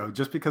dojo,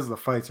 just because the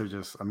fights are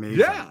just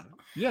amazing.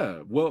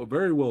 Yeah. Well,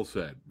 very well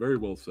said. Very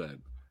well said.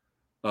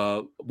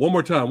 One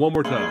more time.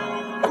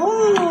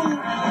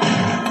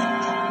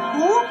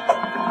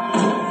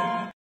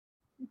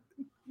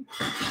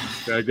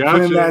 I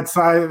got you. That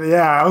side,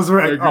 I was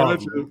right.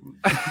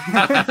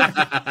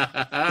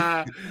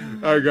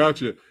 I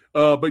got you.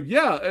 But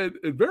yeah,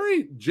 a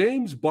very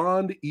James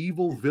Bond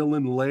evil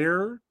villain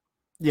lair.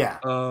 Yeah.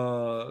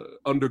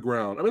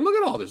 Underground. I mean, look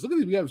at all this. Look at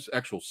these. We have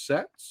actual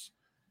sets.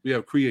 We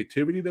have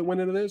creativity that went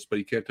into this, but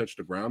you can't touch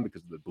the ground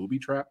because of the booby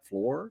trap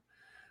floor.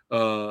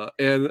 I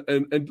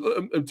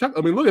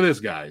mean, look at this,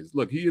 guys.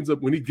 Look, he ends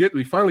up when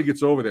he finally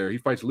gets over there. He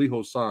fights Lee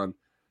Ho-san,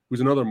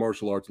 who's another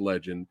martial arts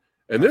legend.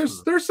 And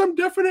there's some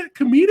definite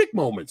comedic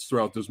moments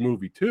throughout this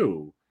movie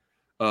too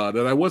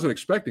that I wasn't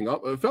expecting.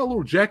 It felt a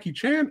little Jackie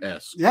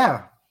Chan-esque.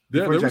 Yeah.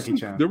 There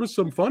was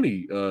some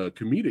funny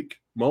comedic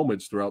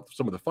moments throughout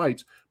some of the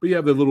fights, but you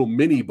have the little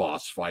mini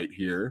boss fight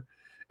here.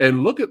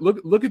 And look at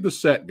the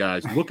set,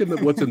 guys. Look at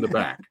what's in the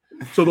back.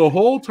 So the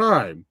whole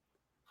time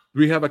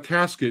we have a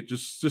casket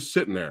just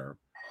sitting there.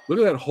 Look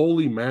at that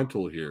holy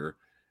mantle here.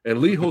 And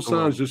Lee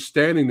Ho-san's just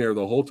standing there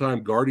the whole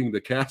time guarding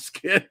the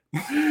casket.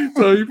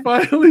 So he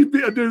finally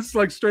it's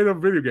like straight up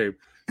video game.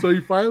 So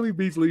he finally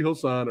beats Lee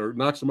Ho-san or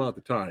knocks him out at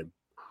the time.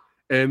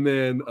 And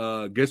then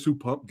guess who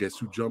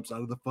jumps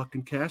out of the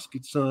fucking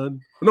casket,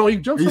 son? No, he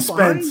jumps up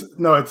behind.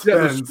 No, it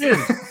spins.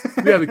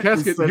 Yeah, the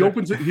casket. He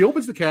opens it. He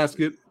opens the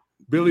casket.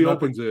 Billy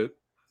opens it.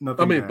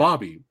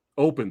 Bobby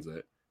opens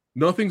it.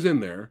 Nothing's in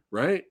there,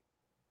 right?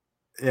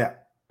 Yeah.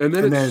 And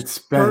then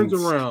it turns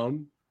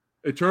around.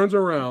 It turns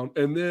around,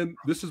 and then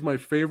this is my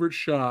favorite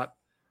shot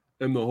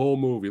in the whole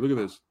movie. Look at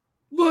this.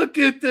 Look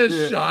at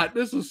this shot.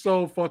 This is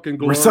so fucking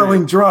glorious. We're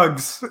selling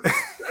drugs.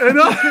 And,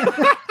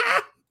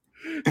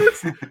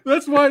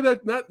 that's why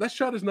that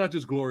shot is not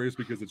just glorious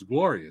because it's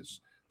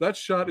glorious. That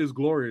shot is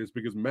glorious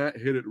because Matt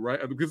hit it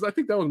right. Because I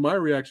think that was my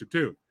reaction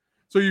too.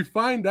 So you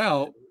find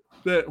out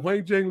that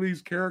Huang Zhang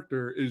Li's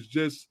character is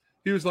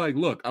he was like,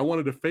 look, I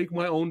wanted to fake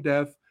my own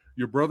death.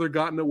 Your brother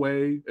got in the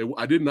way.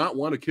 I did not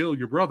want to kill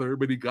your brother,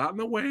 but he got in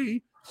the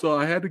way. So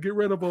I had to get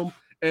rid of him.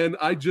 And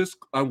I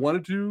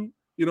wanted to,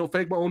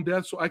 fake my own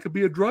death so I could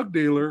be a drug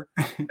dealer.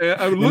 And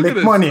I look at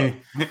this.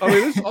 Money. I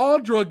mean, all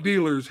drug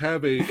dealers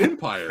have an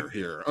empire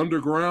here,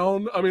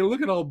 underground. I mean,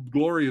 look at how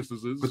glorious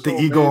this is. With the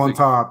ego on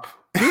top.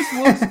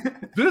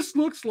 This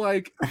looks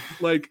like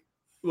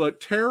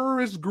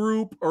terrorist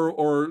group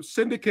or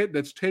syndicate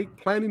that's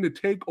planning to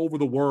take over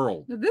the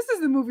world. Now, this is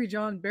the movie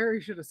John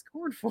Barry should have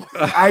scored for.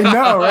 I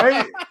know,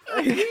 right?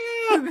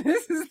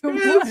 This is the one,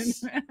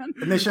 man.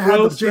 And they should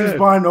have the James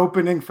Bond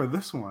opening for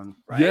this one.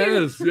 Right?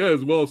 Yes,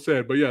 well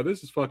said. But yeah,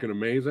 this is fucking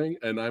amazing,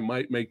 and I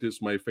might make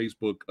this my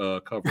Facebook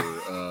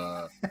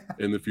cover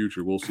in the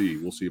future. We'll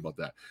see about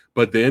that.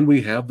 But then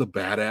we have the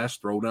badass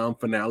throwdown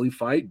finale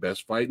fight,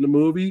 best fight in the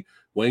movie.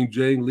 Huang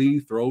Zhang Li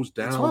throws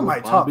down. It's one of my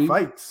top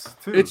fights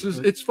too.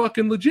 It's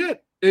fucking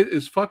legit. It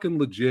is fucking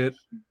legit.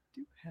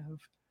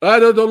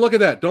 Don't look at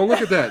that. Don't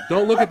look at that.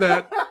 Don't look at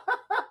that.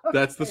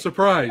 That's the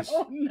surprise.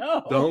 Oh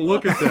no! Don't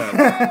look at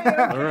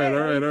that. All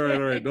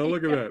right. Don't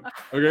look at that.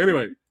 Okay.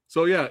 Anyway,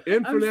 so yeah,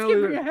 in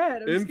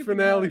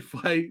finale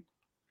fight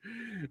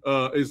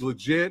is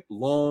legit,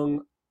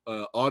 long,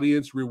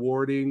 audience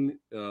rewarding,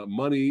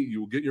 money.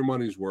 You will get your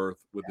money's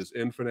worth with this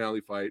in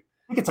finale fight.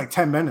 I think it's like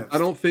 10 minutes. I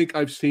don't think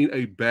I've seen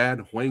a bad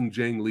Huang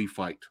Zhang Li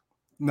fight.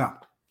 No.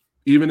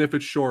 Even if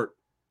it's short,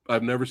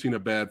 I've never seen a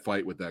bad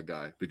fight with that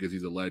guy because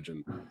he's a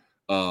legend.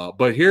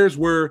 But here's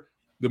where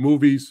the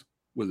movie's,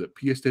 was it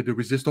Pièce de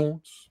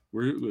Résistance?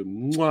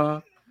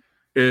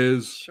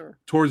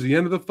 Towards the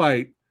end of the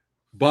fight,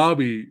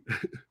 Bobby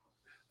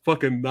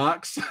fucking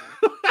knocks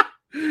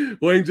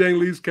Huang Zhang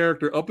Li's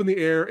character up in the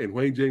air, and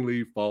Huang Zhang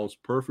Li falls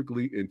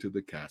perfectly into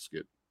the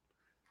casket.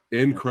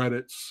 In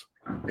credits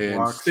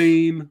and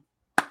scene.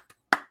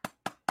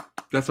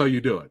 That's how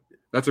you do it.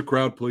 That's a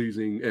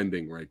crowd-pleasing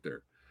ending right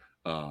there.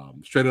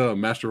 Straight out of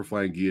Master of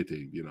Flying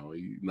Guillotine.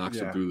 He knocks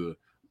him through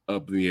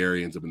up in the air,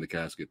 ends up in the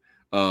casket.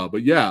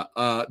 But yeah,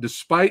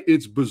 despite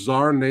its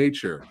bizarre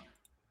nature,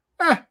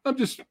 I'm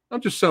just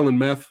selling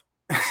meth.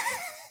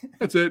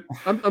 That's it.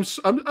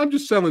 I'm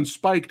just selling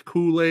spiked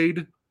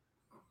Kool-Aid.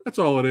 That's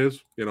all it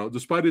is.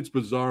 Despite its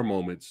bizarre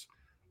moments,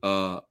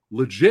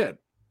 legit.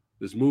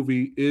 This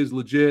movie is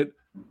legit.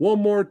 One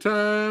more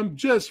time,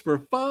 just for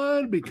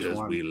fun, because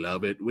we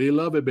love it. We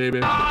love it, baby.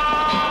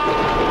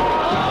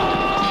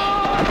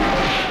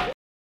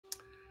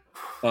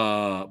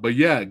 But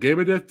yeah, Game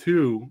of Death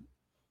 2,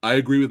 I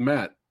agree with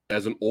Matt.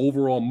 As an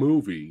overall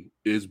movie,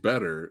 is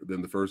better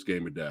than the first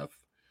Game of Death.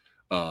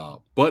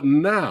 But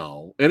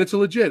now, and it's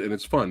legit and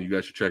it's fun. You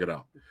guys should check it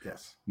out.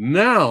 Yes.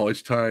 Now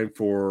it's time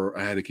for,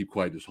 I had to keep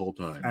quiet this whole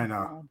time. I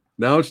know.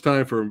 Now it's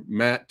time for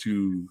Matt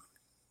to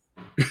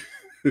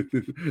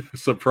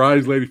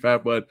surprise Lady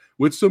Phatblood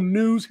with some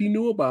news he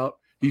knew about.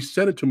 He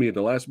sent it to me at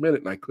the last minute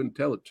and I couldn't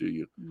tell it to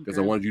you because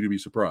I wanted you to be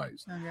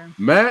surprised. Okay.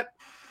 Matt,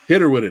 hit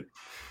her with it.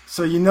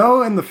 So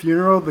in the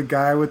funeral, the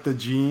guy with the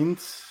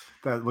jeans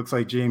that looks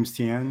like James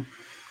Tien,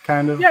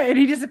 kind of. Yeah, and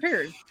he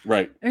disappeared.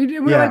 Right. And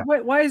we're like,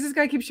 why does this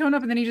guy keep showing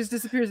up and then he just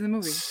disappears in the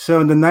movie?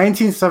 So in the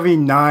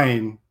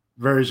 1979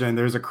 version,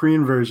 there's a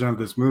Korean version of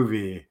this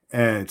movie,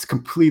 and it's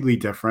completely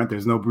different.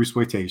 There's no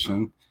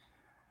Bruceploitation.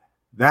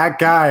 That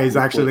guy is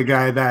actually the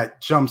guy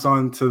that jumps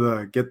on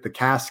to get the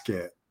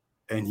casket,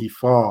 and he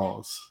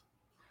falls.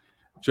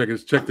 Check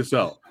this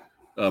out.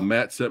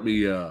 Matt sent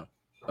me a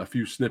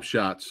few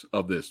snapshots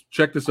of this.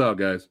 Check this out,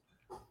 guys.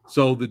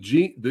 So the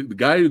jean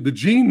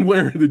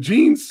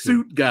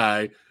suit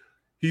guy,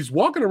 he's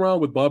walking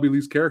around with Bobby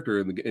Lee's character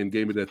in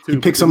Game of Death 2. He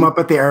picks him up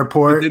at the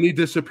airport. And then he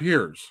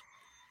disappears.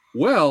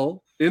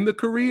 Well, in the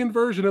Korean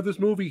version of this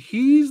movie,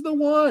 he's the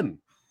one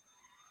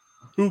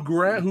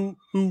who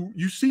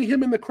you see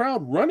him in the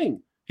crowd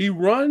running. He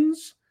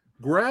runs,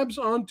 grabs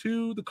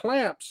onto the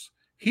clamps.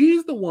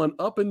 He's the one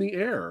up in the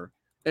air,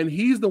 and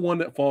he's the one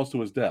that falls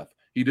to his death.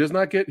 He does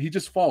not get, he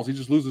just falls. He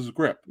just loses his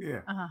grip.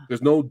 Yeah.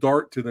 There's no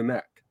dart to the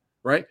neck,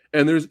 right?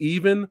 And there's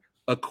even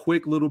a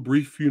quick little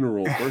brief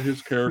funeral for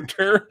his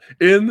character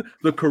in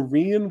the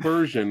Korean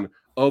version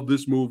of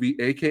this movie,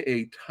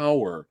 aka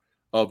Tower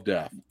of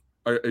Death.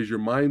 Is your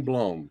mind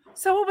blown?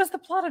 So what was the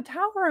plot of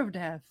Tower of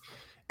Death?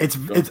 It's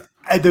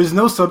there's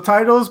no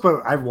subtitles,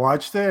 but I've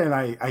watched it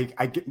and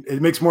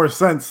it makes more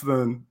sense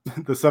than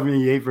the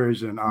 78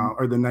 version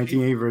or the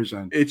 1980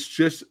 version. It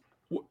starts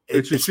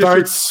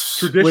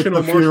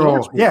traditional with the funeral. martial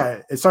arts.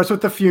 Yeah, it starts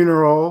with the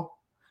funeral.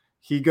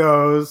 He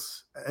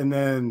goes, and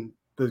then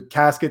the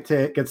casket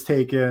gets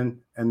taken,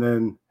 and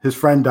then his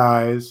friend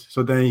dies.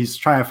 So then he's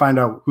trying to find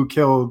out who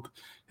killed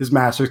his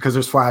masters because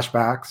there's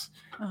flashbacks.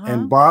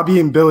 And Bobby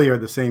and Billy are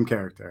the same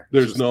character.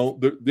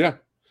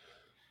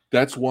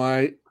 That's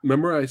why.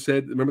 Remember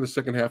the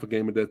second half of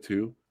Game of Death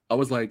 2? I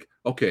was like,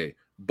 okay,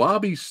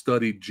 Bobby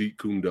studied Jeet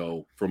Kune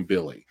Do from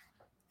Billy.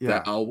 Yeah.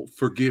 That I'll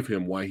forgive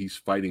him why he's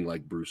fighting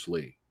like Bruce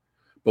Lee.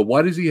 But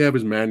why does he have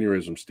his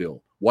mannerism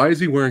still? Why is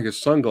he wearing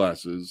his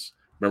sunglasses?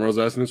 Remember I was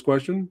asking this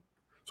question?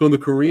 So in the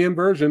Korean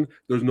version,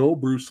 there's no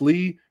Bruce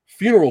Lee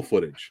funeral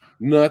footage.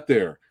 Not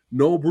there.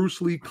 No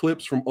Bruce Lee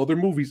clips from other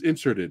movies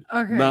inserted.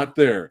 Okay. Not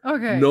there.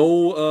 Okay.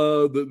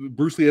 No the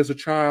Bruce Lee as a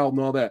child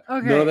and all that.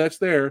 Okay. None of that's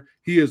there.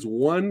 He is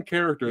one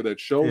character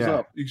that shows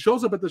up. He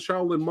shows up at the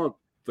Shaolin monk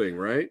thing,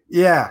 right?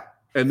 Yeah.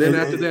 And then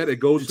after that, it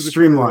goes to the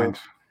streamlined.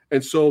 funeral.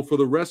 And so for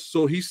the rest,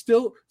 so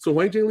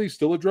Wang Jing-Li's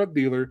still a drug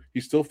dealer.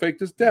 He still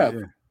faked his death.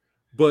 Yeah.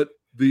 But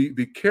the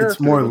character, it's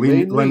more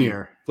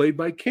linear. Played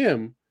by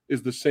Kim,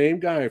 is the same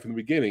guy from the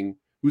beginning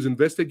who's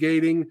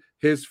investigating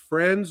his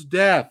friend's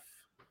death.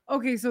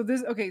 Okay, so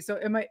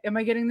am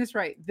I getting this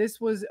right? This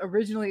was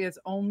originally its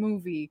own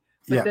movie,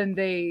 but then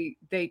they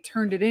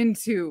turned it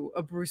into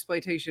a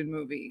Bruceploitation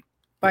movie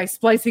by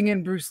splicing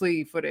in Bruce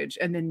Lee footage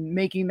and then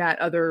making that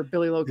other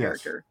Billy Lowe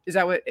character. Is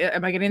that what?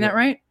 Am I getting that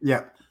right?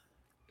 Yeah.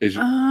 Because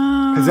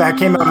that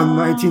came out in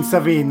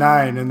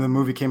 1979 and the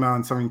movie came out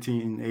in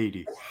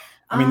 1980.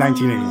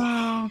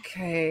 1980.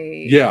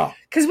 Okay. Yeah.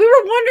 Because we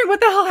were wondering what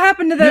the hell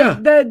happened to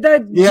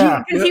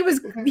because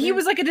he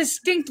was like a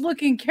distinct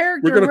looking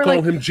character. We're gonna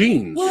call him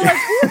Jeans. We're like,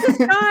 who's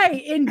this guy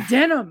in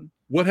denim?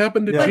 What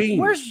happened to Jeans?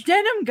 Where's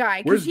Denim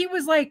Guy? Because he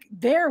was like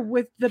there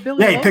with the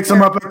Billy. Yeah, he picks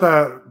him up at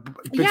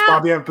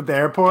Bobby up at the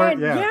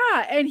airport. And,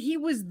 and he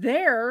was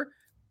there,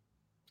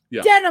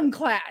 denim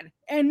clad,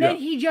 and then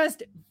he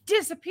just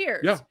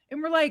disappears. Yeah.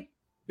 And we're like,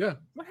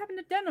 what happened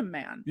to Denim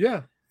Man?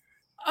 Yeah.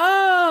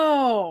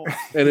 Oh.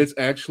 And it's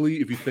actually,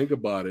 if you think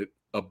about it,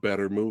 a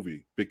better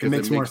movie because it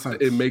makes more sense.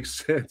 It makes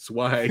sense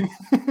why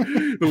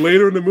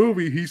later in the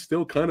movie he's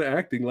still kind of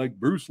acting like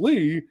Bruce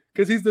Lee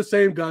because he's the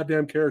same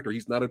goddamn character.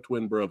 He's not a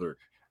twin brother.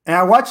 And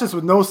I watched this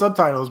with no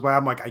subtitles, but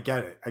I'm like, I get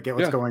it. I get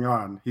what's going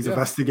on. He's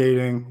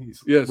investigating.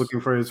 He's looking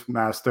for his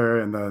master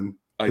and then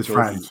his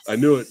friends. I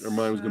knew it. Her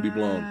mind was going to be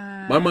blown.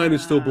 My mind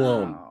is still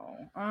blown.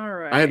 All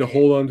right. I had to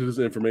hold on to this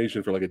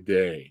information for like a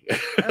day.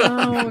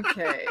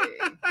 Okay.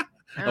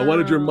 I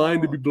wanted your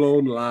mind to be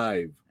blown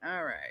live.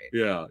 All right.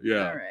 Yeah.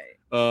 All right.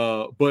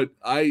 But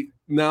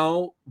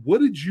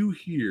what did you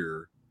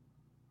hear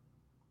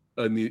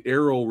in the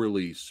Arrow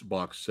release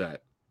box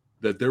set?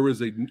 That there was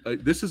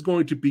this is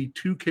going to be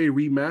 2K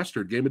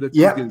remastered. Game of Death 2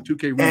 getting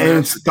 2K remastered. And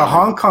it's the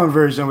Hong Kong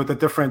version with a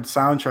different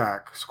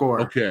soundtrack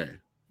score. Okay.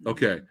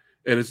 And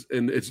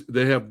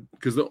they have,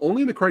 because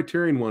only the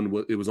Criterion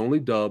one, it was only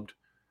dubbed.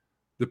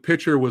 The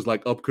picture was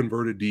like up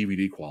converted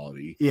DVD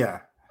quality. Yeah.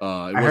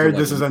 I heard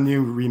this is a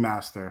new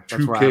remaster.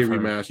 That's 2K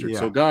remastered. Yeah.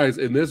 So guys,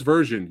 in this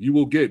version, you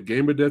will get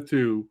Game of Death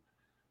 2.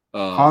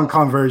 Hong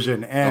Kong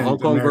version and Hong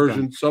Kong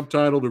version,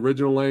 subtitled,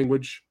 original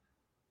language,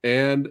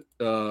 and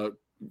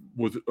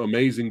with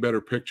amazing better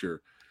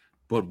picture.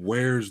 But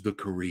where's the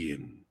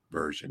Korean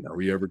version? Are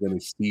we ever going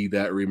to see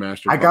that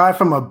remastered? I got it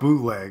from a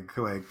bootleg,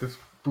 like this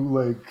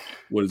bootleg.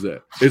 What is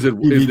that? Is it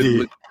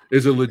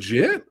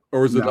legit?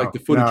 Or is it like the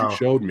footage you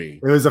showed me?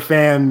 It was a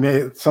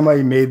fan.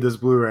 Somebody made this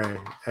Blu-ray,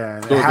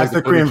 and it has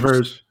the Korean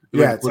version.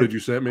 Yeah, what did you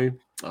sent me?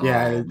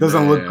 Yeah, it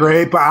doesn't look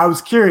great, but I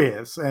was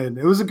curious, and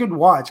it was a good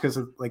watch because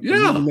it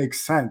really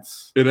makes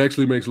sense. It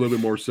actually makes a little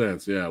bit more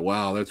sense. Yeah,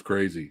 wow, that's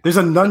crazy. There's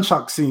a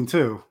nunchuck scene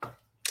too.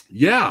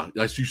 Yeah,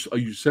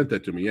 you sent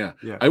that to me. Yeah.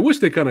 I wish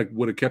they kind of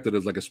would have kept it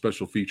as like a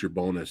special feature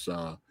bonus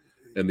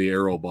in the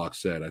Arrow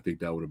box set. I think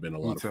that would have been a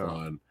lot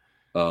of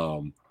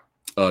fun.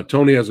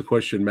 Tony has a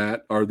question,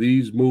 Matt. Are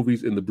these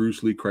movies in the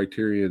Bruce Lee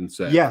Criterion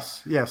set?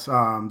 Yes.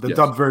 The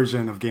dubbed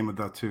version of Game of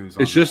Death 2 is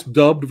on It's just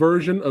dubbed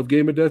version of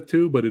Game of Death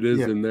 2, but it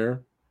is in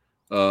there.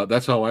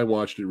 That's how I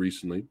watched it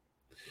recently.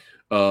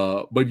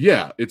 But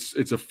yeah, it's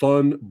a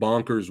fun,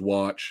 bonkers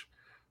watch.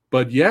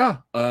 But yeah,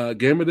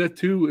 Game of Death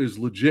 2 is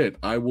legit.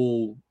 I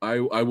don't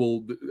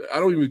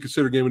even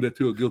consider Game of Death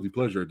 2 a guilty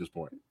pleasure at this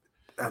point.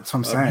 That's what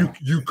I'm saying.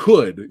 You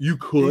could.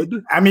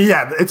 I mean,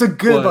 yeah, it's a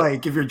good, But-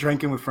 like, if you're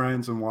drinking with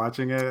friends and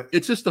watching it.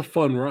 It's just a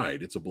fun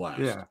ride. It's a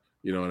blast. Yeah.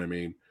 You know what I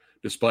mean?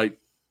 Despite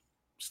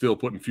still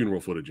putting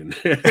funeral footage in.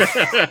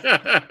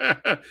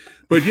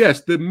 But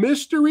yes, the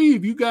mystery,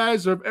 if you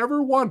guys have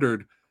ever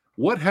wondered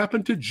what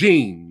happened to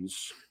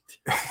jeans.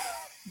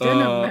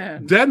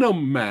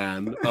 Denim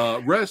Man.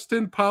 Rest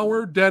in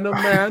power, Denim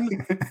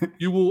Man.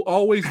 You will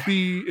always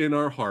be in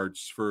our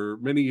hearts for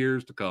many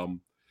years to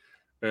come.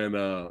 And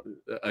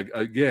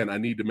again, I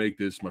need to make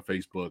this my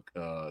Facebook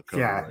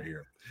cover right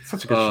here.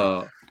 Such a good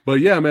show. But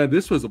yeah, man,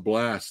 this was a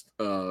blast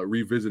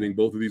revisiting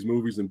both of these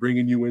movies and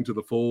bringing you into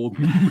the fold.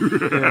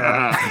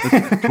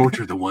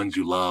 Torture the ones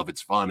you love.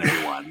 It's fun,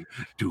 everyone.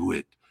 Do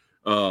it.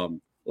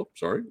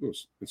 Sorry.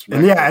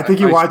 And yeah, I think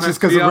you watched this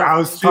because I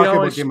was talking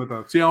about Game of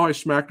Thrones. See how I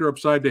smacked her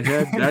upside the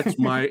head? That's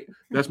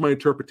my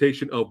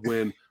interpretation of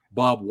when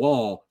Bob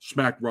Wall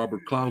smacked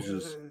Robert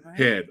Klaus's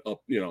head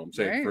up. You know what I'm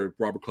saying? For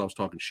Robert Klaus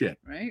talking shit.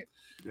 Right.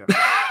 Yeah.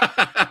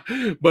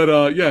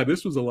 But yeah,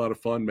 this was a lot of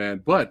fun,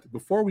 man. But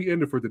before we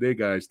end it for today,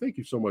 guys, thank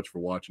you so much for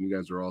watching. You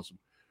guys are awesome.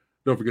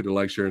 Don't forget to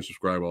like, share, and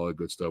subscribe, all that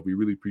good stuff. We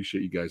really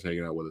appreciate you guys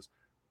hanging out with us.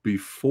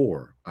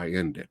 Before I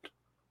end it,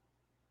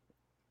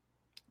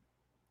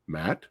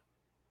 Matt,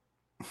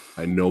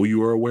 I know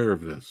you are aware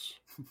of this.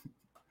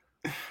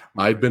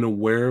 I've been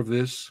aware of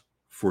this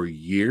for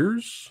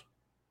years.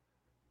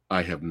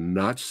 I have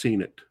not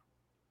seen it.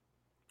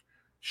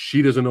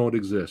 She doesn't know it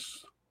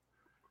exists.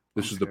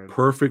 This is the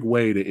perfect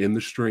way to end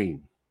the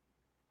stream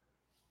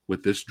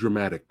with this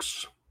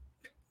dramatics.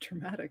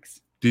 Dramatics.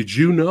 Did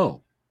you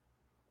know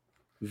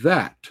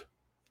that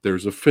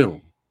there's a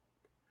film?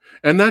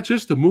 And not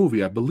just a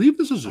movie. I believe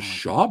this is a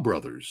Shaw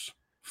Brothers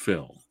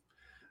film.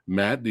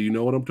 Matt, do you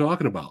know what I'm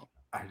talking about?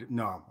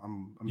 No.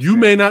 You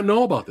may not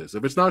know about this.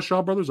 If it's not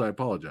Shaw Brothers, I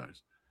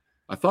apologize.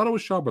 I thought it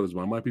was Shaw Brothers,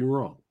 but I might be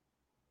wrong.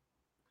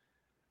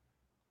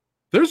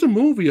 There's a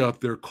movie out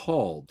there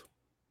called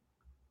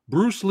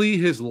Bruce Lee,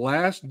 His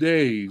Last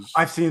Days.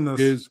 I've seen this.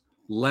 His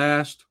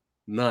Last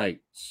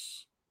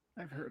Nights.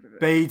 I've heard of it.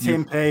 Bei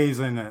Tianpei's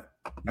in it.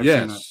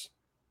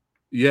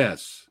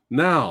 Yes.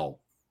 Now,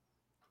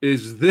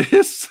 is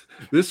this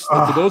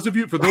for those of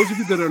you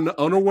that are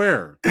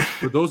unaware?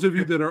 For those of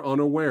you that are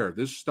unaware,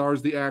 this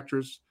stars the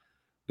actress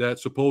that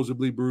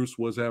supposedly Bruce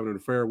was having an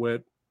affair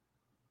with,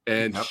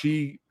 and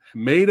she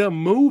made a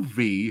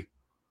movie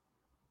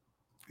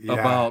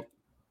about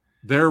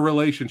their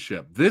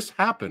relationship. This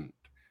happened.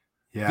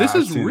 Yeah, this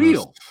is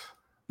real.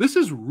 This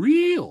is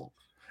real.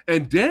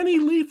 And Danny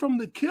Lee from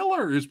The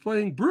Killer is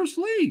playing Bruce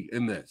Lee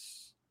in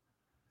this.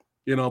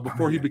 You know,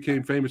 before he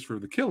became famous for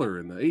The Killer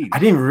in the 80s. I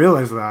didn't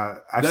realize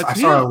that. I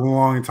saw it a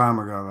long time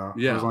ago, though.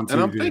 Yeah, it was on TV.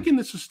 And I'm thinking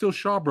this is still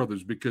Shaw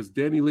Brothers because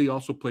Danny Lee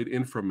also played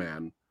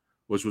Inframan,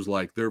 which was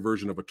like their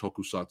version of a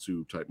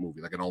tokusatsu type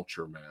movie, like an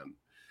Ultraman.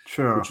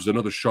 Sure. Which is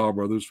another Shaw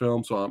Brothers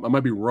film, so I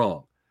might be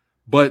wrong.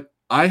 But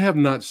I have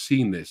not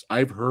seen this.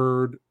 I've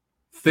heard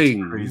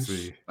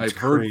things. I've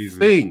heard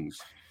things.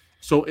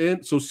 So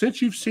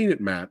since you've seen it,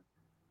 Matt,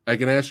 I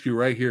can ask you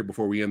right here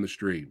before we end the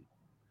stream.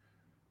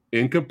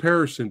 In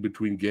comparison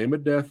between Game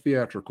of Death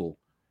Theatrical,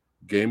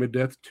 Game of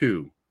Death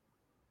 2,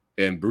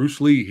 and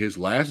Bruce Lee, His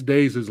Last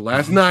Days, His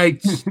Last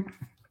Nights.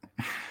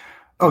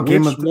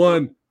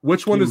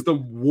 Which one is the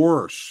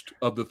worst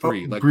of the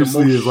three? Like Bruce the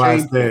most Lee's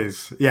Last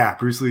Days. Yeah,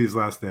 Bruce Lee's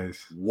Last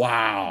Days.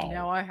 Wow.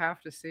 Now I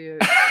have to see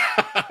it.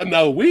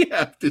 No, we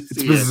have to see it.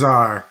 It's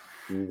bizarre.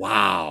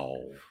 Wow.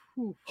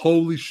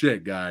 Holy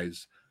shit,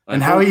 guys.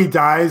 And how he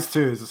dies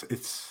too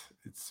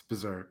it's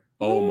bizarre.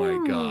 Oh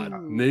my God.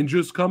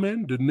 Ninjas come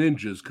in? Did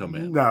ninjas come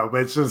in? No,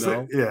 but it's just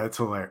it's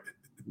hilarious.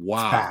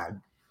 Wow. It's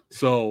bad.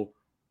 So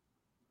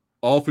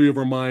all three of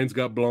our minds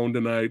got blown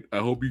tonight. I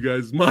hope you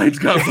guys' minds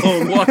got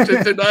blown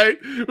watching tonight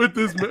with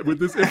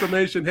this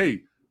information.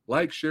 Hey,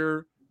 like,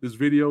 share this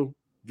video,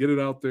 get it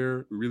out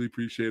there. We really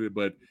appreciate it.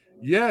 But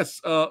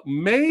yes,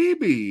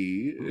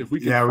 maybe if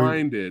we can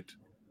find it,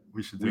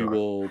 we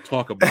will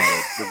talk about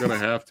it. We're gonna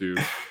have to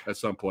at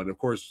some point. Of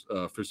course,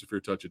 Fist of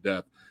Fear, Touch of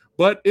Death.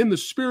 But in the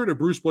spirit of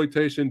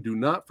Bruceploitation, do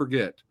not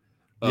forget.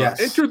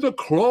 Enter the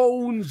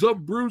clones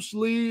of Bruce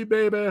Lee,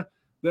 baby.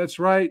 That's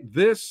right.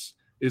 This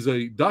is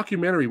a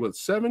documentary,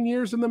 7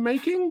 years in the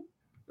making?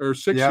 Or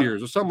 6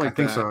 years or something like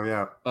that. I think so,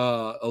 yeah.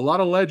 A lot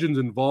of legends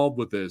involved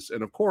with this.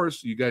 And of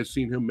course, you guys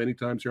seen him many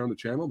times here on the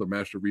channel. The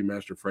Master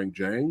Remaster Frank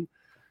Jang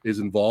is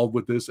involved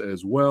with this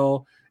as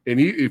well. And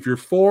if you're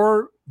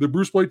for the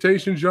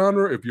Bruceploitation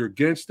genre, if you're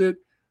against it,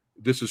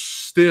 this is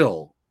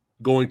still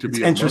going to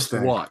be a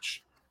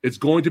must-watch. It's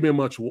going to be a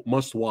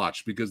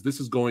must-watch because this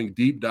is going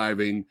deep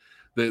diving.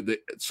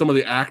 Some of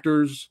the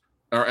actors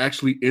are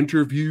actually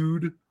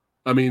interviewed.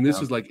 I mean, this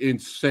is like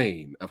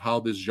insane of how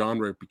this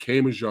genre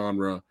became a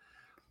genre,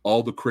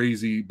 all the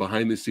crazy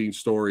behind-the-scenes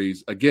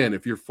stories. Again,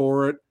 if you're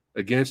for it,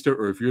 against it,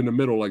 or if you're in the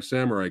middle like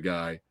Samurai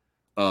Guy,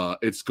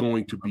 it's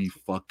going to be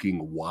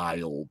fucking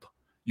wild.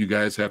 You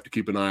guys have to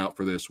keep an eye out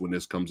for this when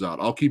this comes out.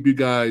 I'll keep you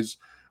guys.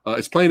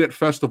 It's playing at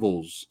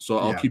festivals, so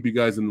I'll keep you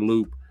guys in the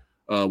loop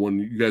when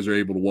you guys are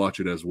able to watch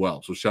it as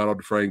well. So shout out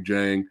to Frank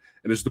Jang,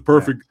 and it's the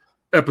perfect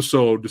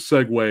episode to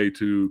segue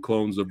to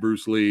Clones of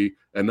Bruce Lee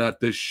and not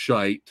this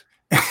shite,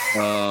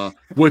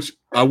 which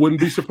I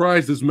wouldn't be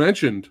surprised is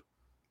mentioned.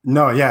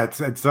 No, yeah, it's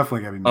definitely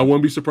gonna be mentioned. I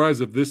wouldn't be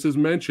surprised if this is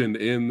mentioned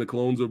in the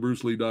Clones of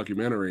Bruce Lee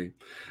documentary.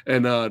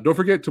 And don't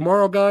forget,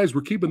 tomorrow, guys,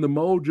 we're keeping the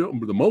mojo,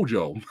 the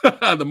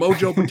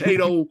mojo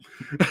potato.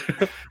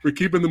 We're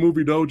keeping the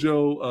Movie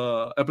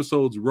Dojo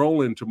episodes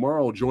rolling.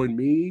 Tomorrow, join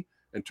me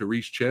and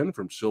Therese Chen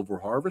from Silver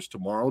Harvest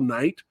tomorrow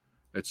night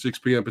at 6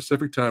 p.m.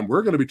 Pacific time.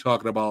 We're going to be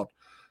talking about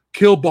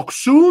Kill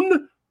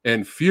Boksoon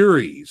and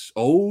Furies.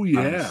 Oh,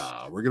 yeah.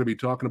 Nice. We're going to be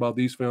talking about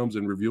these films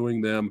and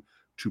reviewing them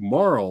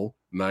tomorrow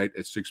night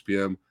at 6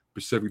 p.m.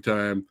 Pacific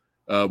time.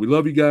 We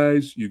love you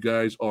guys. You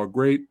guys are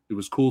great. It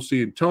was cool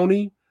seeing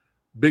Tony,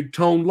 Big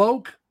Tone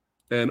Loke,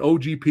 and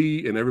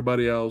OGP and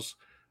everybody else.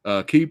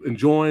 Keep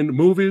enjoying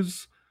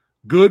movies,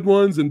 good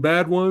ones and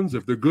bad ones.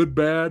 If they're good,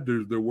 bad,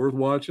 they're worth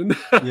watching.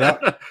 Yeah.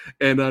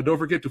 And don't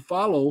forget to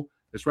follow.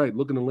 That's right.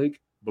 Look in the link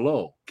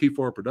below. Key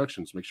Forward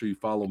Productions. Make sure you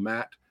follow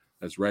Matt.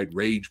 That's right.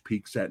 Rage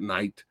Peaks at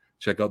Night.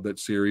 Check out that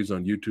series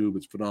on YouTube.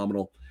 It's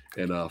phenomenal.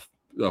 And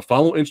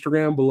follow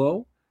Instagram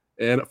below.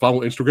 And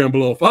follow Instagram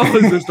below. Follow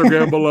his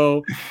Instagram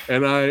below.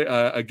 And I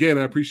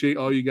appreciate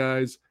all you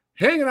guys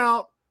hanging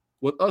out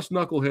with us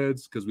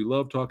knuckleheads because we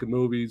love talking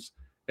movies.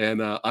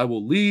 And I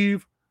will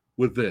leave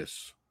with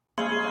this.